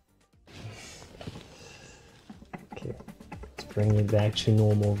 Okay, let's bring it back to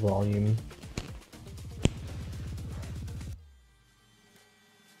normal volume.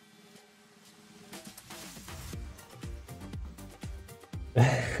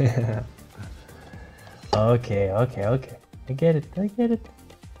 Okay. I get it.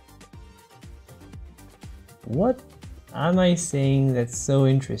 What am I saying that's so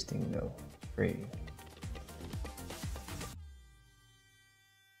interesting though for you?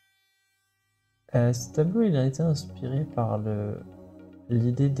 Ce tableau il a été inspiré par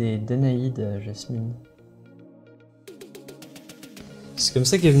l'idée des Danaïdes, Jasmine. C'est comme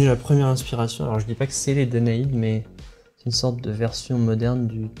ça qu'est venue la première inspiration. Alors je dis pas que c'est les Danaïdes, mais c'est une sorte de version moderne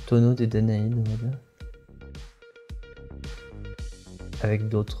du tonneau des Danaïdes, on va dire. Avec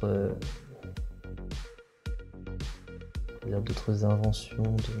d'autres inventions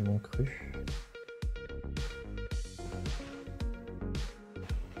de mon cru.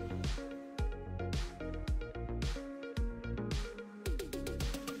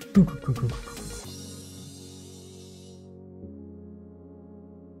 Coucou.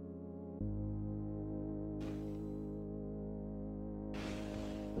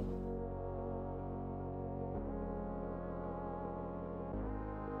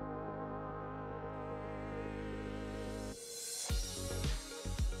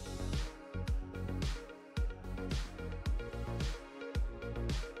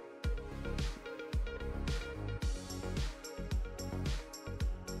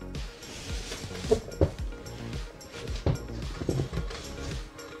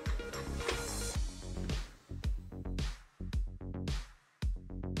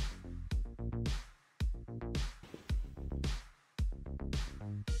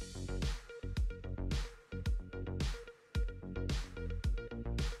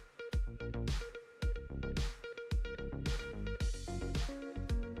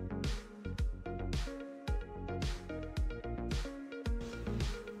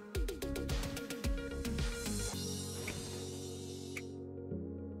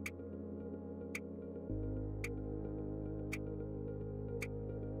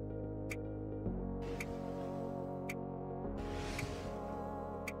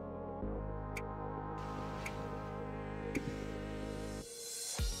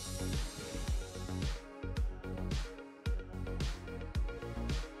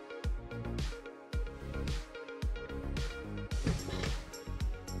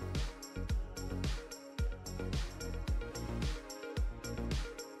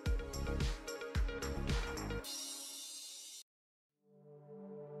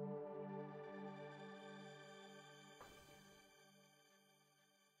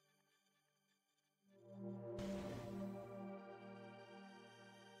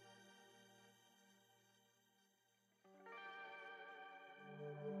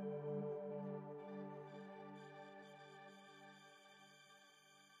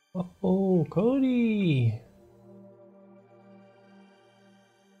 Oh, Cody!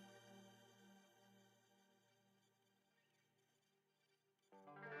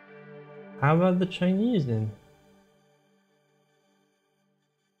 How about the Chinese then?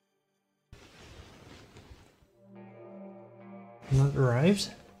 Not arrived?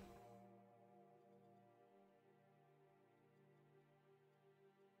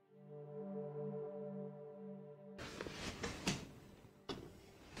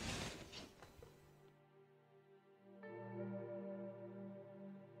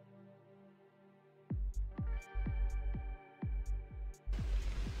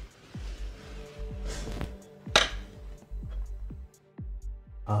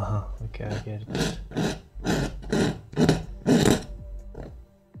 Uh-huh, okay, I get it.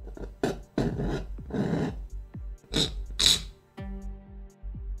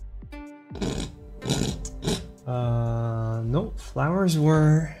 No, flowers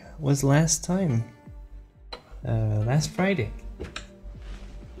was last time. Last Friday.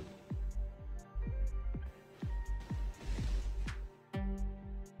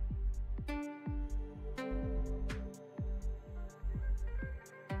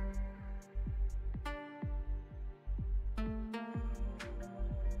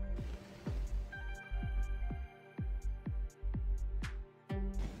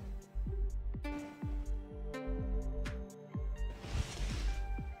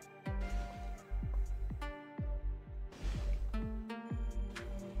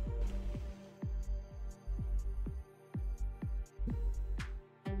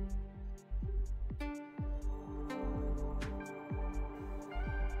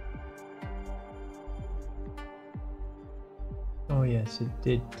 Oh yes, it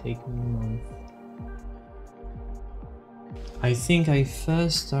did take me a month. I think I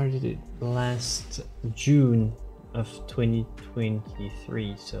first started it last June of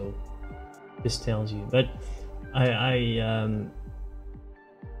 2023, so this tells you. But I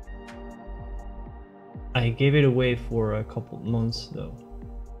gave it away for a couple months though.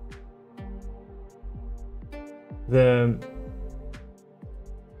 The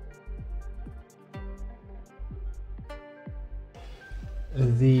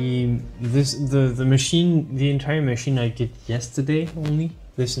machine, the entire machine I did yesterday only.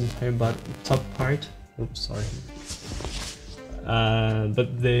 This entire top part. Oops, sorry. But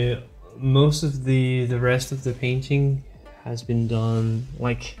most of the rest of the painting has been done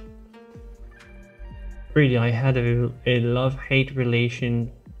like. Really, I had a love-hate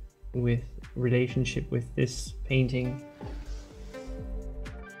relationship with this painting.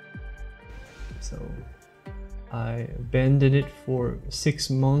 So I abandoned it for 6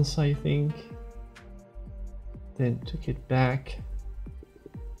 months, I think. Then took it back.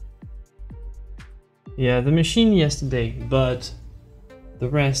 Yeah, the machine yesterday, but the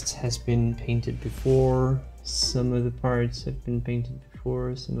rest has been painted before. Some of the parts have been painted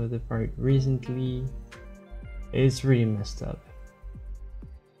before, some of the part recently. It's really messed up.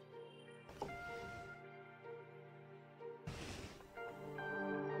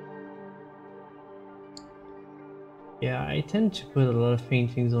 Yeah, I tend to put a lot of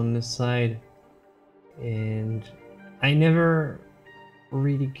paintings on this side, and I never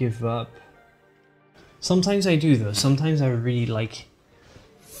really give up. Sometimes I do though. Sometimes I really like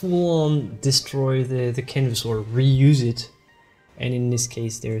full on destroy the canvas or reuse it, and in this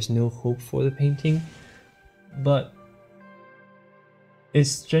case there's no hope for the painting. But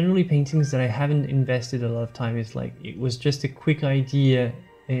it's generally paintings that I haven't invested a lot of time. It's like it was just a quick idea,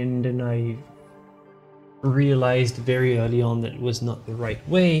 and then I realized very early on that it was not the right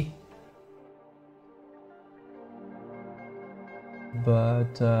way.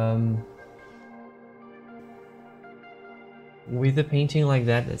 But with a painting like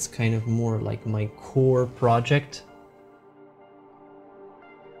that, that's kind of more like my core project.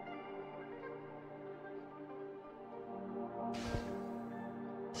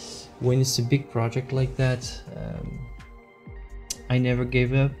 When it's a big project like that, I never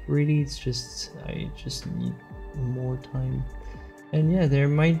gave up really. It's just I just need more time. And yeah, there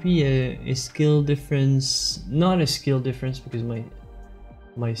might be a skill difference, not a skill difference, because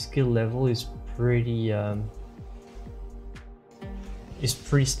my skill level is pretty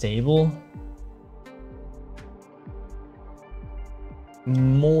stable.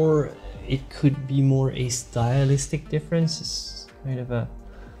 It could be more a stylistic difference. It's kind of a,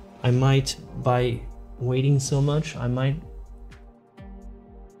 I might, by waiting so much, I might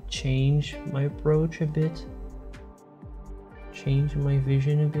change my approach a bit, change my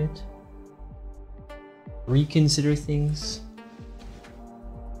vision a bit, reconsider things,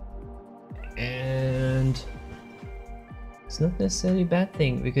 and It's not necessarily a bad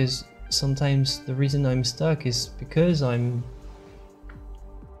thing, because sometimes the reason I'm stuck is because I'm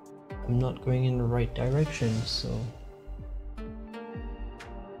not going in the right direction. So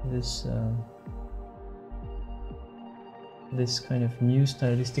this kind of new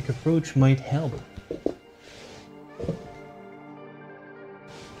stylistic approach might help.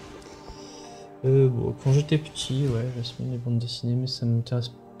 Bon, quand j'étais petit, ouais, j'aimais les bandes dessinées, mais ça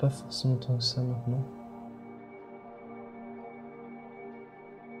m'intéresse pas forcément tant que ça maintenant.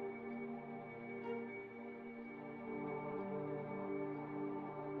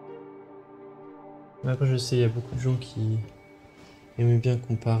 Mais après, je sais, il y a beaucoup de gens qui aimaient bien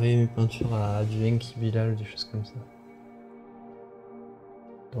comparer mes peintures à du Enki Bilal, des choses comme ça.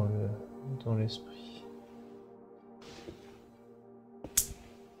 Dans l'esprit.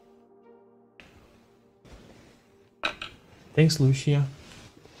 Thanks, Lucia.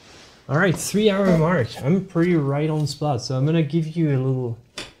 Alright, 3-hour mark. I'm pretty right on spot, so I'm gonna give you a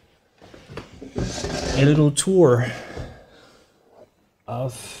little tour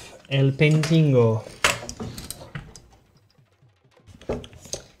of El Paintingo.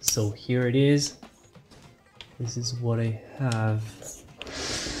 So here it is. This is what I have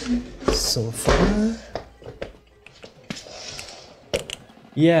so far.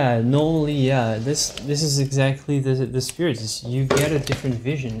 Yeah, normally, yeah, this is exactly the spirit. You get a different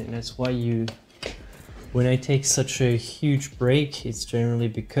vision, and that's why when I take such a huge break, it's generally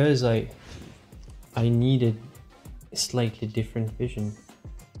because I needed a slightly different vision.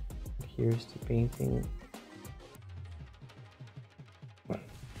 Here's the painting.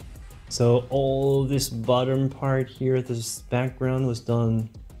 So all this bottom part here, this background was done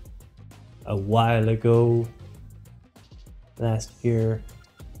a while ago, last year.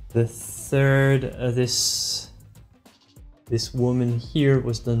 The third, this woman here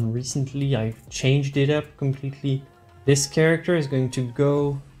was done recently. I've changed it up completely. This character is going to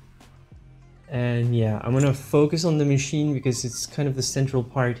go, and yeah, I'm gonna focus on the machine because it's kind of the central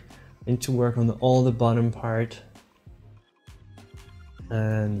part, and to work on all the bottom part.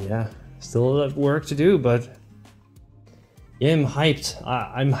 And yeah, still a lot of work to do, but yeah, I'm hyped.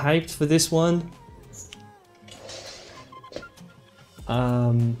 I'm hyped for this one.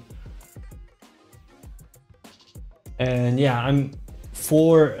 And yeah,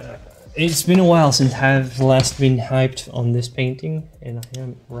 it's been a while since I've last been hyped on this painting, and I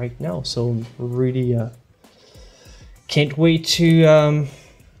am right now, so really can't wait to,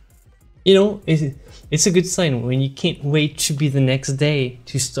 you know, it's a good sign when you can't wait to be the next day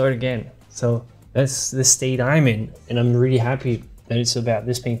to start again. So that's the state I'm in, and I'm really happy that it's about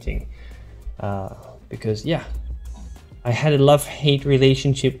this painting, because yeah, I had a love-hate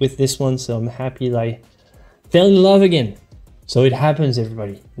relationship with this one, so I'm happy that I fell in love again. So it happens,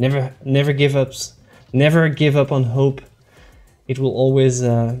 everybody. Never give up. Never give up on hope. It will always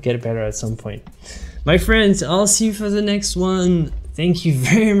get better at some point. My friends, I'll see you for the next one. Thank you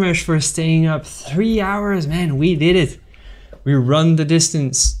very much for staying up 3 hours, man. We did it. We run the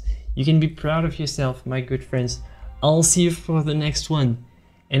distance. You can be proud of yourself, my good friends. I'll see you for the next one.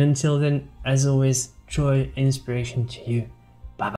 And until then, as always, joy and inspiration to you.